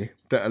here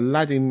that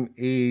Aladdin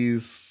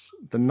is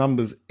the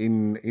numbers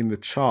in the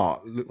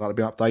chart look like they've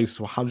been updated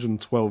to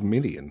 112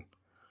 million.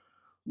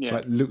 Yeah. So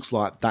it looks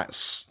like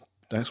that's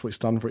what it's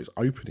done for its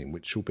opening,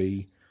 which will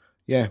be,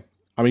 yeah.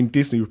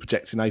 Disney were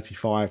projecting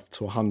 85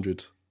 to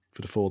 100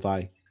 for the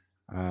 4-day.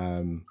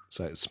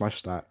 So it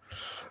smashed that.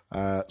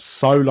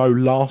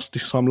 Solo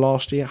this time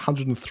last year,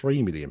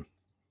 103 million.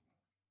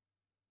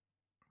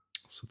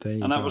 So there you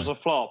go. And that was a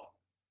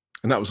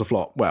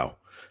flop. Well,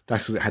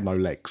 that's because it had no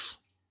legs.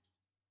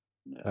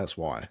 Yeah. That's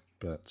why.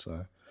 But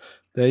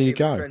there you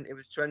go. It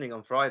was trending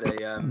on Friday.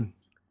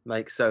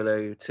 Make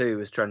Solo 2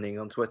 was trending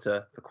on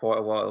Twitter for quite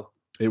a while.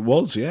 It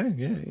was, yeah.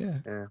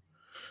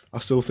 I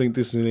still think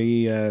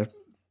Disney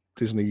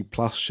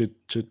Plus should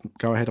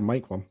go ahead and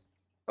make one.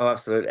 Oh,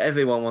 absolutely.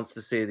 Everyone wants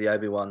to see the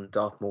Obi-Wan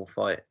Darth Maul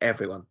fight.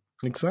 Everyone.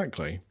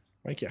 Exactly.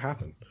 Make it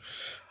happen.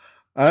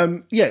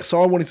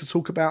 So I wanted to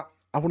talk about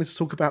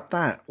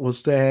that.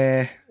 Has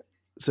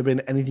there been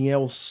anything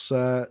else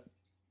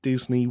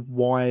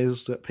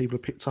Disney-wise that people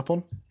have picked up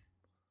on?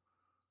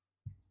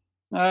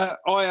 I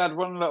had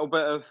one little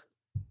bit of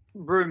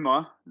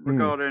rumour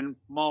regarding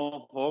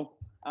Marvel.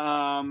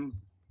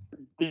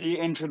 The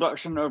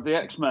introduction of the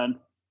X-Men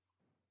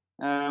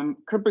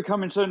could be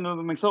coming sooner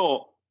than we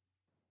thought.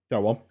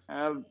 Go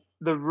on.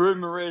 The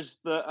rumour is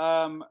that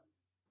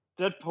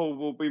Deadpool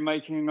will be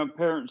making an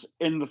appearance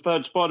in the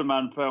third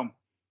Spider-Man film.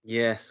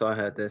 Yes, I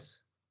heard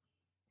this.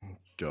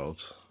 God.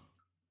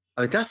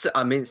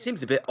 It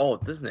seems a bit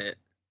odd, doesn't it?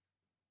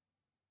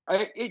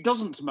 It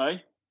doesn't to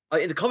me.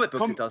 In the comic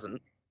books, it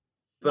doesn't.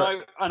 But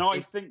no, and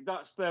I think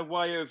that's their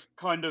way of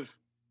kind of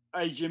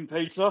aging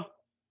Peter.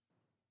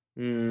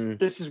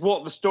 This is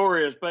what the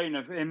story has been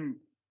of him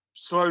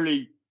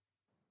slowly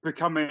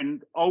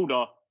becoming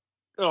older.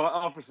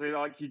 Obviously,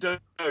 like you do,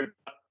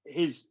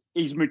 he's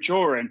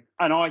maturing,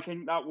 and I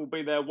think that will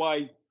be their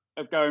way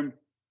of going,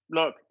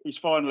 look, he's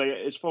finally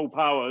at his full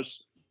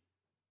powers.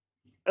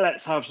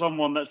 Let's have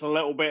someone that's a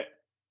little bit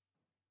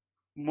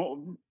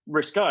more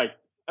risque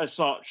as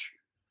such.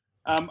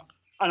 And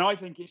I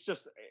think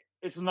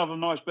it's another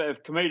nice bit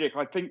of comedic.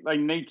 I think they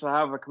need to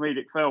have a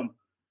comedic film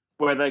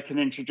where they can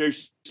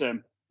introduce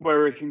him,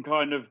 where he can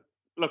kind of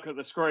look at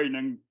the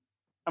screen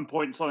and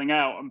point something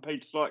out, and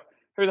Peter's like,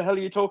 who the hell are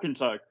you talking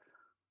to?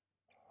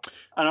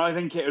 And I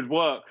think it would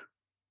work.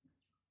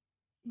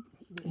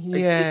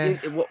 Yeah.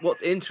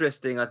 What's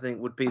interesting, I think,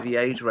 would be the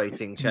age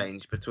rating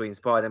change between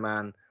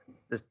Spider-Man,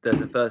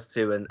 the first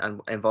two,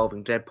 and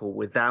involving Deadpool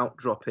without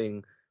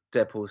dropping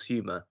Deadpool's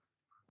humor.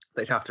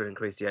 They'd have to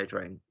increase the age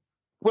rating.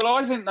 Well,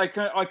 I think they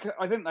can.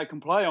 I think they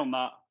can play on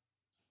that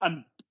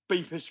and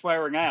beep his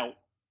swearing out.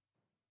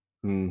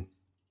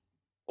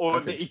 Or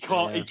that he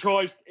can't. Yeah.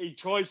 He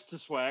tries to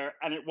swear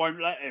and it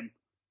won't let him.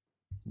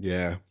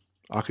 Yeah,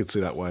 I could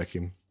see that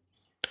working.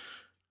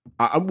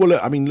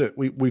 Look,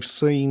 we've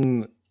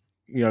seen.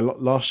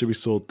 Last year we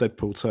saw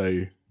Deadpool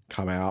 2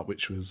 come out,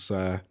 which was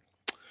a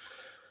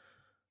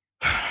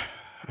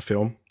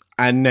film,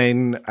 and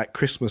then at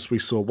Christmas we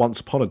saw Once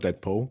Upon a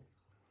Deadpool,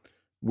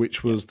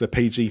 which was the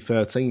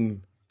PG-13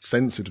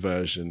 censored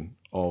version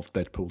of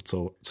Deadpool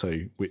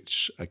 2,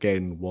 which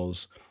again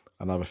was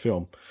another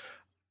film,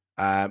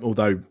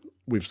 although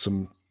with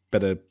some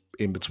better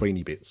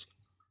in-betweeny bits.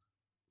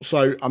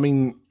 So,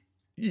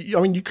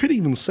 you could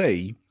even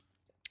see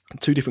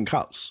 2 different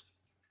cuts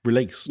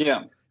released.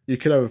 Yeah. You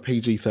could have a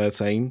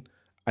PG-13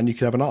 and you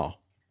could have an R.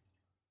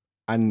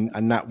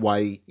 And that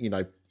way,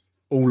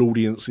 all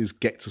audiences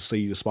get to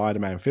see the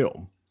Spider-Man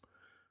film.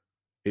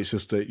 It's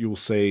just that you'll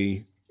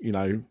see,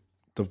 the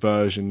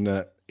version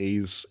that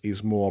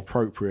is more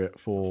appropriate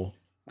for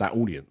that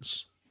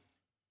audience.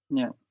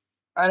 Yeah.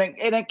 And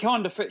it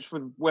kind of fits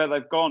with where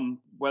they've gone,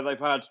 where they've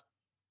had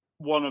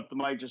one of the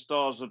major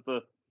stars of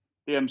the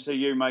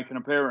MCU make an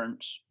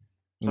appearance.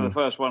 So the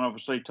first one,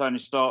 obviously, Tony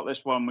Stark.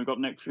 This one, we've got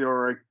Nick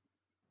Fury.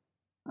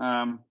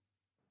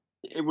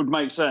 It would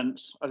make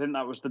sense. I think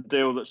that was the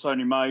deal that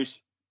Sony made,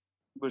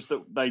 was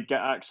that they'd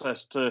get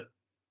access to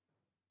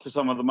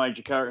some of the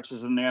major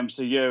characters in the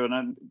MCU.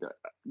 And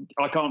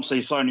I can't see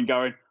Sony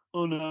going,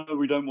 oh, no,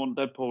 we don't want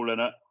Deadpool in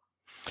it.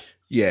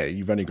 Yeah,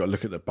 you've only got to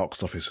look at the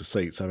box office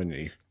receipts, haven't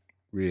you,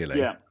 really,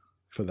 yeah,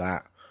 for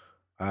that.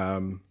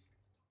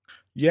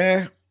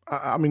 Yeah,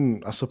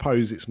 I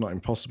suppose it's not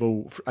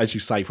impossible. As you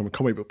say, from a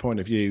comic book point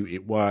of view,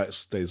 it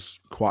works. There's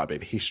quite a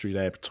bit of history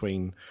there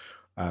between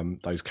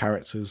those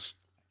characters,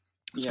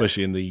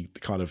 especially in the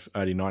kind of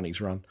early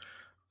 90s run.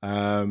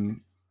 It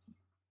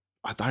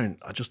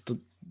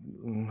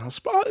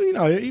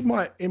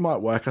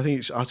might work. I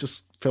think I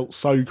just felt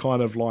so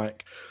kind of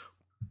like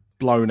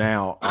blown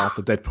out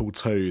after Deadpool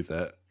 2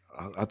 that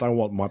I don't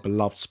want my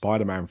beloved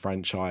Spider-Man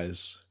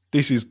franchise.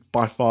 This is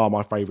by far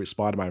my favourite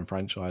Spider-Man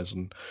franchise,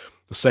 and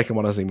the second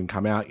one hasn't even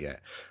come out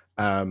yet.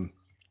 And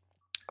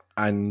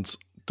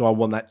do I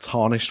want that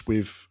tarnished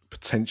with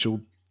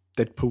potential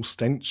Deadpool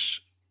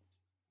stench?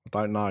 I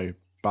don't know.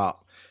 But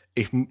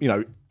if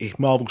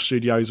Marvel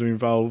Studios are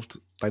involved,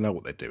 they know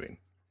what they're doing.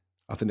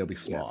 I think they'll be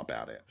smart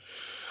about it.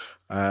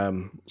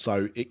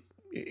 So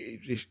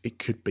it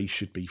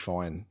should be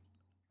fine.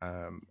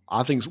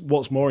 I think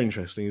what's more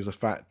interesting is the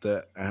fact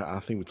that I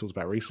think we talked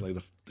about recently,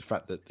 the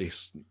fact that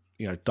this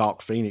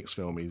Dark Phoenix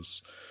film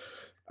is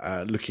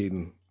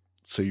looking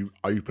to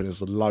open as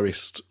the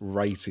lowest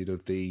rated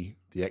of the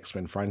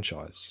X-Men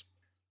franchise.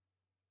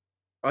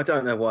 I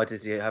don't know why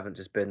Disney haven't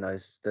just been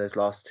those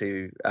last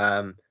 2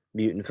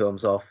 mutant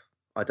films off.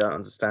 I don't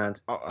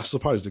understand. I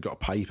suppose they've got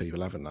to pay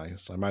people, haven't they?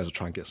 So they may as well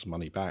try and get some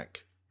money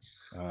back.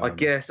 I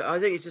guess. I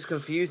think it's just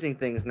confusing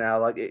things now.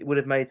 Like, it would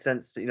have made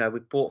sense, we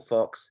bought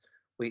Fox.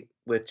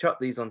 We've chucked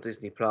these on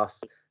Disney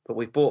Plus, but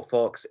we've bought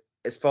Fox.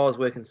 As far as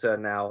we're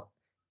concerned now,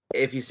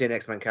 if you see an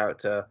X-Men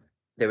character,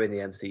 they're in the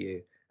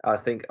MCU. I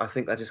think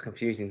that's just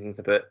confusing things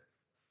a bit.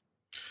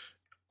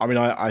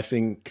 I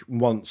think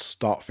once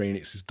Dark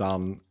Phoenix is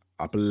done,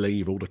 I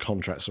believe all the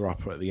contracts are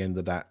up at the end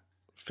of that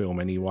film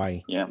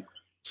anyway. Yeah.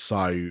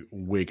 So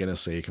we're going to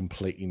see a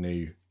completely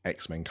new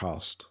X-Men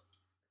cast.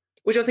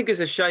 Which I think is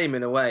a shame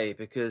in a way,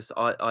 because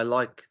I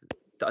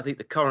think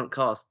the current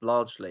cast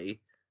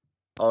largely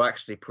are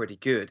actually pretty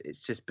good.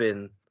 It's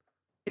been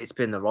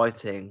the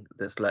writing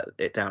that's let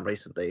it down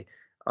recently.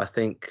 I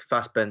think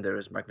Fassbender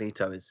as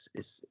Magneto is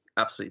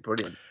absolutely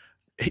brilliant.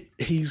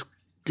 He's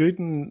good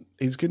in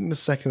the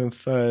second and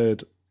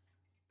third.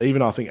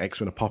 Even I think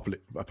X-Men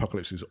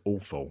Apocalypse is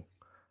awful.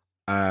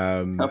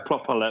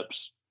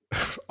 Apocalypse.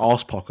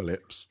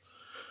 Arsepocalypse.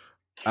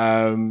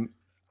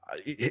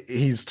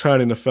 He's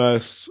turning the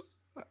first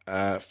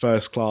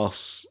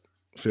class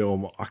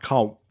film I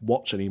can't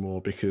watch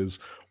anymore, because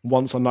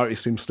once I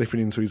noticed him slipping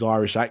into his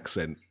Irish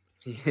accent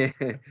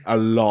a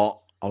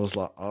lot, I was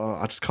like, oh,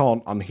 I just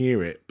can't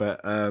unhear it.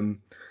 But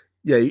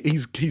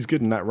he's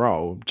good in that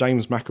role.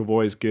 James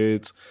McAvoy's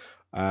good.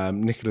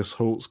 Nicholas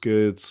Holt's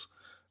good.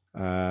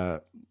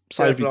 Sarah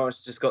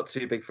Florence just got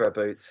too big for her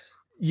boots.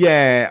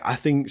 Yeah, I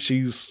think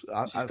she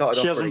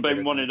hasn't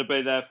been wanting to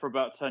be there for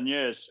about 10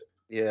 years.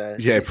 Yeah,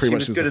 pretty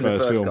much since the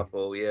first film.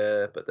 Couple,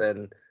 yeah, but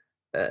then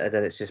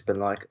it's just been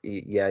like,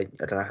 I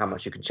don't know how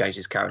much you can change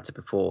his character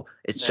before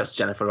it's just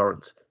Jennifer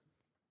Lawrence.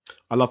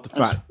 I love the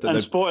fact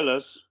that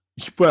spoilers.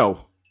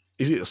 Well,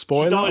 is it a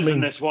spoiler? She dies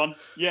in this one.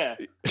 Yeah.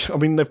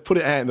 They've put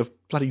it out in the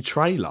bloody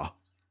trailer.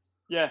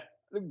 Yeah.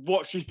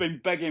 What she's been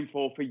begging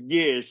for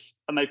years,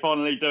 and they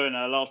finally do in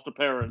her last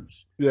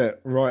appearance. Yeah,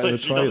 right. So in the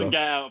she trailer. doesn't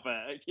get out of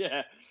it.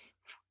 Yeah.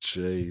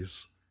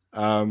 Jeez.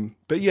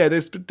 But yeah,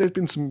 there's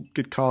been some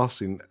good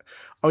casting.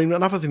 I mean,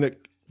 another thing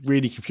that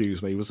really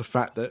confused me was the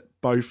fact that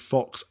both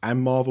Fox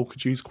and Marvel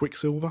could use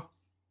Quicksilver.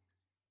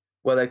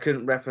 Well, they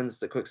couldn't reference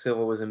that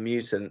Quicksilver was a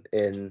mutant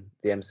in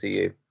the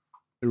MCU.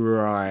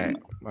 Right.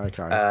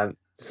 Okay.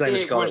 Same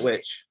as Scarlet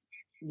Witch.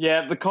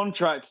 Yeah, the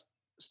contract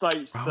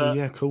states that.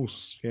 Yeah, of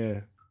course.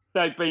 Yeah.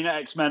 They've been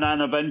X-Men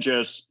and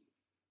Avengers.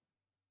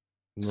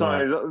 Right.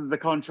 So the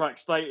contract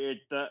stated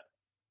that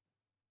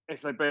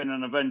if they've been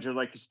an Avenger,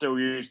 they could still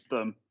use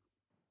them.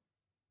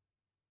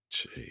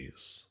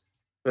 Jeez.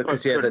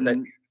 Because so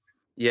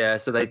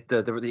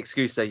the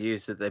excuse they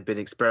used that they've been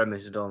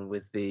experimented on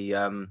with the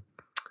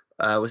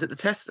was it the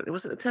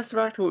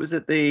Tesseract or was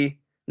it the?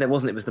 No, it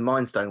wasn't. It was the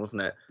Mind Stone,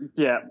 wasn't it?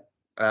 Yeah.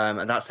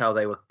 And that's how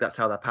their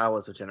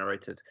powers were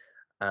generated.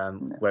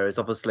 Whereas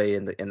obviously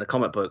in the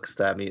comic books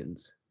they're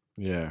mutants.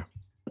 Yeah.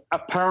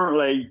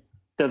 Apparently,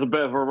 there's a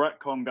bit of a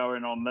retcon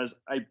going on. There's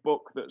a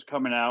book that's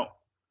coming out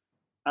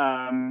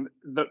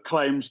that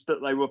claims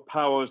that they were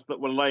powers that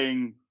were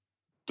laying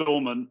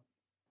dormant,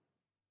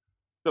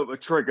 that were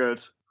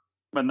triggered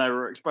when they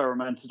were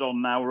experimented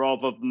on now,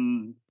 rather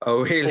than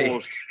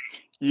paused.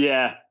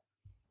 Yeah.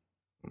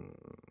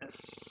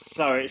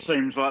 So it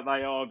seems like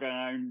they are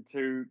going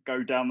to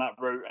go down that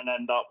route and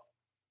end up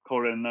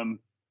calling them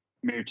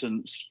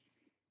mutants.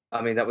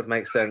 I mean, that would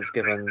make sense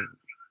given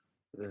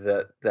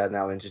that they're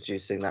now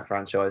introducing that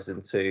franchise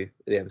into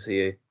the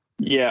MCU.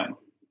 Yeah.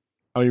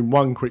 I mean,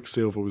 one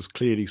Quicksilver was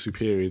clearly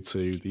superior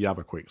to the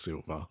other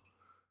Quicksilver.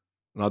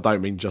 And I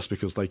don't mean just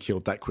because they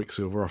killed that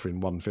Quicksilver off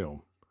in one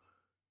film.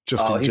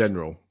 Just in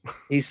general.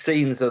 His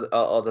scenes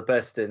are the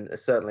best in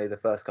certainly the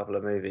first couple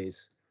of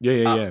movies.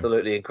 Yeah.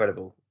 Absolutely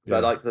incredible. Yeah.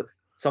 Like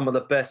some of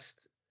the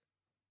best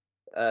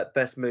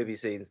movie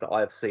scenes that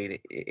I've seen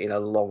in a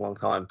long, long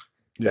time.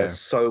 Yeah. They're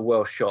so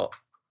well shot.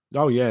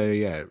 Oh,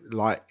 yeah.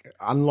 Like,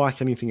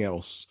 unlike anything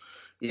else.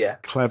 Yeah.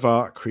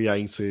 Clever,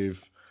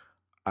 creative,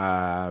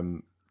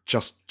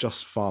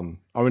 just fun.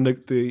 I mean,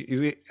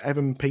 is it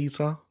Evan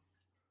Peter? I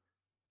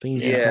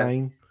think he's his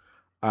name.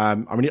 I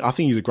mean, I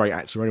think he's a great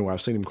actor anyway.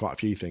 I've seen him quite a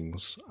few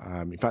things.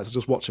 In fact, I was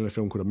just watching a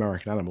film called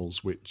American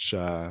Animals, which,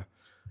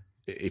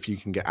 if you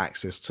can get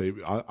access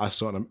to, I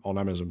saw it on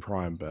Amazon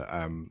Prime, but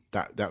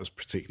that was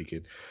particularly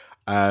good.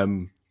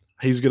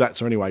 He's a good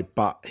actor anyway,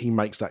 but he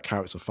makes that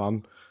character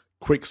fun.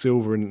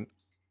 Quicksilver in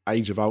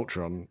Age of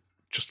Ultron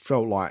just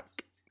felt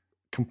like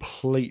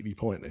completely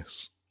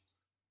pointless.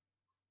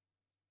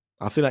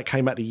 I think that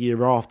came out the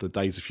year after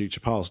Days of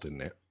Future Past,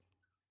 didn't it?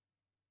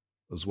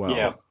 As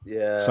well.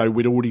 Yeah. So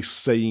we'd already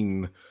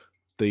seen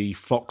the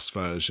Fox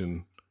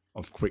version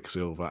of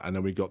Quicksilver, and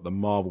then we got the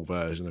Marvel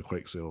version of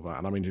Quicksilver,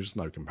 and I mean, there's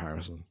no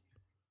comparison. In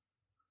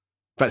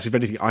fact, if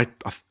anything, I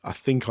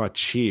think I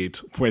cheered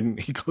when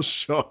he got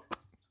shot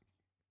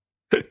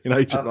in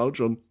Age of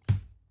Ultron.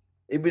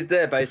 It was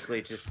there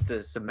basically just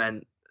to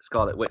cement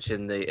Scarlet Witch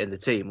in the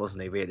team,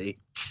 wasn't he? Really,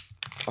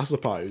 I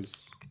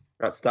suppose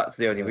that's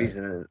the only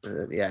reason.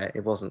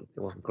 It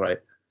wasn't great.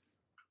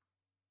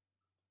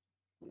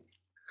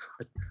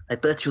 I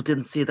bet you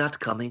didn't see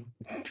that coming.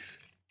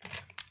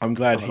 I'm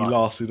glad he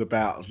lasted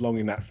about as long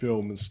in that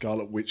film, and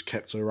Scarlet Witch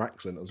kept her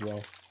accent as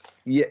well.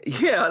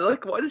 Yeah.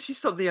 Like, why does she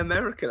suddenly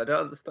American? I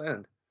don't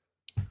understand.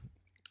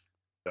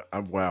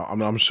 Well, I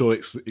mean, I'm sure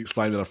it's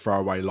explained in a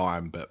throwaway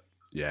line, but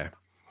yeah.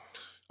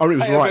 I mean, it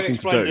was the right thing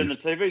to do. Explained in the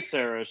TV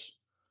series.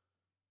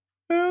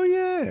 Oh,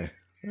 yeah.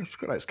 I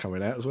forgot that's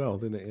coming out as well,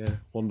 didn't it? Yeah.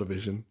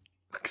 WandaVision.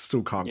 I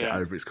still can't get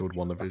over it's called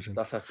WandaVision.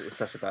 It's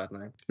such a bad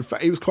name. In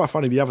fact, it was quite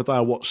funny. The other day I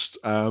watched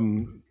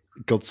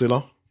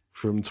Godzilla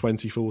from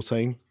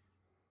 2014.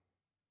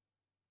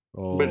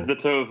 With the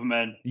two of them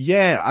in.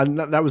 Yeah, and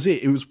that was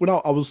it. It was when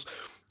I was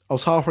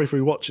halfway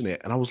through watching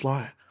it, and I was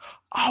like,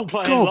 "Oh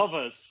Playing God,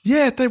 lovers.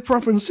 Yeah, they're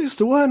brother and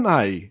sister, weren't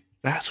they?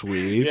 That's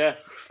weird."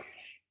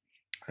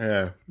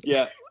 Yeah.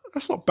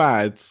 That's not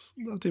bad.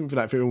 I didn't think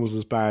that film was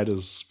as bad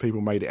as people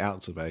made it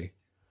out to be,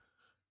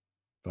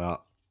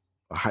 but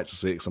I had to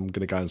see it because I'm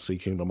going to go and see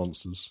King of the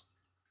Monsters.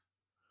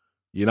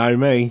 You know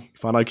me.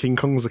 If I know King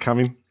Kongs are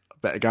coming, I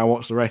better go and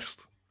watch the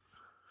rest.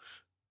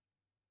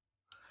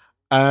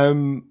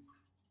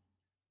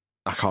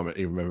 I can't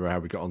even remember how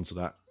we got onto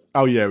that.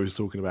 Oh yeah, we were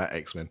talking about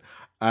X-Men.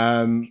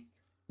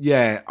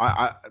 Yeah,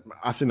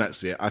 I think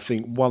that's it. I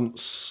think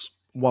once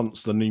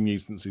the New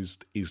Mutants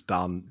is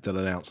done, they'll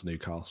announce a new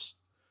cast.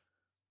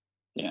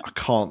 Yeah, I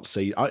can't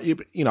see.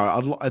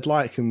 I'd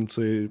like them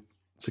to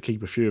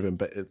keep a few of them,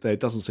 but there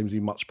doesn't seem to be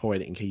much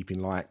point in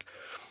keeping like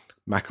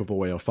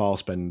McAvoy or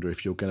Fassbender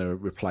if you're going to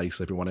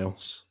replace everyone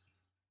else.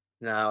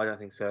 No, I don't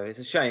think so. It's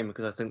a shame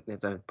because I think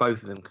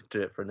both of them could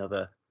do it for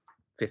another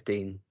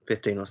 15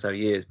 or so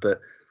years. But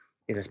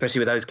especially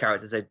with those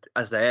characters,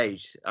 as they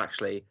age,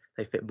 actually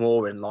they fit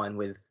more in line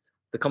with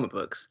the comic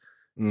books.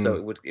 So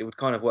it would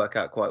kind of work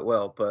out quite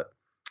well. But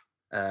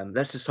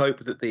let's just hope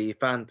that the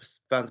fans'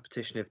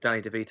 petition of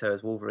Danny DeVito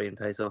as Wolverine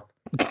pays off.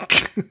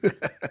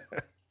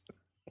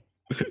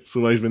 It's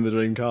always been the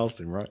dream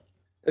casting, right?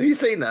 Have you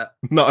seen that?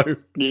 No.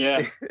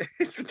 Yeah.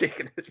 It's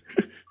ridiculous.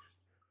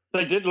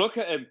 They did look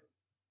at him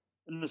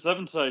in the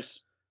 70s.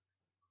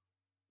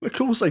 Of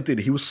course they did.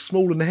 He was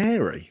small and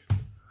hairy.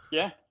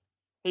 Yeah,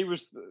 he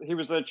was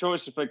their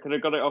choice. If they could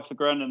have got it off the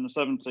ground in the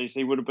 70s,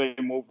 he would have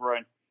been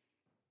Wolverine.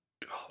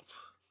 God,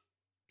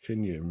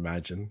 can you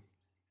imagine?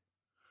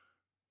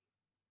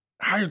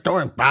 How you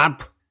doing,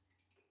 Bob?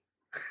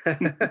 I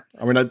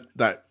mean, I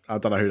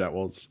don't know who that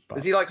was. But...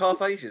 Is he like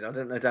half Asian? I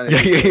don't know. Danny.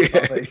 Yeah.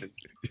 Half Asian.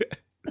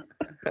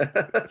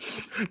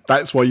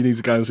 That's why you need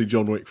to go and see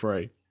John Wick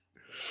 3.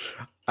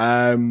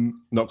 Not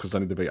because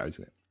Danny DeVito's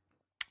in it.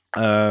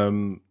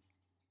 There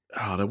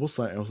was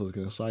something else I was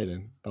going to say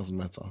then. Doesn't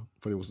matter.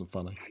 But it wasn't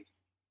funny.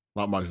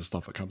 Like most of the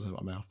stuff that comes out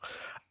of my mouth.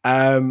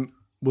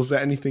 Was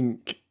there anything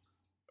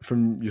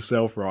from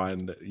yourself,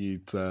 Ryan, that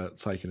you'd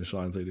taken a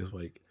shine to this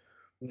week?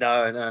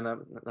 No,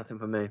 nothing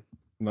for me.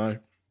 No.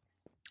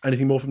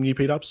 Anything more from UP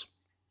Dubs?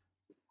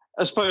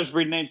 I suppose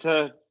we need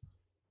to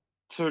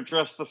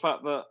address the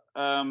fact that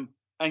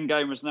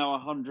Endgame is now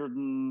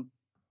 $112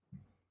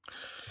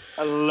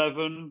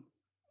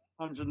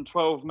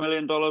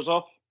 million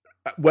off.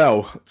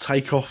 Well,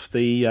 take off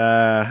the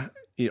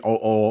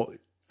or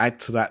add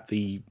to that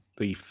the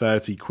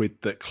 30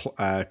 quid that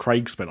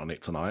Craig spent on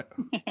it tonight.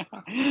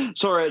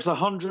 Sorry, it's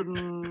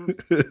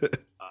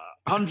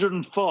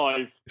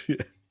 105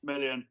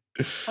 million.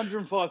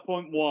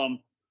 105.1.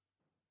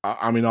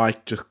 I mean, I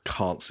just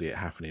can't see it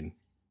happening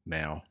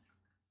now.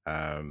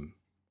 I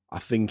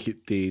think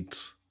it did.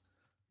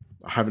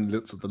 I haven't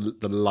looked at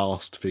the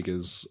last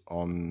figures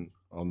on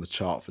the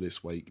chart for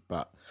this week,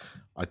 but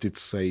I did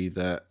see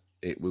that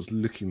it was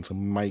looking to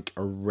make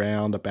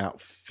around about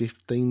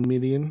 15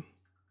 million,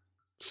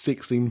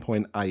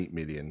 16.8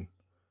 million,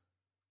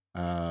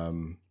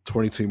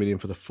 22 million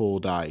for the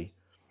 4 day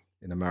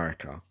in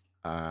America.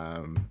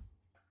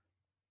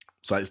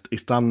 So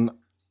it's done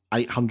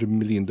 800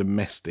 million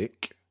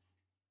domestic.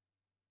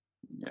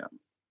 Yeah.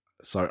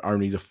 So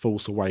only The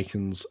Force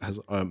Awakens has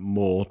earned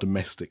more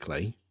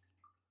domestically,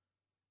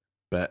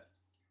 but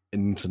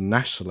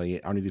internationally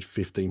it only did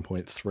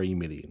 15.3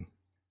 million.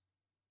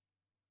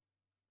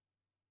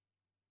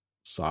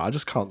 So I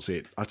just can't see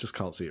it. I just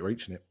can't see it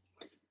reaching it.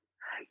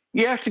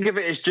 You have to give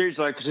it its due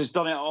though, because it's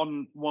done it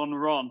on one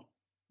run,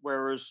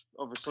 whereas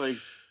obviously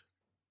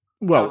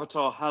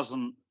Avatar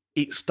hasn't.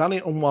 It's done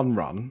it on one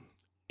run.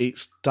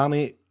 It's done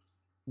it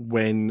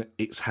when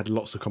it's had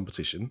lots of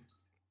competition.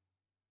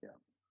 Yeah.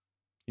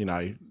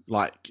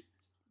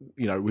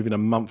 Within a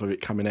month of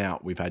it coming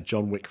out, we've had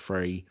John Wick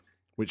 3,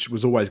 which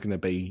was always going to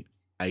be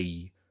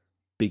a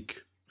big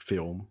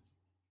film,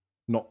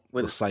 not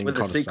the same with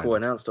kind of a sequel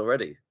announced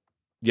already.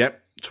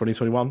 Yep,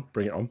 2021,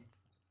 bring it on.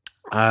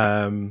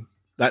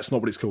 That's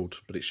not what it's called,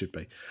 but it should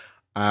be.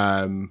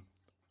 Obviously,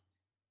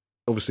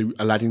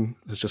 Aladdin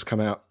has just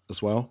come out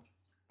as well.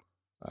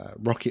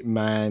 Rocket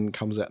Man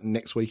comes out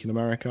next week in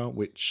America,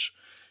 which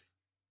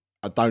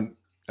I don't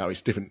know.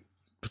 It's different,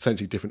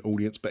 potentially different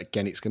audience, but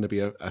again, it's going to be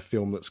a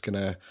film that's going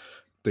to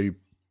do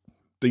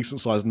decent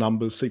sized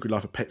numbers. Secret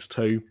Life of Pets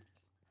 2.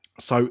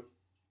 So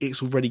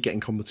it's already getting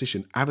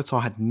competition.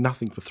 Avatar had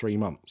nothing for 3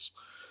 months.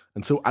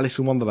 Until Alice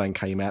in Wonderland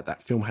came out,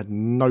 that film had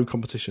no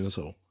competition at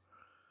all.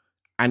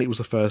 And it was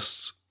the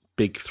first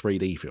big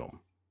 3D film.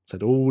 It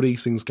had all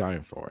these things going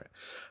for it.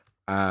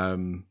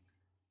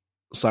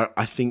 So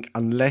I think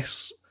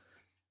unless,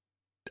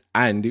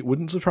 and it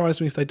wouldn't surprise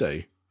me if they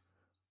do,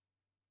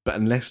 but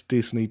unless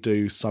Disney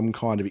do some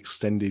kind of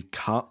extended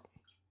cut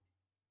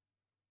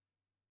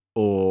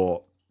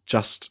or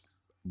just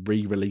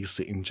re-release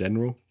it in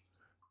general,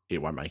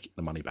 it won't make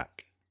the money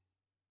back.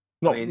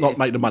 Not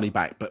make the money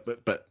back,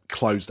 but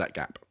close that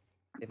gap.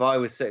 If I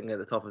was sitting at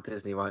the top of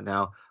Disney right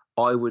now,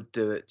 I would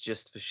do it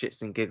just for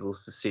shits and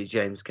giggles to see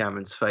James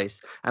Cameron's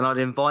face, and I'd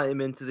invite him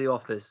into the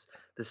office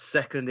the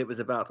second it was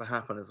about to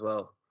happen as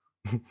well.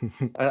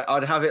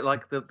 I'd have it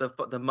like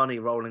the money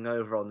rolling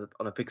over on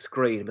a big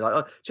screen and be like,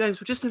 "Oh, James,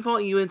 we're just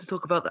inviting you in to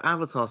talk about the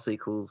Avatar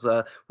sequels.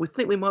 We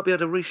think we might be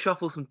able to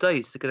reshuffle some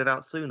dates to get it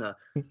out sooner."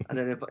 And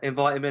then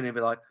invite him in and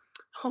be like,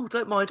 "Oh,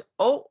 don't mind.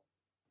 Oh,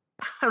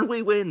 and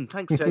we win.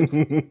 Thanks, James."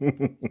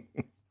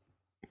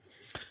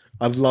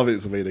 I'd love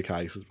it to be the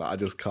case, but I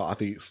just can't. I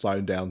think it's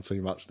slowing down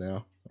too much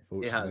now.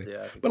 It has,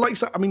 yeah. But like you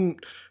said, I mean,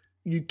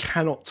 you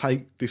cannot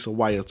take this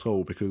away at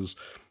all because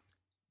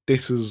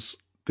this has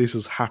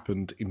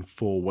happened in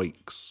 4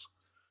 weeks.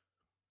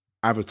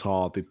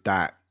 Avatar did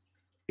that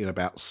in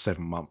about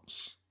 7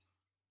 months.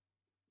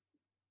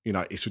 You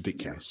know, it's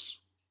ridiculous,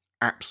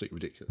 absolutely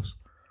ridiculous.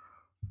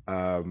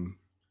 But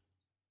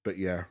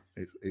yeah,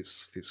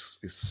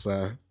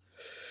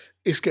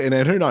 it's getting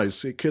there. Who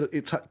knows? It could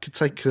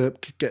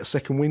get a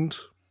second wind.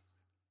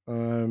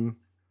 When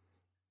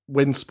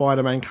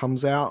Spider-Man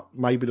comes out,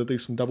 maybe they'll do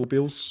some double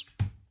bills.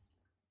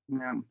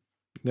 Yeah,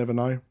 never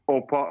know.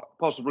 Or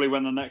possibly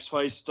when the next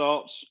phase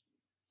starts.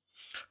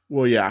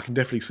 Well, yeah, I can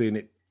definitely see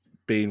it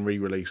being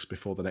re-released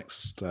before the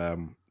next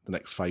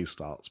phase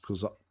starts.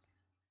 Because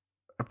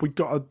have we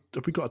got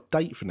a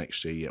date for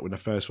next year yet? When the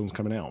first one's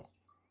coming out?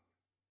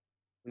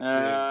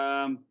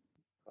 I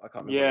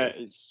can't remember. Yeah,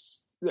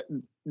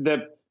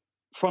 they're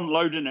front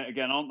loading it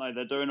again, aren't they?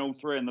 They're doing all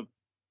 3 in the.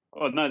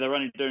 Oh no, they're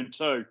only doing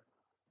 2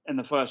 in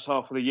the first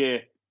half of the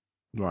year.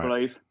 Right. I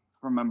believe, if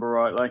I remember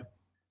rightly.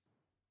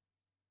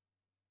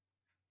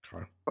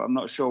 Okay. But I'm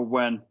not sure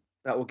when.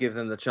 That will give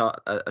them a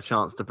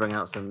chance to bring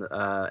out some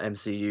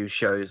MCU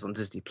shows on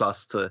Disney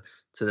Plus to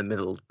the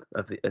middle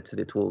of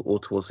or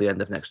towards the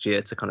end of next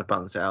year to kind of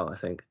balance it out, I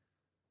think.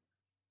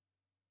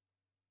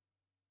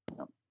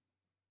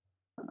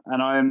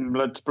 And I am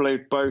led to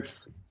believe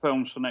both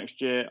films for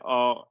next year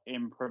are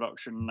in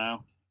production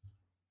now.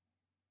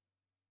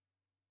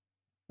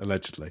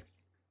 Allegedly.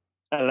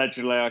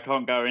 Allegedly, I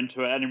can't go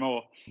into it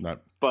anymore. No.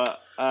 But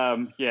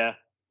yeah.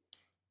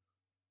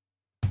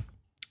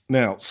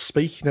 Now,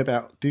 speaking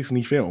about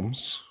Disney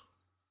films,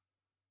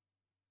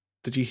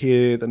 did you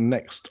hear the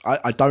next?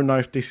 I don't know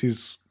if this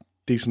is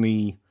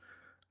Disney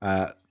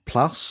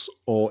Plus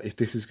or if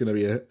this is going to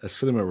be a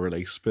cinema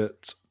release,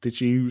 but did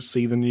you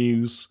see the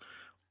news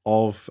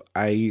of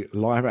a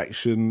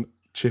live-action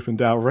Chip and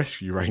Dale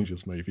Rescue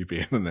Rangers movie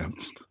being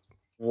announced?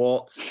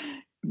 What?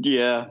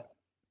 Yeah.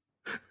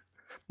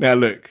 Now,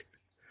 look.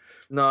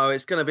 No,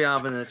 it's going to be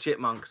Alvin and the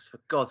Chipmunks, for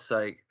God's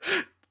sake.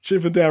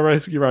 Chip and Dale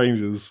Rescue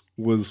Rangers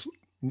was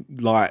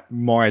like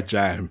my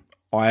jam.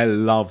 I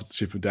loved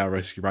Chip and Dale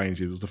Rescue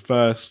Rangers. It was the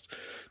first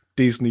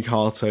Disney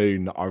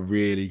cartoon that I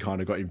really kind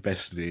of got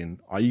invested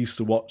in. I used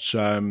to watch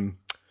Gummy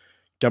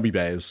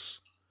Bears,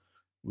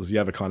 was the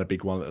other kind of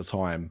big one at the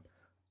time.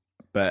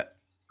 But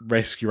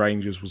Rescue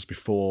Rangers was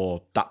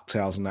before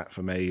DuckTales and that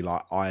for me.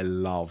 Like, I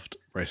loved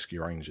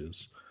Rescue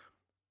Rangers.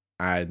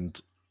 And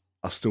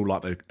I still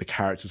like the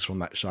characters from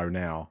that show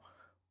now.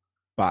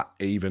 But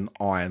even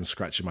I am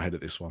scratching my head at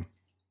this one.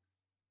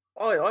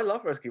 I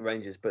love Rescue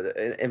Rangers, but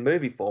in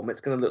movie form, it's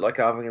going to look like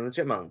Alvin and the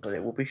Chipmunks, and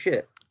it will be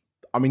shit.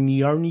 I mean,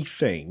 the only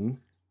thing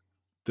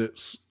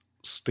that's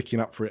sticking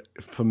up for it,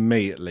 for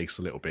me at least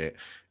a little bit,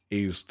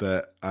 is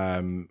that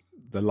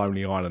the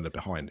Lonely Island are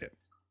behind it.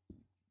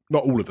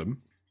 Not all of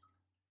them,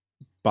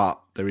 but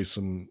there is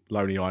some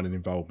Lonely Island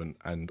involvement,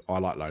 and I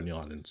like Lonely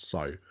Island,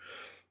 so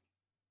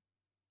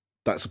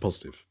that's a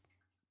positive.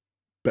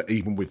 But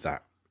even with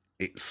that,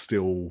 it's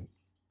still,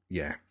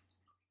 yeah.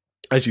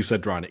 As you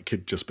said, Ryan, it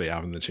could just be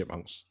Alvin and the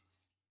Chipmunks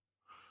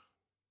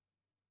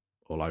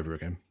all over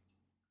again.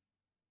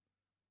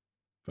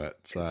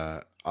 But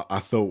I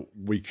thought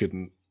we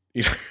couldn't,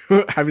 you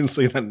know, having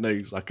seen that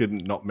news, I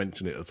couldn't not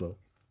mention it at all.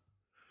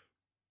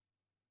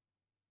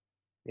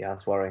 Yeah,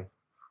 that's worrying.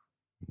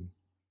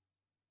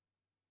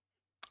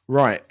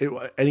 Right.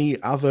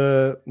 Any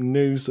other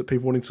news that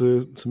people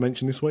wanted to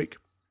mention this week?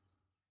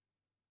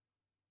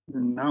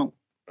 No.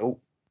 Oh.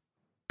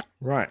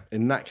 Right.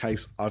 In that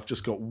case, I've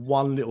just got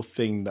one little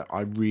thing that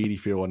I really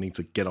feel I need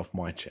to get off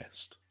my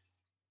chest.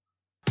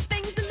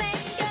 Things that make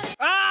you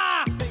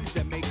things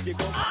that make you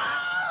go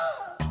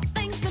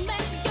things that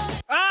make you go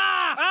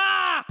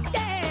yeah.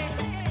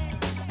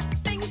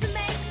 Things that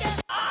make you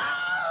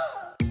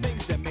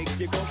things that make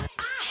you go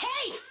I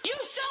hate you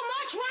so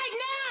much right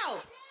now.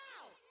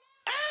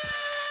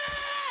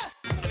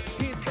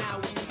 Here's how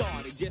it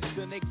started, just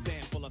an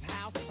example of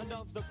how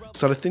another brother.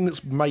 So the thing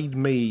that's made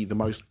me the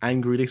most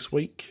angry this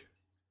week,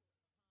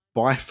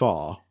 by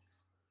far,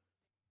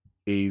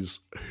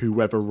 is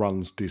whoever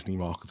runs Disney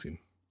marketing.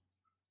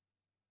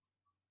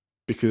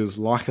 Because,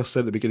 like I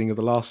said at the beginning of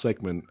the last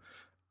segment,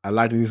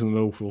 Aladdin is an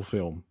awful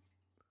film.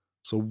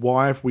 So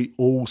why have we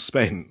all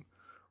spent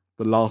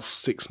the last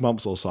 6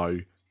 months or so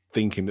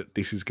thinking that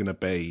this is going to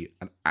be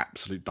an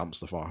absolute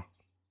dumpster fire?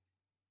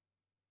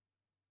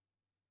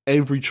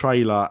 Every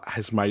trailer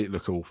has made it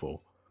look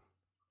awful.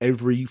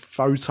 Every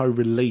photo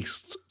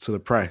released to the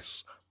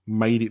press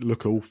made it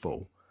look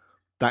awful.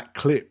 That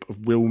clip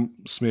of Will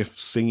Smith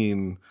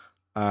singing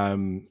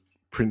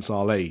Prince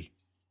Ali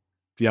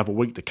the other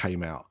week that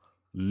came out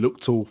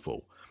looked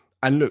awful.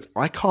 And look,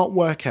 I can't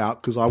work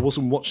out because I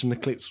wasn't watching the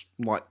clips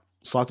like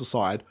side to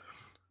side,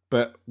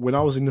 but when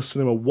I was in the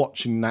cinema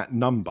watching that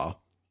number,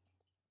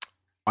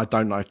 I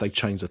don't know if they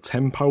changed the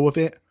tempo of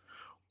it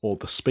or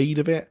the speed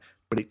of it,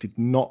 but it did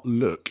not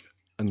look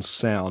and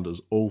sound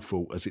as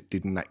awful as it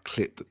did in that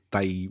clip that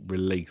they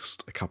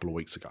released a couple of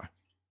weeks ago.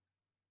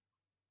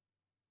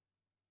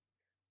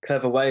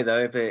 Clever way,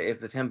 though, if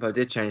the tempo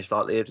did change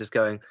slightly, of just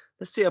going,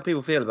 let's see how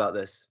people feel about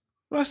this.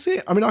 Well, that's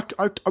it. I mean, I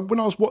when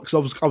I was watching,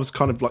 I was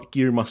kind of like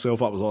gearing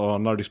myself up. I was like, oh, I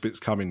know this bit's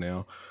coming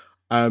now.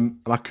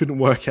 And I couldn't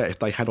work out if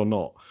they had or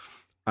not.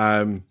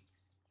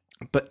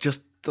 But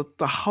just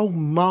the whole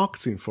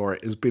marketing for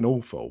it has been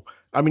awful.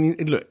 I mean,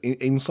 look,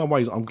 in some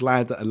ways, I'm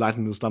glad that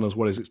Aladdin has done as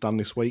well as it's done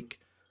this week,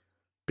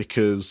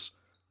 because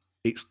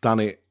it's done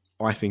it,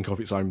 I think, off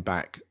its own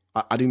back.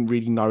 I didn't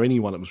really know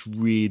anyone that was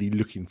really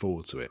looking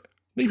forward to it.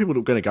 Many people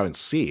were going to go and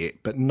see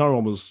it, but no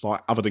one was,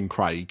 like, other than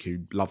Craig,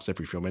 who loves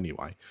every film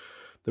anyway,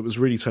 that was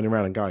really turning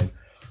around and going,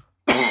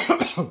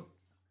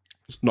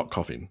 it's not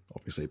coughing,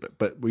 obviously,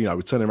 but you know,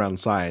 we're turning around and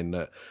saying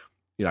that,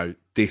 you know,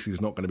 this is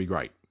not going to be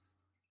great.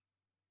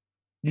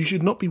 You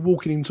should not be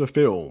walking into a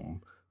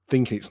film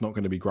thinking it's not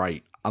going to be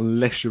great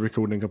unless you're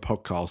recording a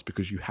podcast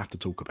because you have to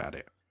talk about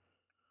it.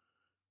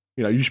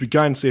 You know, you should be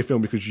going to see a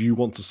film because you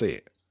want to see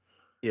it.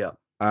 Yeah.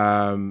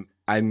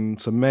 And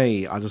to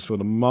me, I just feel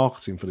the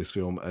marketing for this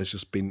film has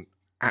just been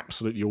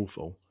absolutely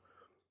awful.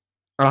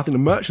 And I think the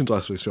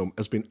merchandise for this film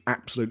has been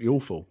absolutely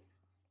awful.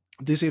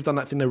 Disney have done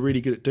that thing they're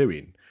really good at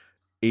doing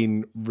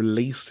in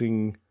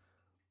releasing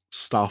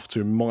stuff to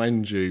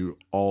remind you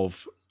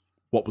of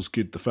what was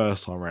good the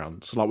first time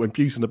around. So like when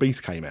Beauty and the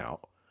Beast came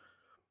out,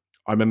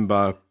 I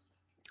remember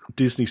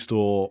Disney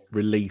Store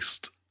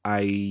released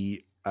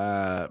a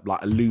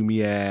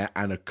Lumiere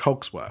and a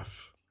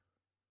Cogsworth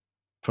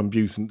from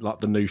Beauty, like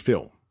the new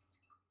film.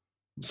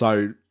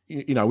 So,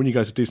 you know, when you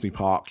go to Disney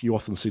Park, you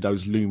often see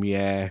those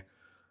Lumiere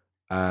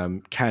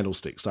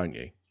candlesticks, don't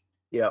you?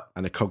 Yeah.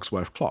 And a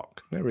Cogsworth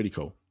clock. They're really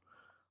cool,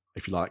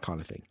 if you like that kind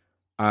of thing.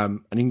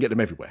 And you can get them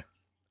everywhere.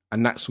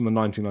 And that's from the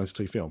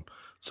 1992 film.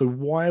 So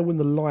why, when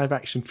the live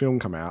action film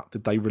came out,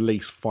 did they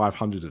release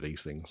 500 of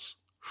these things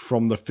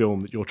from the film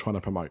that you're trying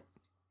to promote?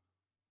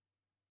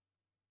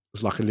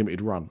 It's like a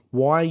limited run.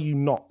 Why are you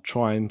not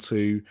trying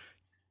to,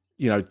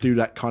 you know, do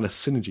that kind of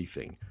synergy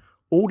thing?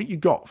 All that you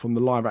got from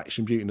the live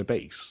action Beauty and the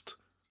Beast,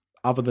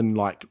 other than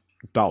like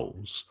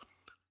dolls,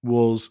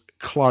 was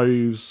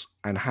clothes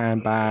and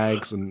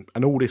handbags and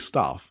all this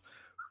stuff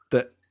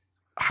that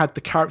had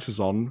the characters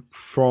on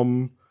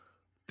from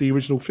the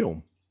original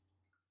film.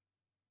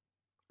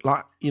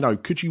 Like, you know,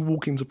 could you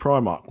walk into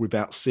Primark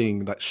without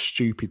seeing that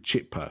stupid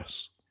chip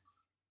purse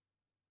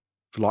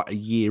for like a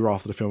year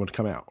after the film had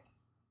come out?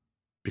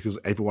 Because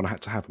everyone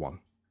had to have one.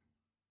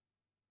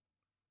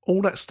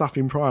 All that stuff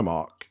in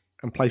Primark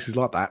and places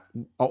like that,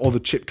 or the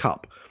chip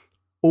cup,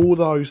 all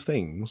those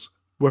things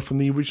were from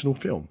the original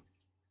film.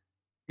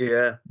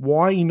 Yeah.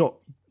 Why are you not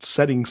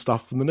selling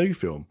stuff from the new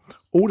film?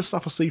 All the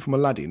stuff I see from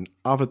Aladdin,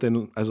 other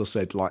than, as I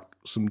said, like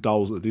some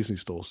dolls at the Disney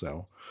Store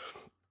sell,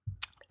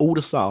 all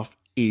the stuff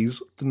is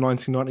the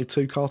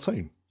 1992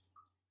 cartoon.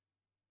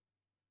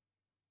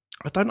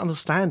 I don't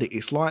understand it.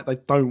 It's like they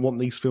don't want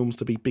these films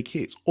to be big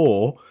hits.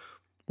 Or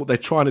what they're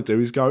trying to do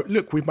is go,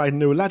 look, we've made a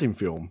new Aladdin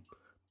film,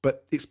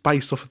 but it's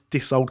based off of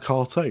this old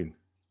cartoon.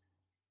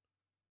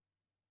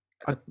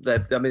 I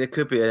mean, there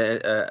could be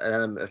an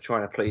element of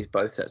trying to please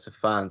both sets of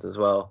fans as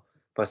well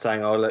by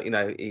saying, "Oh, look, you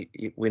know,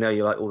 we know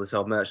you like all this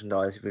old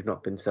merchandise. If we've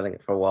not been selling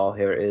it for a while,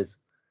 here it is."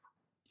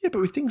 Yeah, but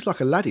with things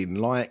like Aladdin,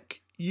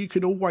 like you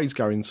could always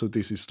go into a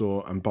Disney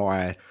store and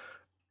buy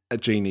a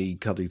Genie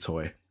Cuddy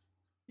toy,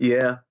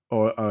 Yeah,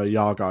 or a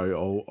Yago,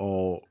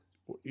 or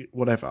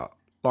whatever.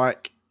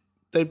 Like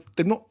they've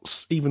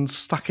not even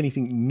stuck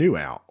anything new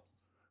out.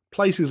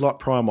 Places like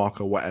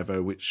Primark or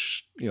whatever,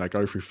 which, you know,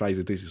 go through phases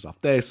of Disney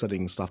stuff, they're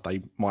selling stuff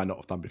they might not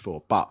have done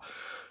before. But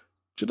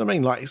do you know what I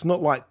mean? Like, it's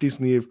not like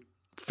Disney have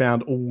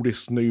found all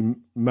this new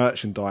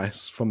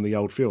merchandise from the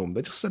old film.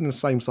 They're just selling the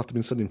same stuff they've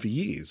been selling for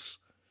years.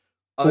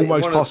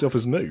 Almost passing off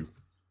as new.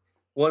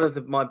 One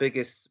of my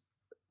biggest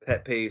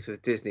pet peeves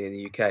with Disney in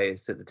the UK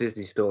is that the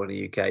Disney Store in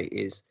the UK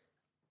is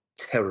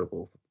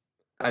terrible,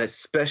 and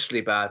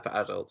especially bad for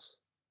adults.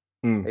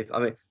 I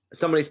mean,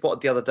 somebody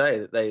spotted the other day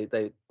that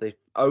they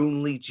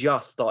only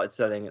just started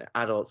selling an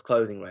adults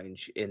clothing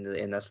range in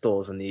their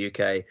stores in the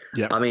UK.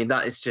 Yeah, I mean,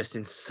 that is just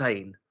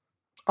insane.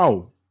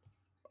 Oh,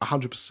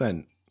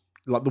 100%.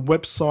 Like, the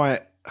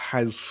website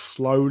has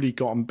slowly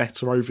gotten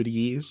better over the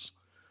years.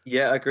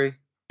 Yeah, I agree.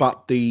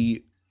 But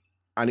it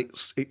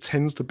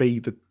tends to be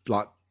the,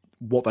 like,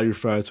 what they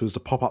refer to as the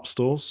pop-up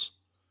stores,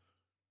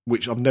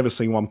 which I've never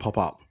seen one pop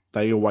up.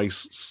 They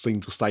always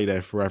seem to stay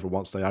there forever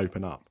once they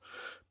open up.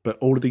 But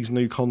all of these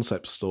new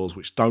concept stores,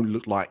 which don't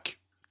look like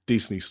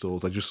Disney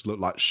stores, they just look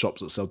like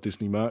shops that sell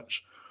Disney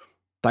merch.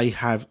 They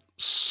have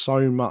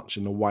so much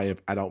in the way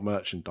of adult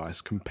merchandise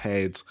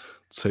compared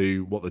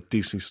to what the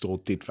Disney store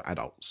did for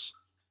adults.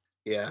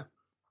 Yeah.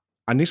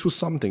 And this was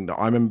something that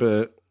I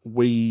remember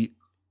we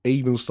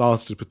even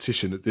started a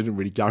petition that didn't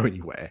really go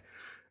anywhere.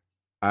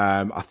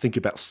 I think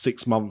about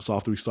 6 months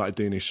after we started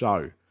doing this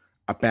show,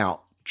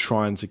 about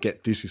trying to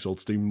get Disney store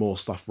to do more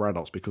stuff for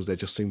adults, because there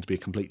just seemed to be a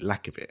complete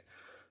lack of it.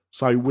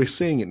 So we're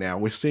seeing it now.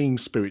 We're seeing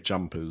Spirit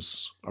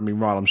Jumpers. I mean,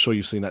 Ryan, I'm sure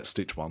you've seen that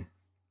Stitch one.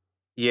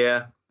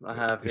 Yeah, I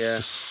have. It's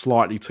just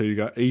slightly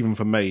too, even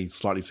for me,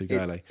 slightly too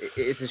girly.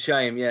 It's a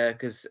shame, yeah,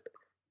 because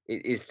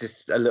it's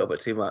just a little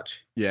bit too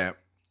much. Yeah.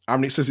 I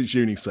mean, it says it's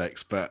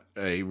unisex, but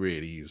it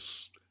really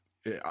is.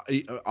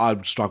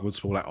 I'd struggle to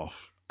pull that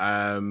off.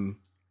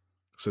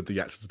 Said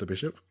the actor to the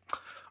bishop.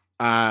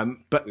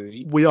 But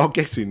we are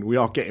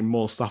getting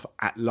more stuff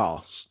at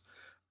last,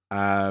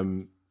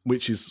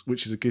 which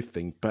is a good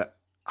thing. But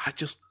I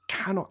just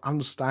cannot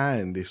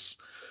understand this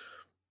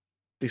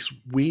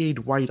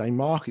weird way they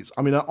market.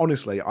 I mean,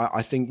 honestly,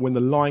 I think when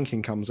The Lion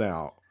King comes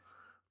out,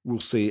 we'll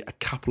see a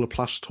couple of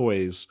plush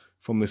toys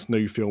from this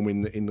new film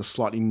in the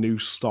slightly new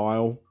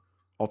style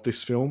of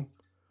this film,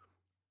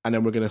 and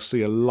then we're going to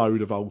see a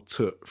load of old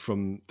toot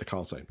from the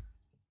cartoon.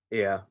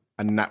 Yeah,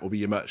 and that will be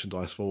your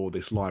merchandise for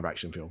this live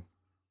action film.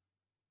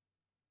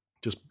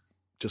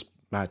 Just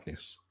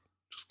madness.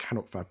 Just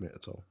cannot fathom it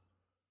at all.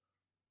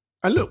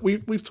 And look,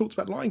 we've talked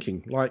about Lion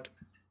King. Like,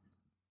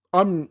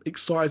 I'm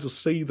excited to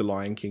see The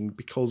Lion King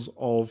because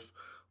of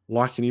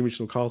liking the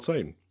original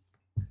cartoon.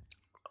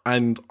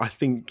 And I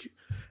think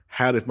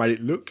how they've made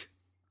it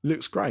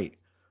looks great.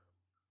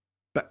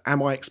 But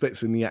am I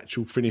expecting the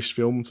actual finished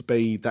film to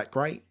be that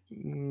great?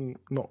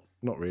 Not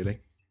really.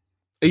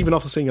 Even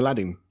after seeing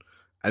Aladdin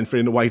and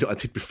feeling the way that I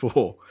did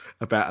before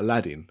about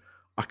Aladdin,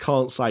 I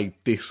can't say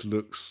this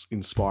looks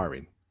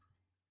inspiring.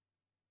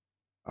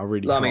 I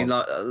really can't. I mean,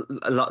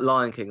 like,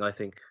 Lion King, I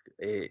think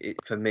it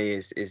for me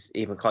is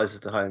even closer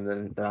to home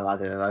than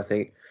Aladdin, and I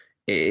think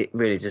it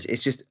really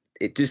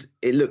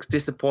it looks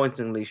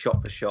disappointingly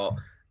shot for shot,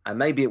 and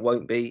maybe it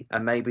won't be,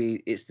 and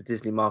maybe it's the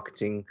Disney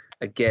marketing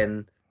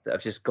again that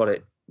have just got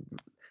it.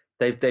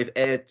 They've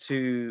aired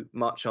too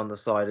much on the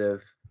side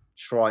of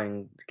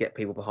trying to get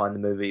people behind the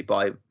movie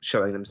by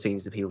showing them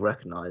scenes that people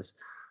recognise.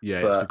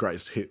 Yeah, it's the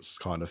greatest hits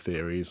kind of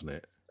theory, isn't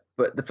it?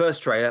 But the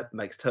first trailer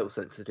makes total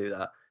sense to do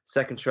that.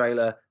 Second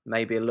trailer,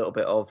 maybe a little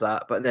bit of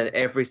that, but then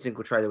every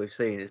single trailer we've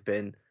seen has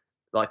been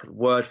like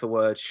word for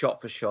word, shot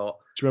for shot.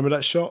 Do you remember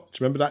that shot? Do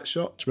you remember that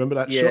shot? Do you remember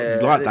that shot? Yeah,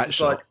 You like that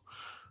shot? like,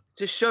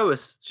 just show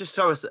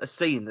us a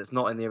scene that's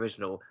not in the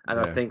original, and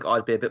I think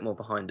I'd be a bit more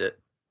behind it.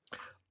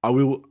 I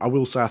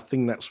will say I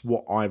think that's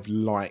what I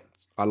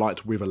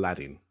liked with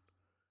Aladdin,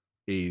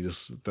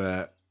 is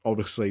that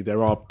obviously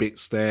there are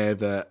bits there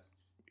that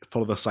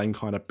follow the same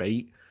kind of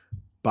beat,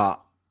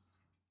 but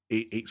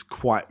it's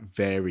quite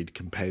varied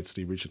compared to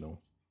the original.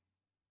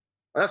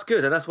 That's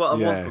good, and that's what I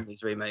want from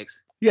these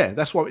remakes. Yeah,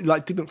 that's what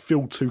didn't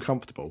feel too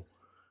comfortable,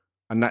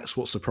 and that's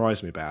what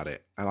surprised me about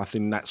it. And I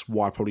think that's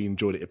why I probably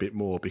enjoyed it a bit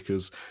more,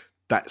 because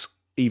that's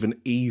even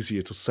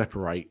easier to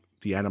separate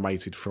the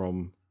animated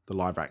from the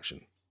live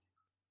action.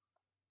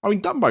 I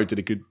mean, Dumbo did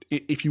a good.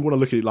 If you want to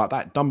look at it like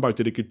that, Dumbo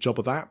did a good job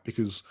of that,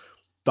 because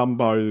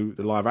Dumbo,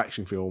 the live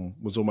action film,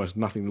 was almost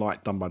nothing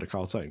like Dumbo the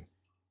cartoon,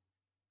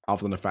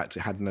 other than the fact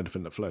it had an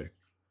elephant that flew.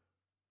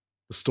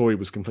 The story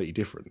was completely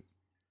different,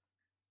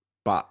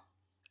 but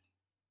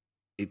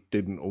it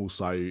didn't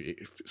also.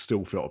 It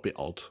still felt a bit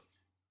odd,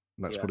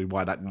 and that's probably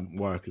why that didn't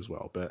work as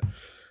well. But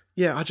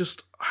yeah,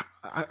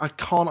 I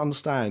can't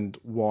understand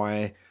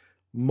why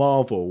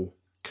Marvel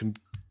can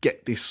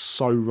get this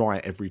so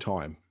right every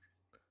time,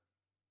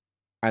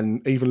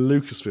 and even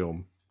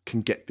Lucasfilm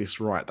can get this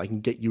right. They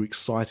can get you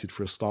excited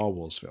for a Star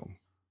Wars film,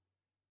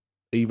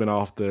 even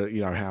after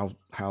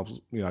how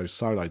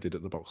Solo did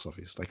at the box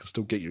office. They can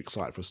still get you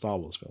excited for a Star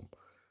Wars film,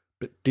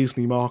 but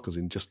Disney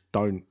marketing just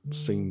don't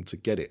seem to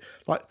get it.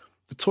 Like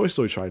the Toy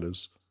Story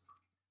trailers,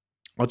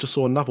 I just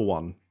saw another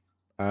one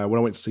when I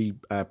went to see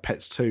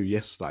Pets 2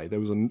 yesterday. There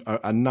was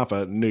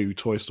another new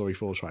Toy Story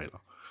 4 trailer.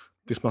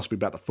 This must be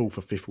about the fourth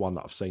or fifth one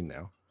that I've seen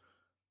now,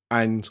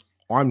 and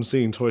I'm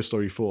seeing Toy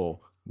Story 4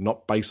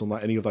 not based on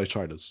any of those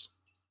trailers.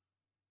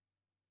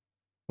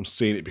 I'm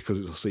seeing it because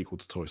it's a sequel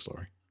to Toy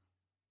Story.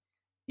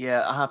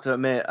 Yeah, I have to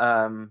admit,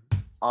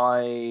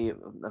 I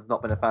have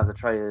not been a fan of the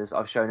trailers.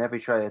 I've shown every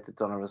trailer to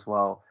Donna as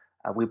well.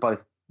 We're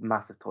both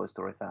massive Toy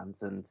Story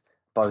fans, and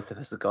both of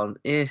us have gone,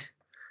 eh.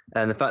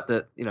 And the fact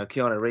that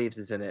Keanu Reeves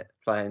is in it,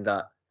 playing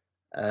that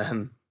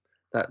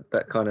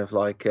kind of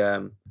like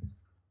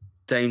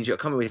danger. I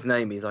can't remember his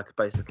name. He's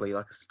basically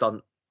like a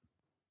stunt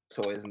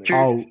toy, isn't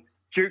he?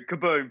 Duke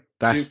Kaboom.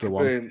 That's the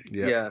one.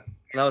 Yeah.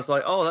 And I was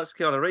like, oh, that's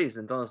Keanu Reeves.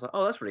 And Donna's like,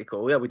 oh, that's really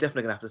cool. Yeah, we're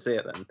definitely going to have to see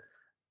it then.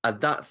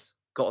 And that's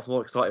got us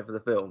more excited for the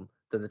film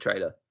than the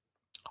trailer.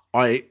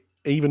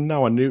 Even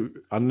though I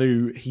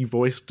knew he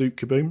voiced Duke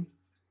Kaboom,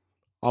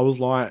 I was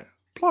like,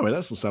 blimey, that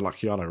doesn't sound like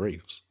Keanu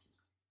Reeves.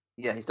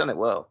 Yeah, he's done it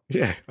well.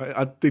 Yeah,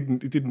 it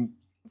didn't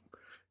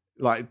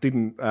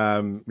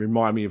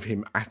remind me of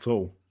him at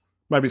all.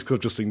 Maybe it's because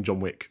I've just seen John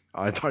Wick.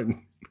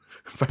 Maybe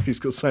it's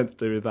got something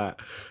to do with that.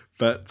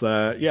 But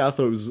yeah, I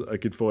thought it was a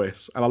good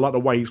voice. And I like the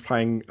way he's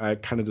playing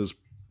Canada's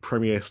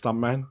premier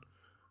stuntman,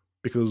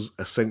 because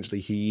essentially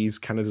he is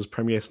Canada's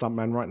premier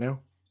stuntman right now.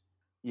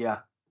 Yeah.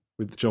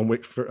 With the John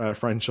Wick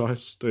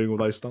franchise, doing all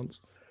those stunts.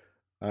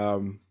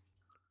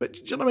 But do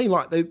you know what I mean?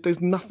 Like,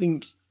 there's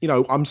nothing...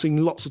 I'm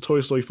seeing lots of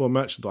Toy Story 4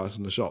 merchandise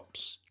in the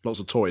shops. Lots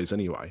of toys,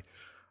 anyway.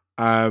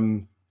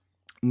 None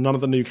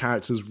of the new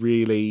characters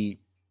really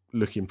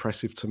look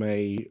impressive to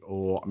me,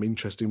 or I'm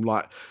interested in.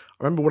 Like,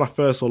 I remember when I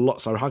first saw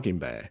Lotso Hugging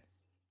Bear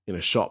in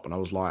a shop, and I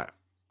was like,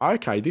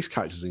 okay, this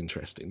character's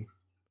interesting.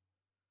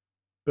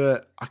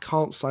 But I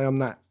can't say I'm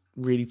that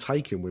really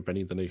taken with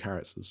any of the new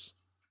characters.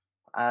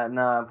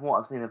 No, from what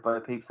I've seen of Bo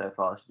Peep so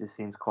far, she just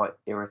seems quite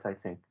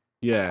irritating.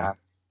 Yeah.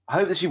 I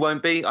hope that she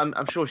won't be.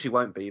 I'm sure she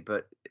won't be,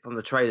 but from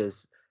the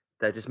trailers,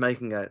 they're just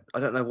making I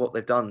don't know what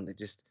they've done. They're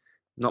just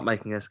not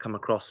making us come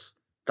across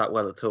that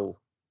well at all.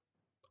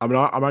 I mean,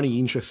 I'm only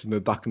interested in the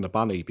Duck and the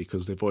Bunny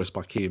because they're voiced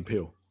by Key and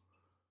Peele.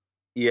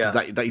 Yeah.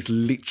 That is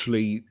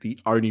literally the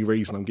only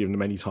reason I'm giving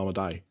them any time of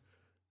day.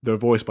 If they're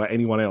voiced by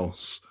anyone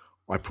else,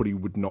 I probably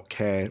would not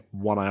care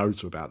one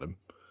iota about them.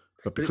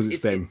 But because it's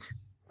them.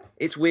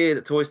 It's weird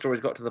that Toy Story's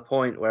got to the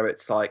point where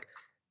it's like,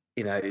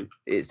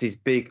 it's these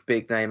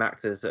big name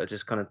actors that are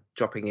just kind of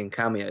dropping in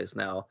cameos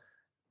now.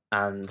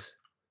 And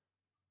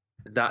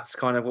that's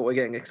kind of what we're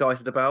getting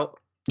excited about.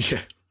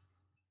 Yeah.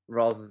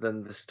 Rather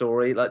than the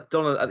story. Like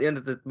Donna, at the end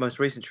of the most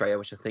recent trailer,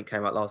 which I think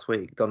came out last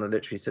week, Donna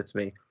literally said to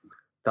me,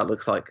 that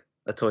looks like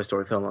a Toy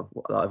Story film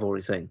that I've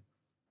already seen.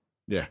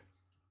 Yeah.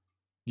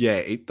 Yeah,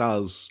 it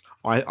does.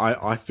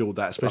 I feel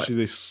that, especially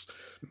this.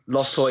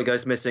 Lost toy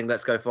goes missing.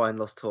 Let's go find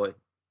lost toy.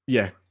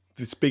 Yeah,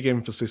 this big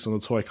emphasis on the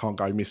toy can't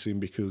go missing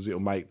because it'll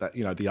make that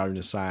the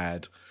owner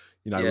sad.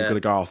 We're Yeah. going to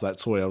go after that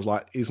toy. I was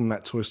like, isn't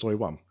that Toy Story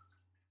 1?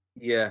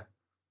 Yeah.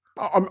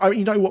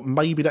 You know what?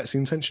 Maybe that's the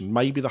intention.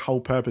 Maybe the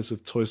whole purpose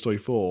of Toy Story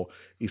 4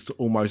 is to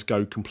almost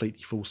go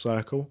completely full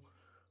circle.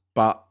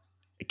 But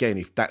again,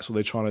 if that's what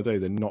they're trying to do,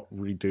 they're not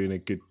really doing a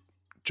good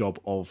job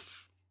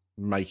of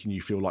making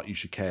you feel like you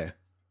should care.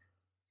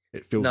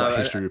 It feels No, like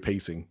history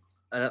repeating.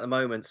 And at the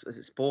moment, is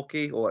it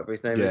Sporky or whatever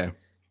his name Yeah. is?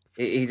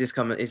 He's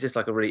just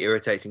like a really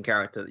irritating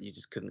character that you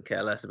just couldn't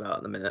care less about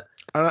at the minute.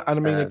 And I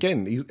mean,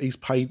 again, he's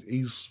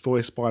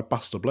voiced by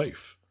Buster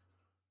Bluth,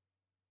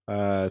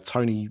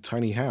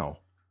 Tony Howe.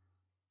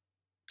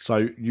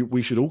 So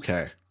we should all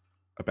care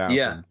about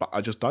him, but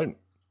I just don't.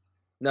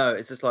 No,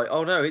 it's just like,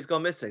 oh no, he's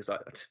gone missing. It's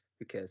like,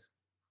 who cares?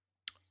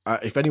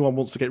 If anyone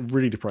wants to get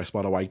really depressed,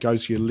 by the way, go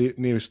to your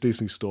nearest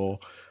Disney store,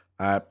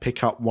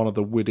 pick up one of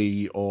the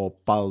Woody or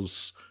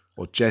Buzz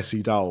or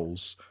Jessie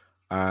dolls,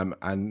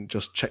 and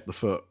just check the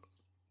foot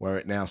where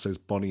it now says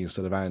Bonnie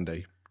instead of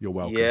Andy. You're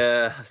welcome.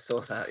 Yeah, I saw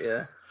that.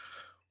 Yeah.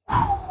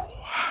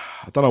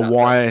 I don't know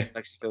why.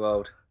 Makes you feel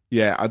old.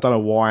 Yeah, I don't know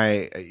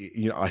why.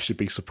 I should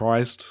be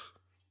surprised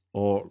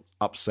or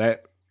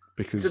upset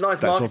because It's a nice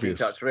that's marketing obvious.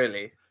 touch,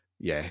 really.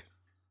 Yeah.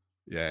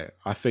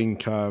 I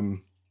think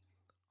all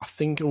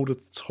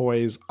the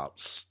toys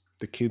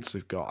the kids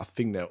have got, I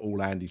think they're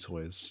all Andy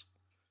toys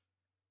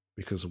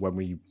because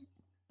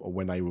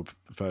when they were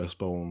first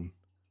born,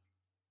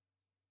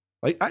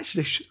 they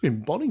should have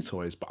been Bonnie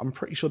toys, but I'm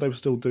pretty sure they were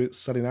still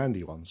selling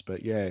Andy ones.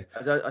 But yeah,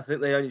 I think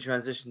they only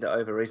transitioned it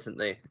over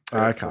recently.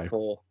 Okay.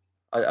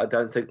 I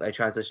don't think they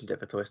transitioned it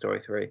for Toy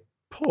Story 3.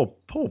 Poor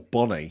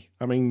Bonnie.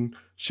 I mean,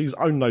 she's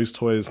owned those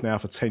toys now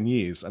for 10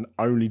 years, and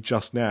only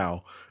just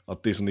now are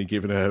Disney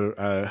giving her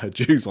her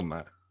dues on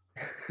that.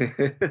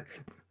 I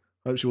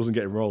hope she wasn't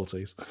getting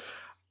royalties.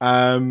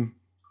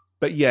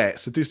 But yeah,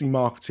 so Disney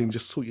marketing,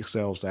 just sort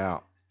yourselves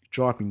out. You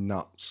drive me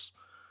nuts.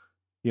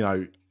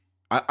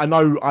 I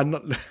know I know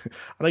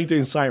you're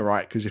doing something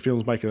right because your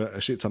film's making a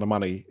shit ton of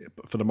money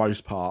for the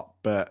most part,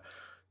 but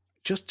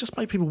just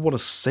make people want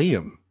to see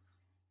them.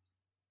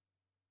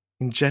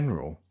 In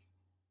general,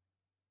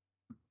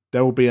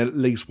 there will be at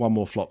least one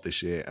more flop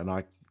this year, and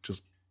I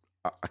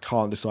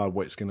can't decide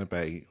what it's going to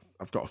be.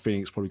 I've got a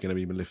feeling it's probably going to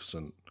be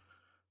Maleficent,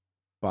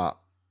 but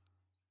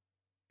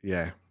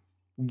yeah,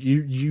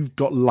 you've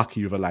got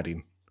lucky with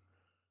Aladdin.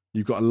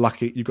 You got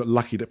lucky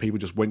that people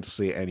just went to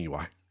see it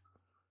anyway.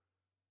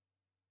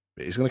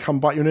 But it's going to come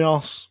bite you in the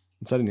arse.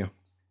 I'm telling you.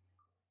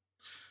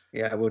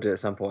 Yeah, I will do it at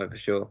some point for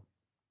sure.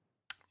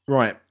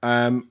 Right.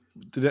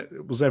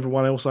 Was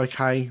everyone else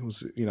okay?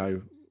 Was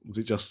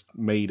it just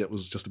me that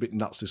was just a bit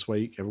nuts this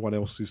week? Everyone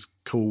else is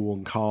cool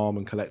and calm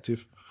and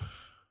collective?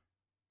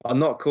 I'm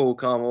not cool,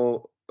 calm,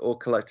 or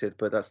collected,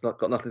 but that's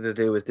got nothing to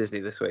do with Disney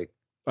this week.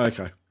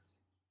 Okay.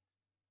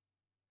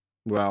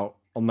 Well,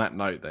 on that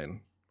note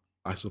then,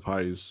 I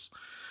suppose,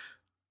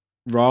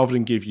 rather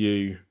than give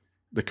you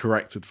the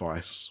correct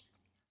advice,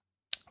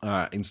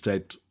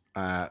 instead,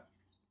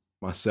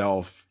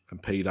 myself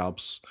and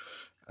P-Dubs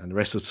and the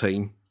rest of the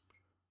team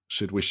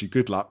should wish you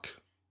good luck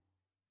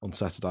on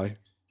Saturday.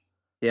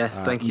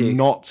 Yes, thank you.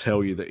 Not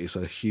tell you that it's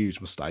a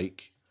huge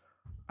mistake.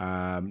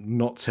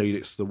 Not tell you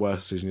it's the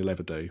worst decision you'll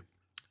ever do.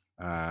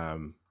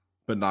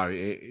 But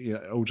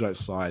no, all jokes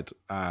aside,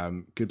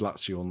 good luck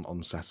to you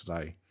on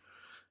Saturday.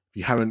 If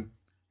you haven't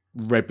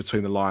read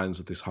between the lines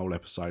of this whole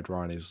episode,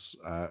 Ryan is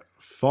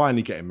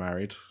finally getting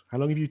married. How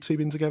long have you two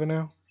been together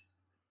now?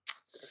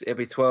 It'll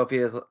be 12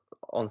 years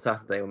on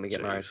Saturday when we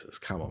get married. Jesus,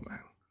 come on,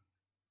 man.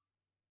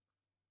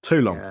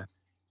 Too long. Yeah,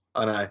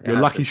 I know. You're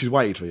lucky she's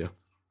waited for you.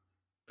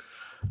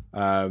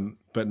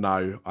 But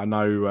no, I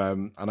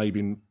know you've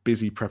been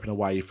busy prepping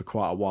away for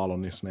quite a while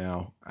on this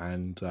now,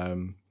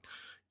 and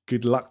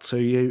good luck to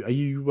you. Are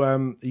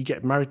you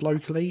getting married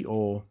locally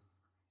or?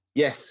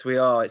 Yes, we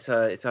are. It's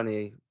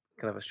only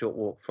kind of a short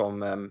walk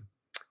from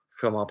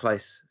our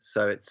place,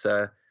 so it's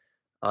we're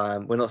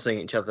not seeing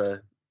each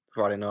other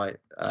Friday night,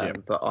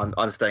 but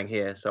I'm staying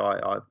here, so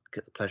I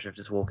get the pleasure of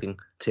just walking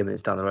 2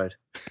 minutes down the road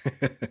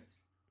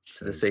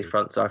to the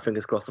seafront. So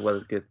fingers crossed the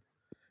weather's good.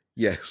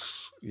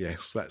 Yes,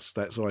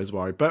 that's always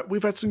worried. But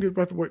we've had some good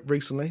weather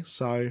recently,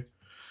 so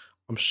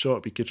I'm sure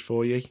it'll be good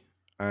for you.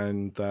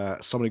 And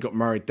somebody got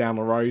married down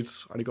the road.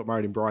 Only got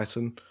married in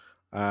Brighton.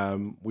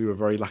 We were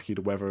very lucky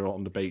the weather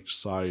on the beach,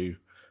 so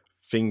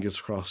fingers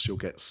crossed you'll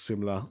get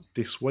similar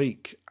this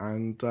week.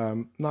 And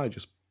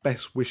just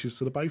best wishes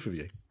to the both of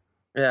you.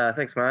 Yeah,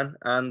 thanks, man.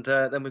 And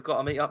then we've got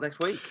to meet up next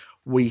week.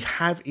 We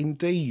have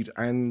indeed.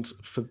 And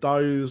for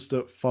those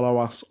that follow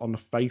us on the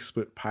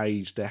Facebook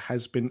page, there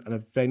has been an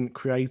event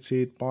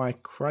created by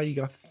Craig,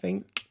 I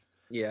think.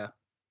 Yeah.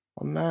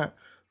 On that.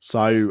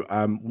 So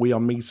we are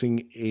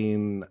meeting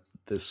in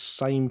the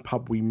same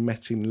pub we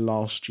met in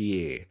last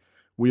year.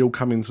 We all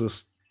come into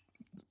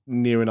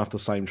near enough the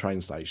same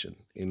train station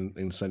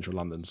in central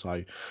London.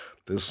 So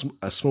there's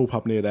a small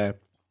pub near there.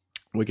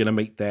 We're going to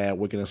meet there.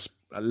 We're going to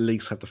at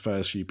least have the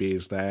first few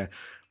beers there.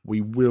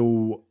 We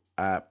will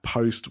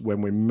post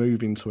when we're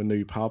moving to a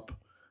new pub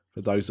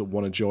for those that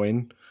want to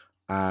join.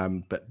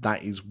 But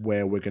that is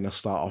where we're going to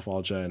start off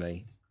our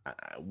journey.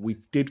 We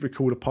did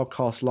record a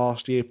podcast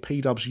last year.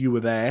 P-Dubs, you were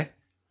there.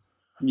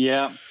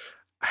 Yeah.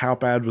 How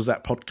bad was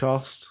that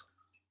podcast?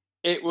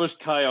 It was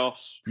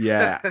chaos.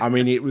 Yeah, I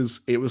mean, it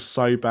was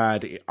so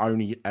bad. It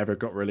only ever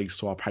got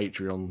released to our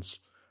Patreons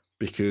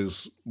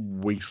because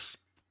we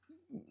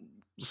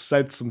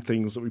said some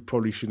things that we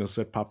probably shouldn't have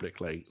said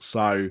publicly.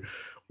 So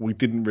we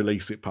didn't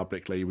release it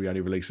publicly. We only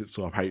released it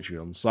to our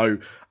Patreon. So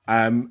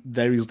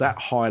there is that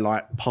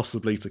highlight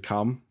possibly to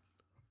come.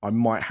 I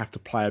might have to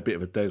play a bit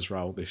of a Des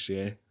role this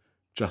year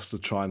just to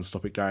try and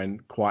stop it going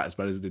quite as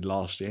bad as it did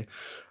last year.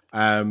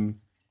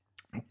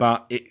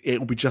 But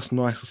it'll be just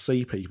nice to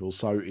see people.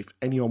 So if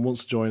anyone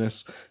wants to join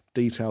us,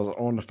 details are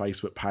on the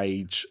Facebook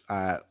page.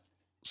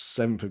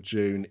 7th of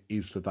June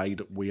is the day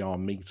that we are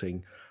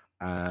meeting.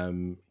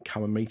 Come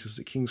and meet us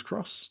at King's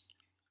Cross.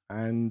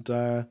 And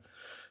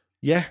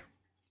yeah,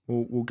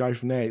 we'll go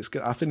from there.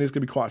 I think there's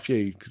going to be quite a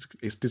few because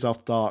it's Diz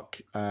After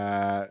Dark.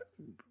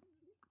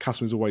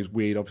 Customers always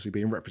weird, obviously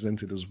being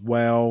represented as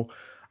well.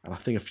 And I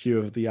think a few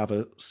of the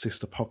other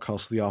sister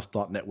podcasts of the After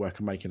Dark Network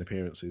are making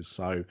appearances.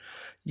 So,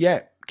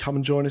 yeah, come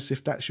and join us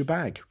if that's your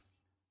bag.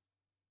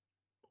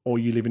 Or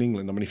you live in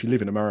England. I mean, if you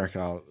live in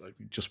America,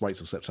 just wait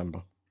till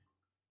September.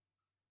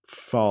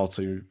 Far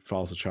too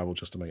far to travel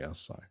just to meet us.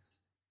 So,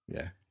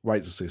 yeah,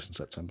 wait to see us in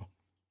September.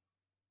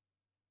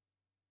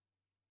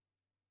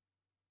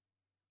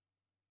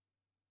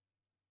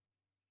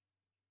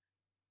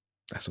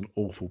 That's an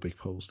awful big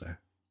pause there.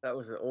 That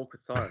was an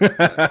awkward silence.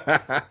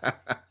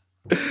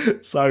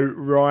 So,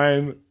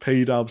 Ryan,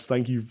 P-Dubs,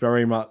 thank you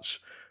very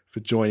much for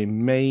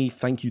joining me.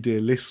 Thank you,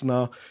 dear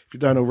listener. If you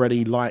don't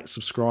already, like,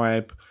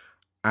 subscribe,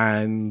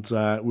 and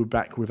we're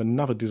back with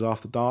another Diz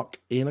After Dark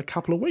in a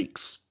couple of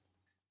weeks.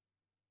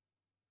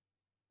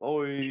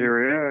 Oi.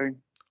 Cheerio.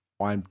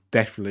 I'm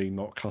definitely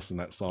not cussing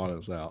that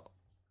silence out.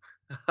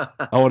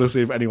 I want to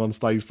see if anyone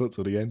stays put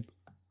till the end.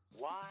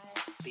 Why?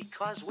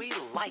 Because we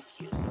like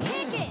you.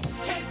 Kick it!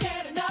 Can't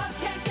get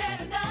enough, can't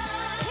get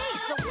enough!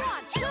 He's the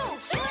 1, 2,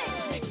 3!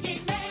 Mickey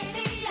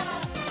Mania!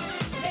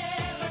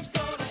 Never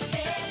gonna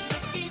shed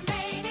Mickey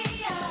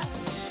Mania!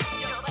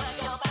 You're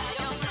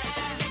your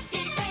friend!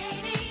 Mickey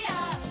Mania!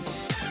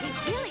 He's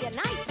really a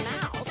nice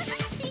mouse.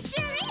 He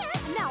sure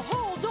is! Now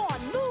hold on,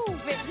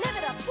 move it, live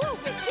it up, prove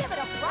it, give it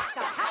a rock, a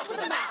house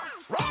with a mouse!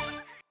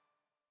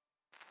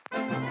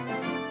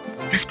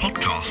 This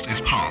podcast is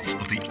part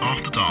of the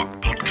After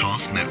Dark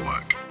Podcast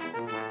Network.